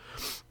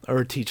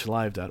or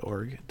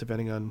teachlive.org,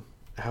 depending on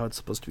how it's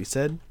supposed to be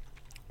said.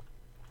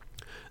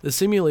 The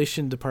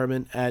simulation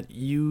department at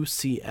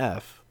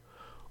UCF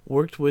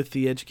worked with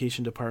the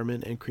education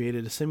department and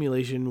created a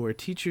simulation where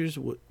teachers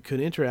could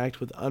interact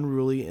with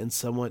unruly and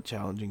somewhat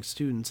challenging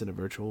students in a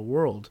virtual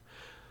world.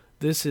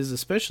 This is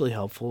especially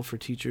helpful for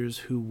teachers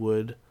who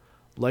would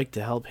like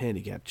to help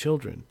handicapped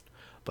children.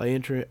 By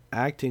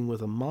interacting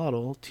with a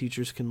model,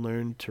 teachers can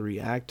learn to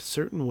react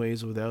certain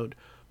ways without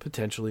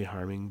potentially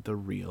harming the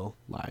real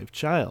live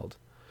child.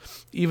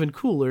 Even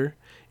cooler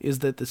is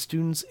that the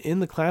students in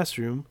the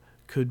classroom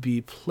could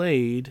be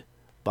played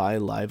by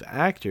live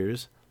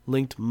actors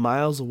linked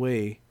miles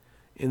away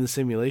in the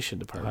simulation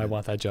department. I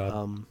want that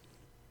job.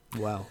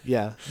 Wow.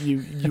 Yeah.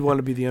 You want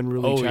to be the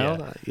unruly child?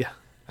 Yeah. Yeah.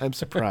 I'm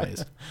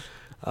surprised.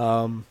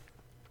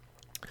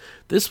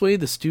 This way,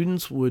 the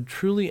students would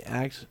truly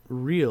act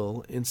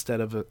real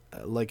instead of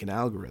like an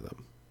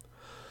algorithm.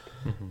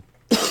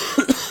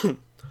 Mm-hmm.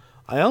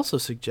 I also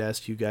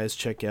suggest you guys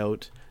check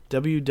out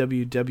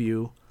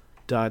www.iitsec.org.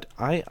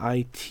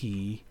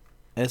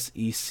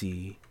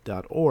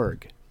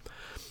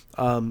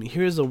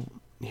 Here's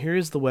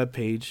the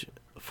webpage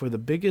for the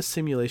biggest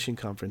simulation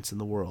conference in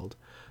the world.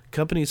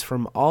 Companies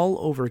from all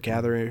over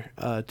gather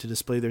to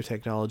display their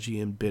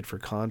technology and bid for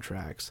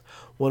contracts.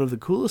 One of the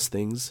coolest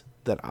things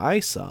that I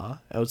saw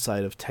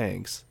outside of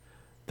tanks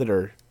that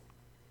are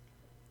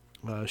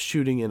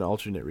shooting in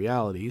alternate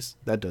realities,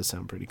 that does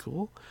sound pretty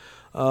cool,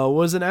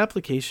 was an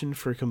application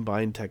for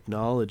combined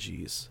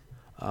technologies.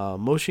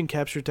 Motion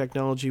capture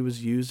technology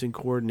was used in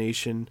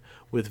coordination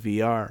with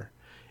VR.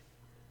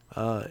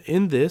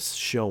 In this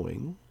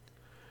showing,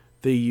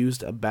 they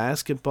used a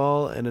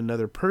basketball and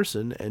another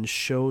person and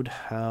showed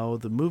how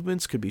the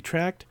movements could be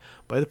tracked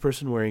by the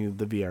person wearing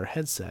the VR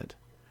headset.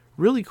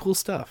 Really cool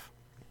stuff.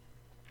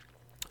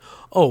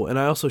 Oh, and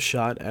I also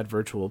shot at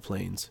virtual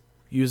planes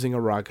using a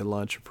rocket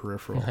launcher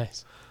peripheral.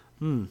 Nice.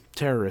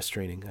 Terrorist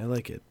training. I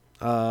like it.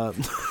 I'm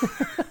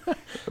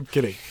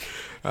kidding.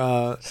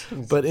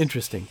 But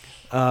interesting.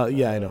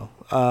 Yeah, I know.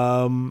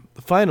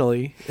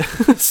 Finally,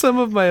 some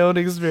of my own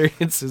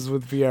experiences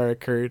with VR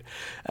occurred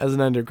as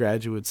an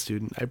undergraduate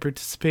student. I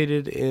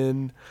participated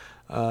in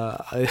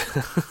sorry,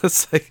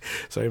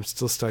 I'm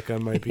still stuck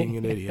on my being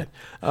an idiot.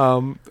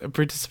 I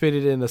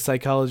participated in a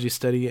psychology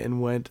study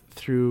and went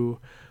through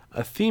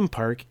a theme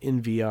park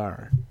in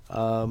VR.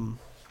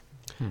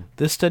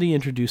 This study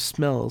introduced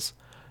smells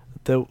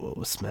that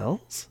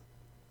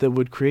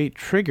would create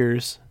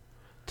triggers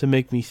to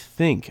make me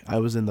think I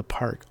was in the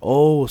park.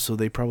 Oh, so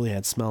they probably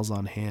had smells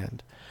on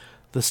hand.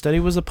 The study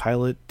was a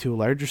pilot to a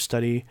larger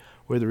study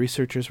where the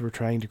researchers were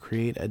trying to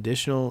create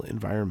additional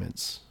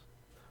environments.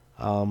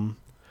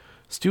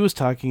 Stu was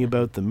talking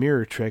about the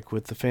mirror trick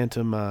with the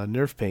phantom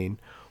nerve pain.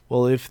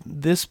 Well, if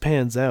this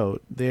pans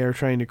out, they are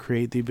trying to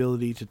create the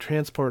ability to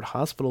transport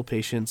hospital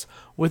patients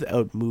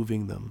without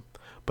moving them.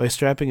 By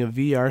strapping a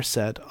VR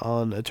set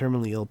on a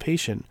terminally ill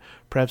patient,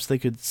 perhaps they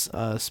could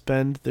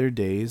spend their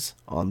days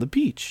on the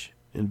beach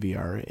in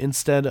VR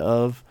instead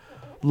of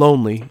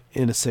lonely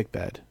in a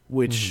sickbed,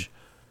 which,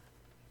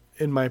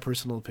 in my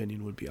personal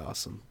opinion, would be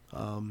awesome.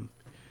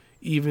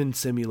 Even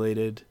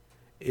simulated,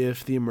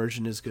 if the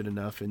immersion is good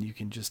enough and you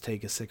can just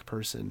take a sick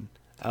person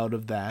out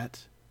of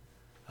that,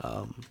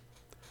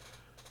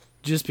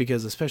 just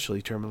because,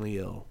 especially terminally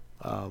ill,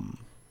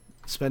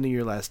 spending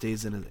your last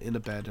days in a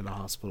bed in a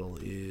hospital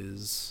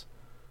is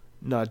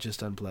not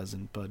just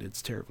unpleasant, but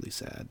it's terribly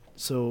sad.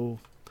 So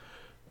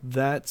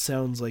that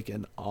sounds like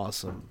an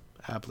awesome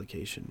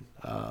application.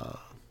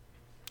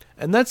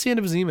 And that's the end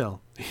of his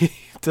email. He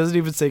doesn't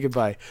even say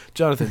goodbye.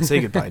 Jonathan,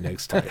 say goodbye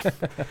next time.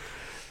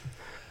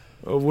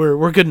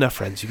 We're good enough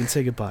friends. You can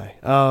say goodbye.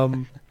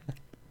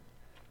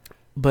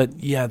 But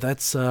yeah,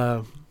 that's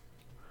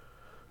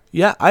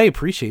yeah, I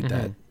appreciate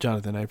that,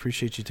 Jonathan. I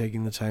appreciate you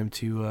taking the time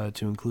to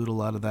include a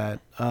lot of that.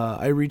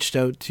 I reached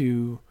out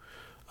to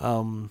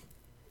folks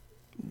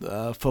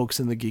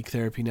in the Geek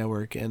Therapy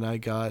Network, and I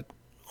got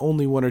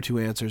only one or two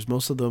answers.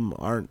 Most of them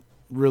aren't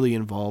really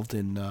involved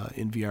in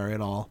VR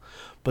at all,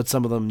 but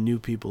some of them knew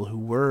people who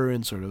were,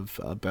 and sort of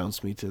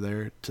bounced me to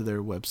their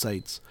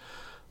websites.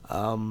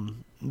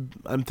 I'm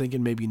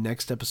thinking maybe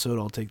next episode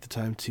I'll take the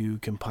time to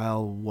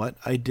compile what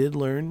I did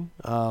learn,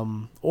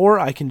 or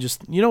I can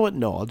just, you know what?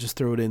 No, I'll just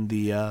throw it in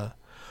the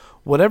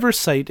whatever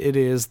site it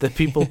is that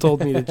people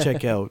told me to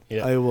check out.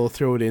 Yeah. I will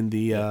throw it in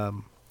the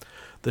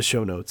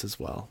show notes as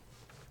well.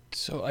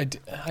 So I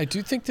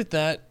do think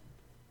that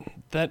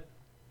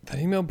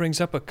email brings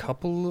up a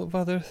couple of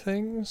other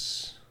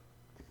things,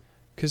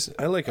 because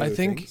I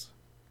think things.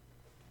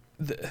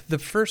 The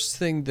first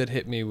thing that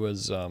hit me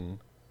was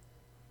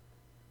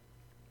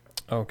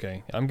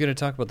okay, I'm going to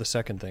talk about the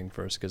second thing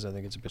first because I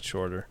think it's a bit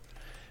shorter.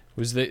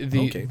 Was that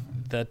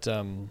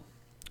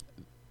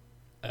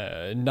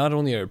not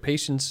only are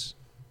patients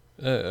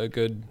a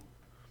good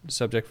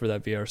subject for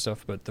that VR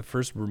stuff, but the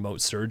first remote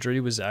surgery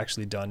was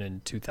actually done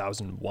in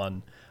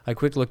 2001. I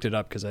quick looked it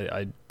up because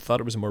I thought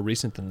it was more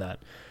recent than that,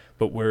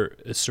 but where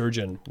a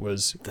surgeon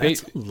was...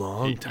 That's a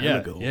long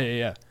time ago.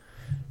 Yeah.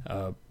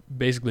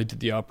 Basically did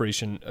the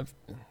operation of,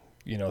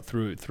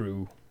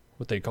 through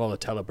what they call a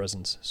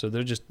telepresence. So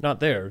they're just not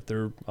there.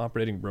 They're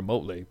operating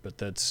remotely, but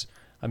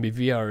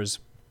VR is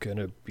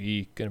gonna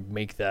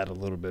make that a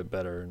little bit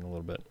better in a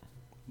little bit.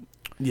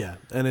 Yeah,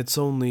 and it's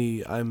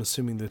only, I'm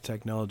assuming the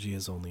technology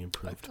has only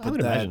improved. I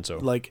would imagine so.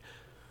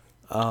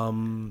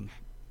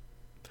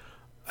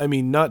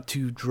 Not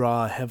to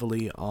draw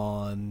heavily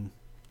on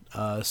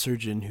a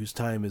surgeon whose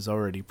time is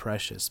already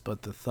precious,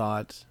 but the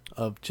thought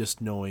of just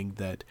knowing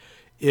that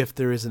if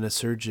there isn't a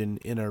surgeon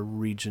in a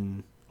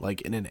region, like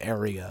in an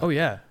area,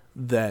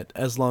 that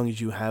as long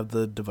as you have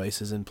the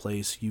devices in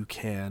place, you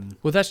can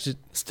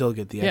still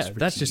get the expertise. Yeah,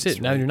 that's just it.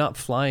 Right? Now you're not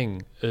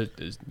flying,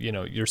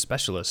 your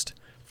specialist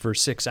for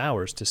 6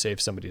 hours to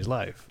save somebody's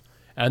life,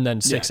 and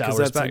then 6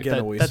 hours back.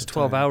 That's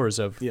 12 hours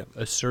of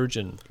a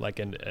surgeon,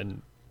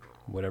 and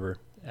whatever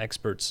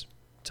expert's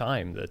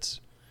time. That's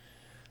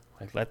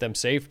like, let them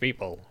save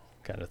people,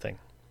 kind of thing.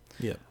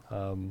 Yeah.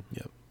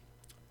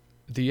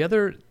 The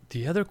other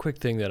quick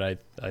thing that I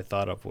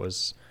thought of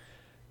was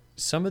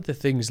some of the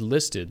things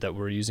listed that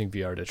we're using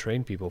VR to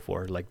train people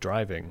for, like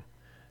driving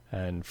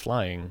and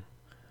flying.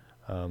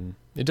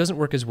 It doesn't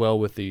work as well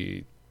with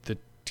the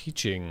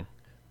teaching,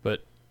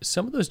 but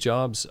some of those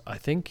jobs, I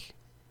think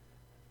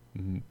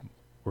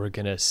we're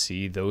going to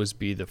see those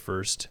be the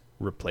first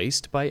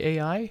replaced by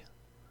AI.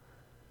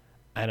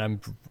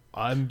 And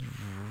I'm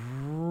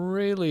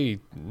really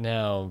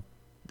now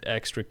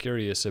extra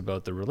curious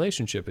about the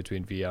relationship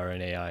between VR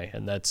and AI,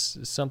 and that's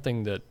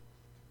something that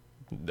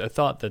a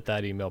thought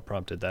that email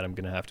prompted that I'm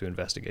going to have to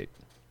investigate.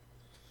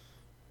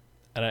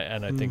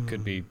 And I think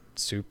could be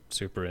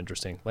super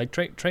interesting. Like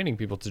training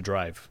people to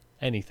drive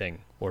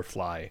anything or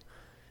fly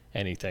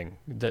anything.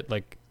 That,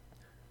 like,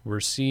 we're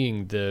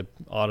seeing the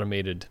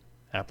automated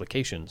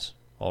applications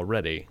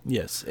already.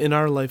 Yes. In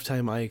our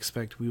lifetime, I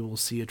expect we will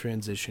see a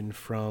transition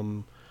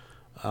from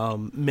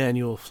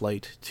manual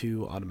flight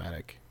to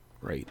automatic.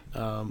 Right.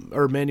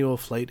 Or manual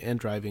flight and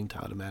driving to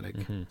automatic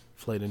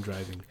flight and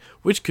driving,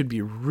 which could be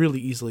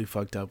really easily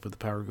fucked up if the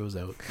power goes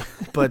out.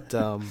 But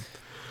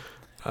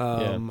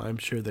I'm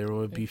sure there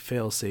will be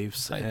fail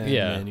safes, and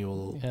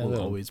manual will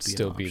always be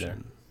still an option. Be there.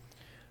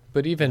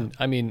 But even,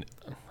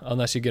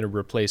 unless you're going to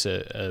replace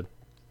a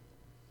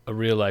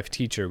real life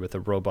teacher with a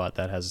robot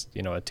that has, a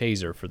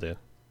taser for the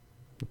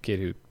kid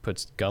who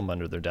puts gum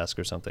under their desk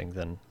or something,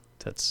 then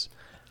that's...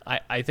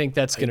 I think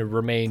that's going to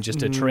remain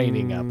just a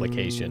training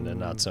application and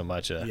not so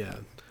much a... Yeah.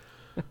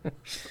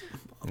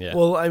 Yeah.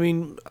 Well,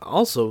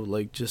 also,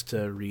 like, just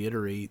to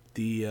reiterate,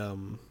 the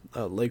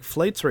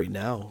flights right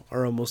now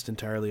are almost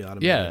entirely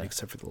automated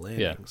except for the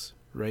landings,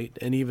 right?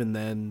 And even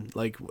then,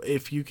 like,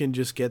 if you can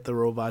just get the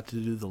robot to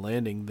do the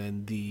landing,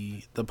 then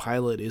the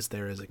pilot is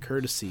there as a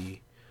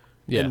courtesy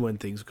and when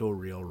things go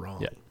real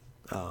wrong. Yeah.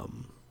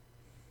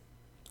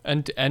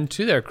 And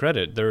to their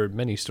credit, there are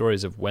many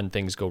stories of when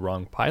things go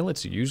wrong.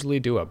 Pilots usually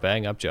do a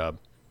bang-up job.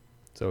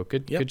 So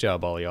good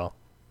job, all y'all.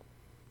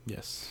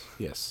 Yes.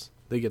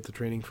 They get the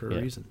training for a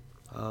reason.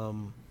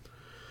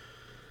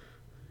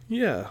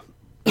 Yeah.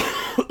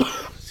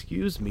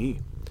 Excuse me.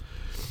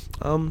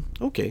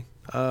 Okay.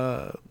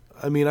 I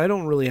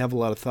don't really have a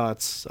lot of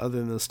thoughts other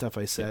than the stuff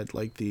I said,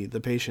 like the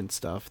patient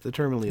stuff, the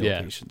terminally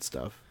ill patient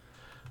stuff.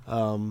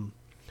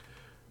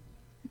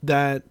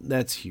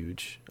 That's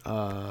huge.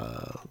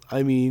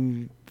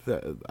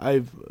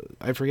 I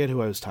forget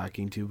who I was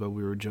talking to, but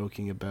we were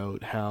joking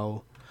about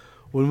how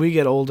when we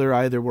get older,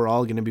 either we're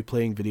all going to be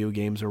playing video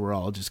games or we're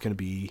all just going to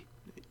be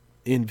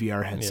in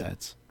VR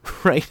headsets,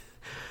 right?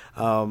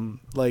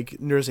 Like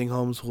nursing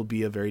homes will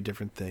be a very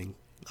different thing.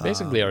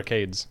 Basically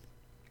arcades.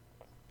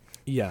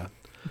 Yeah.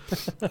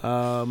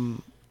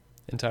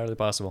 Entirely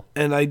possible.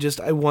 And I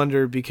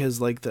wonder because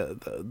like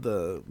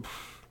the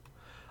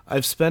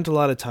I've spent a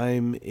lot of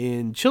time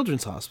in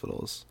children's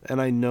hospitals,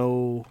 and I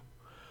know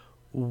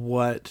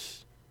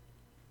what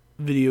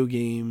video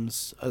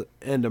games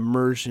and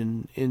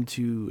immersion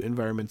into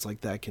environments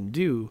like that can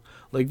do.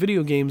 Like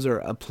video games are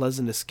a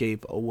pleasant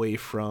escape away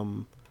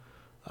from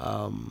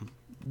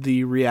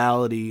the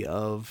reality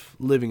of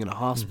living in a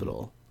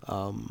hospital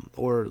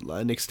or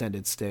an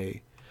extended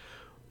stay.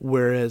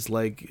 Whereas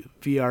like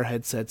VR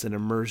headsets and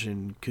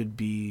immersion could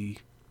be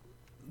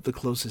the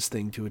closest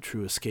thing to a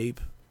true escape.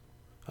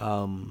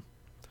 And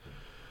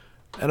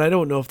I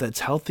don't know if that's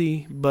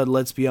healthy, but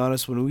let's be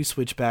honest, when we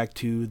switch back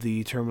to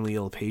the terminally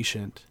ill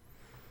patient,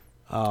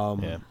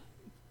 the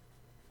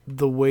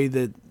way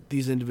that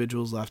these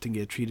individuals often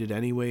get treated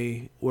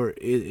anyway, or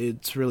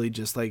it's really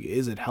just like,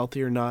 is it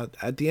healthy or not?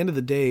 At the end of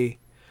the day,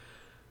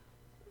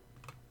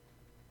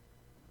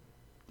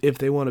 if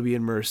they want to be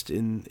immersed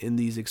in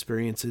these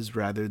experiences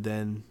rather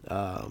than,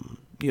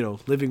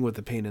 living with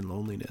the pain and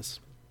loneliness,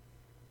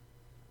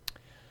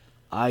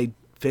 I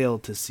fail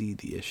to see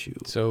the issue.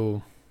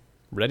 So,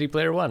 Ready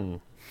Player One.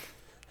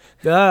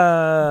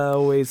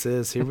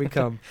 Oasis, here we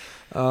come.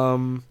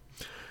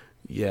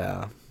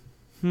 Yeah.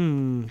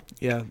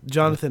 Yeah.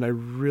 Jonathan, I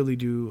really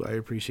do. I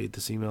appreciate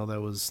this email. That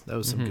was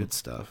some good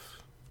stuff.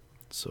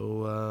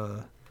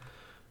 So,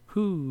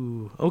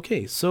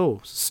 okay,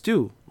 so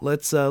Stu,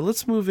 let's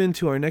move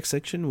into our next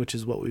section, which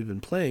is what we've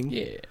been playing.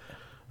 Yeah.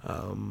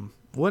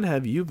 What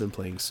have you been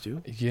playing,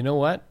 Stu? You know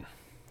what?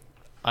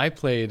 I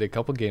played a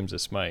couple games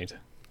of Smite.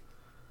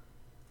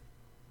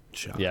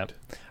 Shocked. Yeah.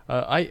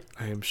 I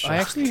am shocked. I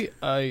actually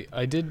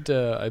I did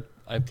I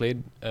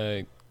played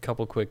a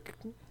couple quick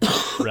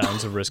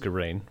rounds of Risk of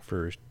Rain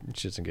for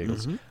shits and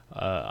giggles.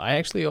 I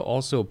actually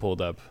also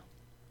pulled up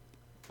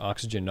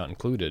Oxygen Not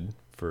Included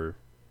for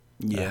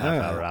a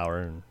half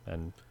hour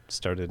and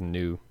started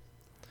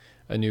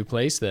a new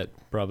place that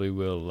probably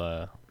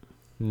will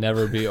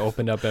never be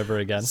opened up ever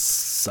again.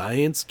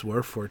 Science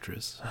Dwarf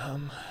Fortress.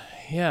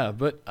 Yeah,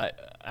 but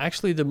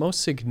actually the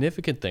most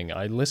significant thing,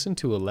 I listened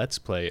to a Let's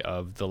Play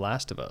of The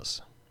Last of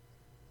Us.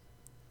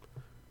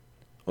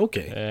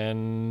 Okay.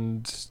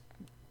 And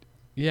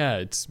yeah,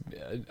 it's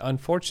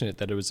unfortunate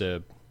that it was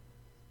a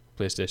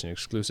PlayStation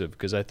exclusive,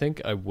 because I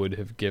think I would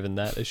have given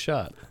that a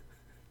shot.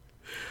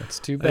 That's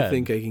too bad. I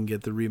think I can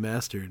get the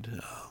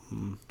remastered.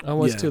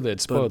 It's too late.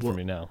 It's spoiled for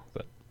me now.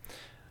 But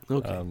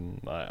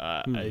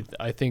okay.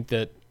 I think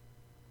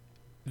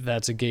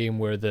that's a game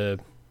where the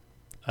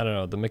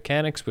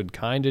mechanics would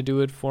kind of do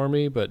it for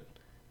me, but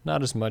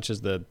not as much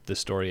as the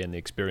story and the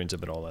experience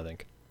of it all. I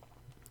think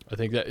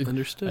that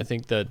Understood. I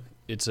think that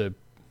it's a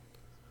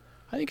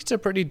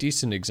pretty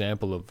decent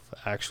example of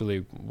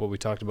actually what we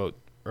talked about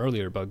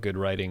earlier about good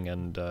writing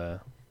and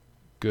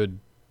good,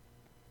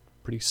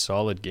 pretty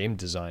solid game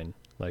design,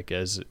 like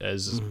as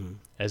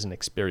an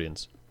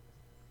experience.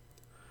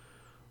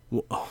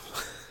 Well,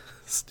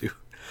 Stu,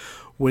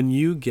 when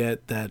you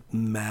get that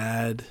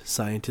mad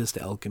scientist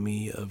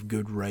alchemy of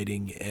good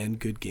writing and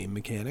good game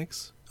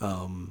mechanics,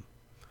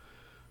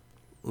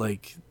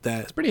 like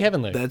that, It's pretty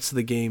heavenly. That's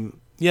the game.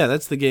 Yeah,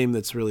 that's the game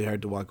that's really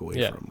hard to walk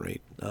away from,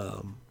 right?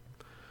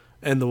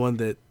 And the one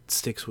that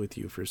sticks with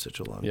you for such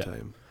a long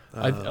time.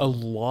 A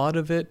lot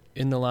of it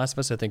in The Last of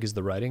Us, I think, is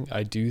the writing.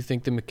 I do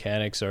think the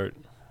mechanics are,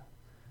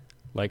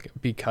 like,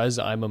 because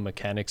I'm a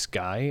mechanics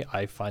guy,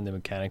 I find the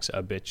mechanics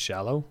a bit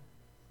shallow.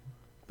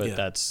 But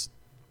that's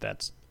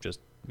just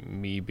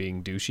me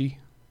being douchey.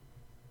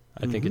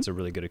 I think it's a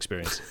really good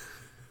experience.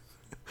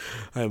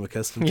 I am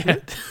accustomed to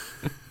it.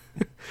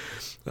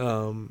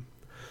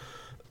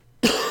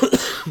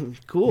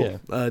 Cool.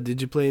 Yeah.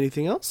 Did you play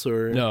anything else,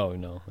 or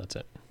No, that's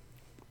it.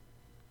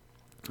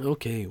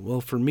 Okay,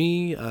 well, for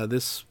me,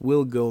 this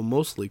will go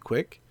mostly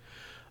quick.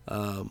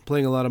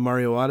 Playing a lot of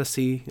Mario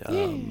Odyssey.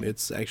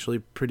 It's actually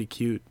pretty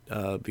cute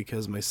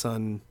because my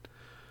son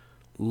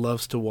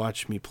loves to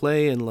watch me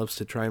play and loves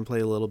to try and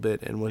play a little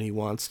bit, and when he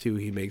wants to,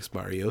 he makes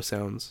Mario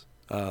sounds.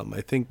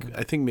 I think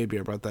maybe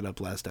I brought that up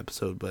last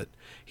episode, but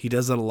he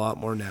does it a lot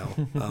more now,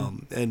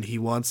 and he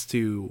wants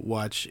to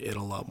watch it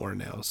a lot more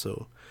now,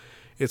 so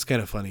it's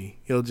kind of funny.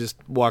 He'll just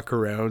walk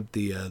around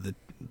the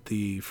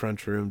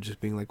front room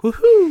just being like,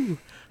 woohoo,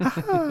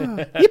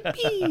 ha-ha,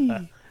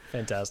 yippee.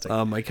 Fantastic.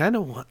 I kind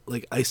of want,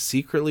 I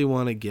secretly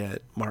want to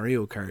get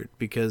Mario Kart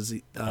because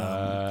he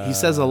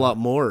says a lot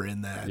more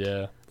in that.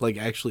 Yeah.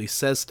 Actually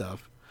says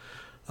stuff.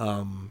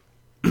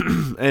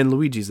 And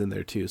Luigi's in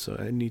there too, so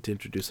I need to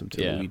introduce him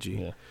to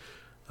Luigi.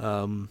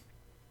 Yeah.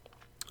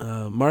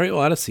 Mario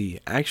Odyssey,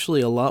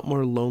 actually a lot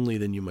more lonely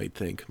than you might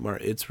think.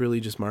 It's really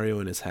just Mario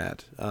and his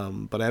hat.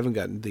 But I haven't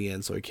gotten to the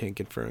end, so I can't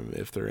confirm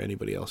if there are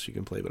anybody else you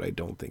can play, but I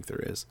don't think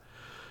there is.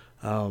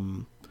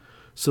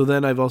 So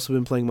then I've also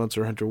been playing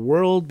Monster Hunter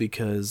World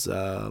because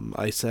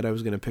I said I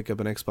was going to pick up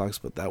an Xbox,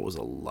 but that was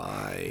a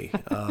lie.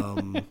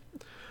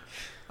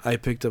 I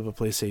picked up a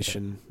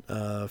PlayStation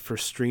for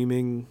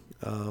streaming,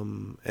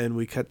 and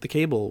we cut the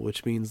cable,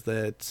 which means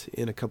that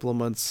in a couple of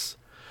months,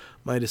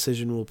 my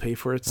decision will pay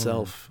for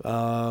itself.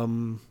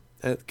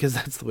 Because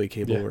that's the way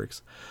cable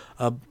works.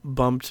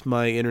 Bumped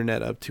my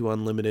internet up to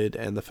unlimited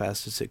and the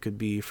fastest it could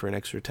be for an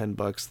extra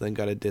 $10. Then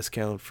got a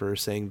discount for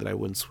saying that I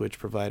wouldn't switch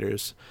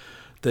providers.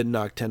 That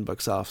knocked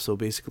 $10 off. So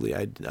basically,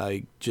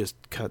 I just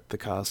cut the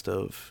cost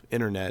of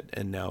internet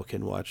and now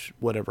can watch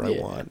whatever I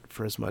want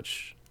for as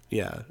much,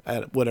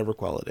 at whatever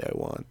quality I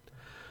want.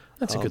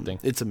 That's a good thing.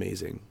 It's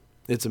amazing.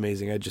 It's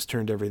amazing. I just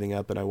turned everything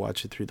up and I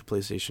watched it through the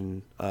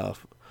PlayStation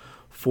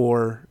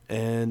 4,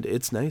 and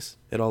it's nice.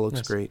 It all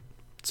looks great.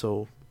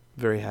 So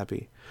very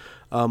happy.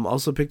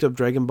 Also picked up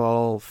Dragon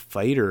Ball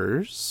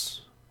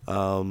Fighters,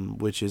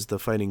 which is the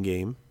fighting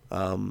game.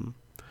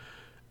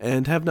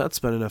 And have not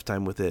spent enough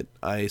time with it.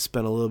 I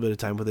spent a little bit of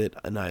time with it,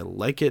 and I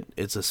like it.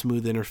 It's a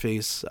smooth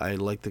interface. I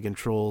like the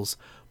controls,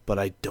 but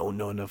I don't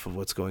know enough of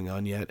what's going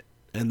on yet.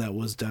 And that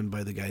was done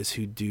by the guys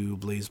who do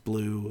Blaze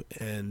Blue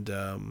and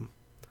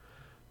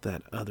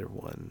that other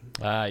one.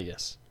 Ah,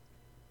 yes.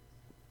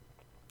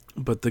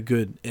 But the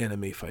good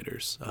anime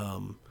fighters.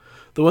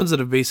 The ones that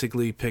have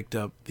basically picked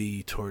up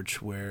the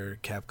torch where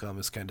Capcom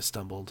has kind of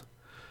stumbled.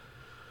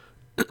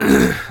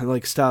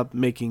 Like, stop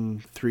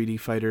making 3D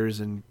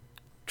fighters and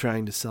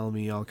trying to sell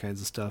me all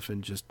kinds of stuff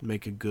and just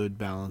make a good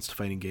balanced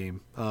fighting game.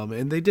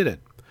 And they did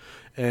it.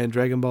 And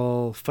Dragon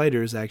Ball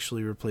Fighters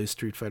actually replaced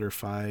Street Fighter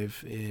V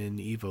in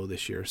EVO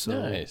this year. So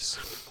nice.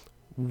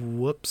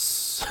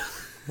 Whoops.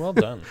 Well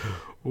done.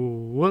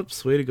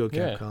 Whoops. Way to go,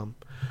 Capcom.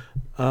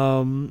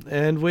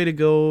 And way to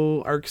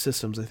go, Arc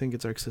Systems. I think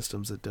it's Arc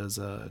Systems that does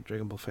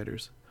Dragon Ball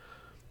Fighters.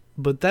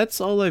 But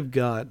that's all I've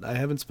got. I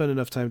haven't spent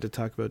enough time to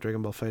talk about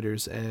Dragon Ball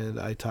Fighters, and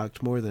I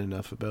talked more than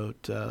enough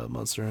about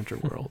Monster Hunter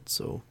World.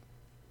 So,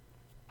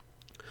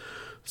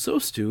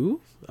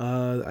 Stu,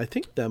 I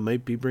think that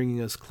might be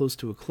bringing us close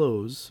to a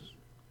close.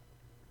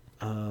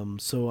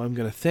 So I'm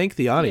going to thank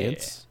the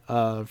audience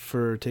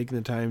for taking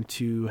the time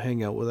to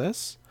hang out with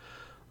us.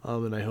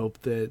 And I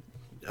hope that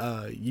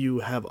you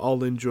have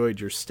all enjoyed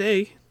your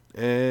stay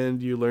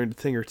and you learned a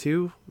thing or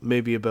two,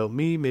 maybe about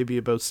me, maybe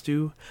about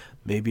Stu,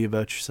 maybe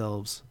about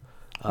yourselves.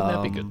 Wouldn't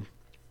that be good?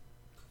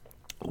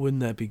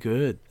 Wouldn't that be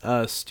good?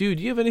 Stu,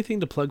 do you have anything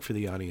to plug for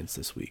the audience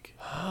this week?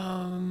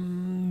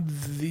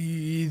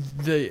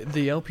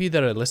 The LP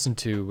that I listened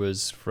to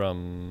was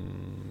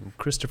from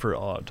Christopher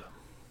Odd.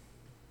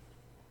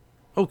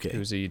 Okay.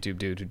 Who's a YouTube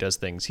dude who does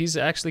things. He's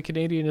actually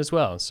Canadian as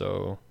well,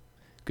 so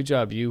good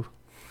job, you.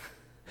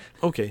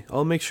 Okay,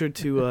 I'll make sure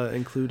to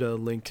include a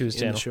link to his in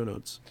channel. the show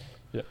notes.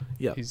 Yeah.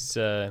 Yeah. He's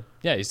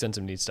done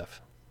some neat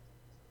stuff.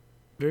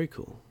 Very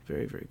cool.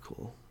 Very, very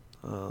cool.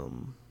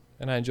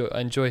 And I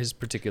enjoy his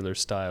particular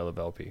style of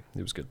LP.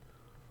 It was good.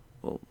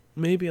 Well,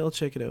 maybe I'll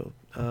check it out.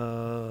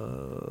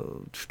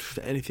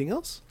 Anything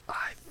else?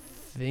 I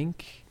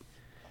think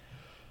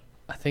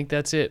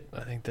that's it.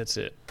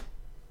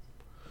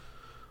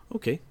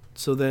 Okay.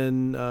 So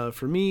then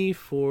for me,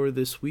 for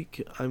this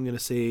week, I'm going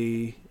to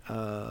say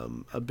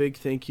a big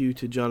thank you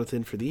to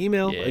Jonathan for the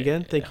email. Yeah.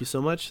 Again, thank you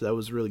so much. That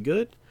was really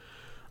good.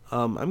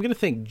 I'm going to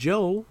thank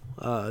Joe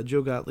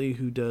Gottlieb,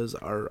 who does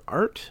our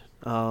art.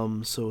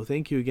 So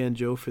thank you again,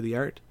 Joe, for the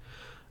art.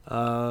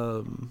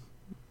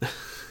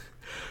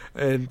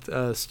 And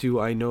Stu,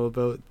 I know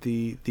about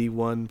the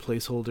one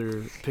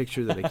placeholder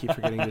picture that I keep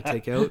forgetting to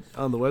take out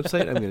on the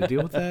website. I'm going to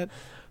deal with that.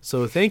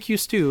 So thank you,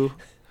 Stu,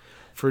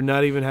 for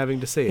not even having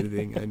to say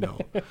anything. I know.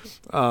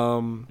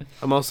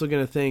 I'm also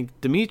going to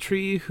thank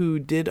Dimitri, who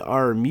did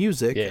our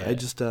music. Yeah.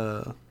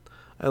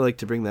 I like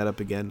to bring that up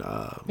again.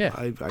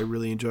 I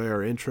really enjoy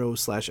our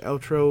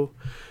intro/outro.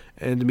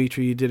 And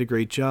Dimitri, you did a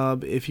great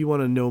job. If you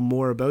want to know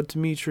more about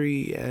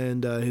Dimitri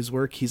and his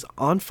work, he's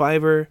on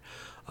Fiverr.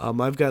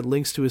 I've got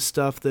links to his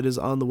stuff that is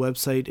on the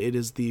website. It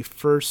is the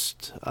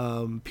first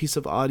piece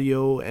of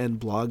audio and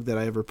blog that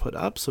I ever put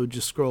up. So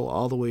just scroll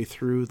all the way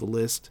through the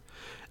list,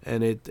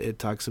 and it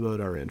talks about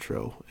our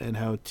intro and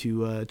how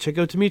to check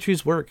out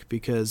Dimitri's work,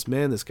 because,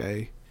 man, this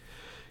guy,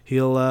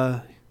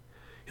 he'll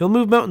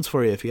move mountains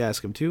for you if you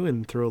ask him to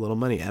and throw a little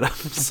money at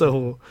him.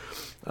 So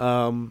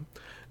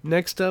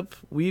next up,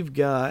 we've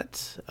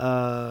got,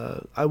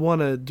 I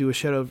want to do a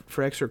shout out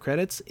for extra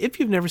credits. If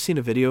you've never seen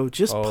a video,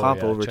 just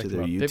pop over to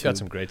their YouTube. They've got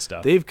some great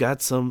stuff. They've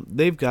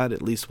got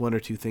at least one or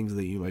two things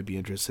that you might be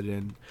interested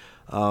in.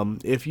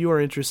 If you are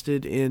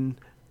interested in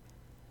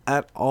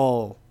at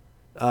all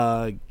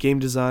game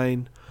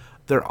design,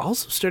 they're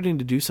also starting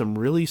to do some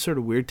really sort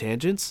of weird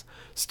tangents.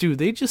 Stu,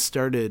 they just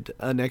started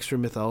an extra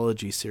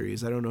mythology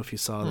series. I don't know if you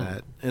saw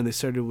that. And they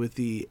started with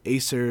the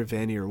Acer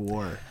Vanir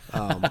War.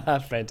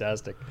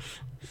 Fantastic.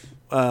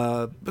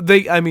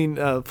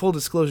 Full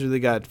disclosure, they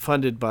got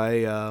funded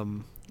by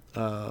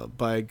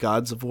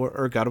God of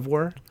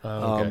War,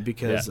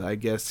 because I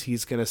guess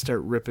he's gonna start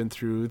ripping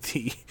through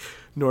the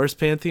Norse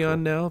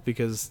pantheon now,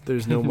 because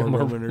there's no more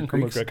Roman or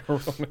Greeks.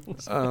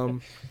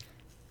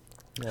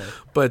 Yeah.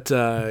 But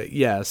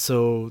yeah,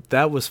 so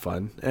that was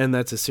fun, and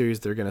that's a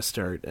series they're gonna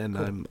start, and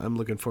Cool. I'm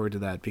looking forward to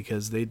that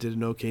because they did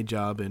an okay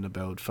job in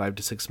about 5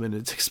 to 6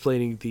 minutes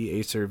explaining the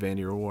Aesir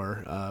Vanir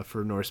War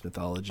for Norse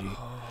mythology,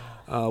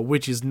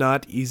 which is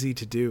not easy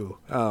to do,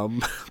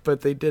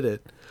 but they did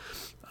it.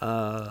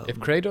 If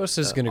Kratos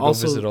is going to go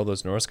also- visit all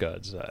those Norse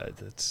gods, I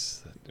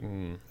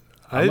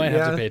might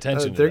have to pay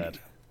attention to that.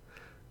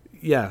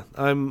 Yeah,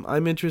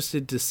 I'm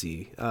interested to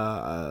see.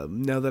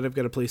 Now that I've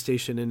got a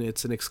PlayStation and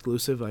it's an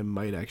exclusive, I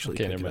might actually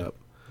Okay, pick it never up.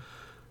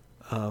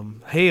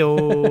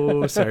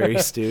 Hey-oh, sorry,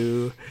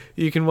 Stu.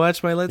 You can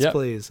watch my Let's Yep.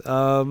 Plays.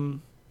 But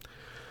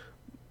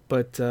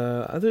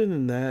other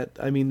than that,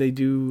 I mean, they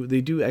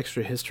do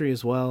extra history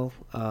as well.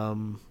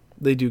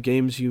 They do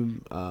games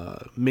you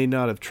may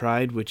not have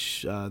tried,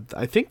 which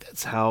I think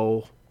that's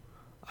how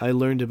I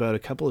learned about a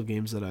couple of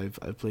games that I've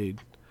played.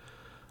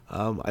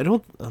 I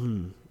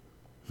don't.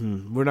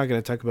 We're not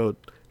going to talk about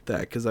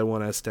that because I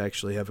want us to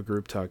actually have a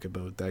group talk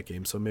about that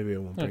game, so maybe I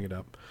won't bring it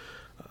up.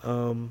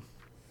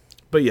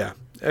 But yeah,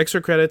 extra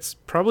credits,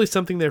 probably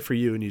something there for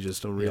you, and you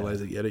just don't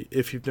realize it yet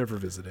if you've never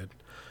visited.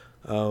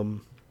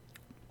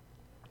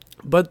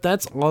 But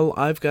that's all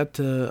I've got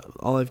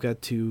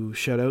to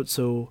shout out.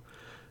 So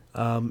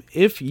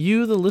if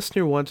you, the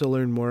listener, want to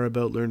learn more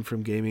about Learn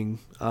From Gaming,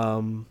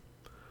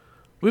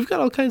 we've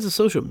got all kinds of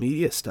social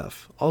media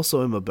stuff.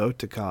 Also, I'm about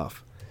to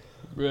cough.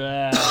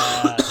 There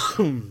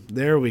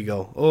we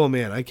go. Oh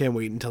man, I can't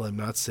wait until I'm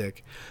not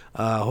sick.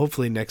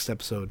 Hopefully next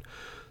episode.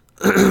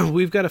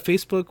 We've got a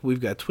Facebook,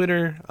 we've got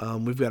Twitter,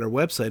 we've got our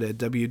website at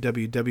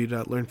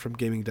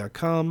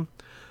www.learnfromgaming.com.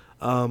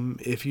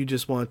 If you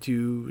just want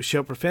to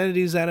shout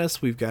profanities at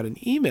us, we've got an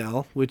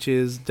email, which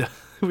is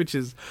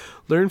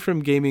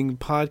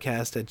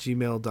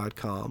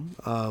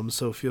learnfromgamingpodcast@gmail.com.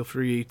 So feel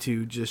free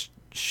to just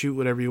shoot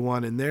whatever you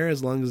want in there,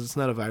 as long as it's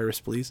not a virus,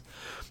 please.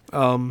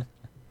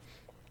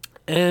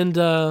 And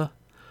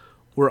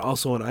we're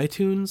also on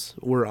iTunes.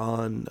 We're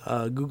on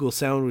Google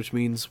Sound, which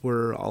means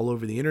we're all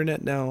over the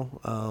internet now.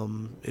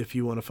 If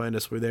you want to find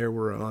us, we're there.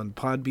 We're on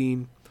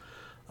Podbean.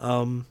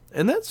 And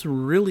that's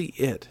really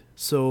it.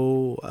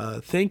 So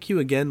thank you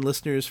again,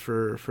 listeners,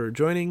 for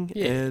joining.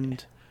 Yeah.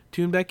 And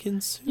tune back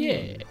in soon.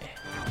 Yeah.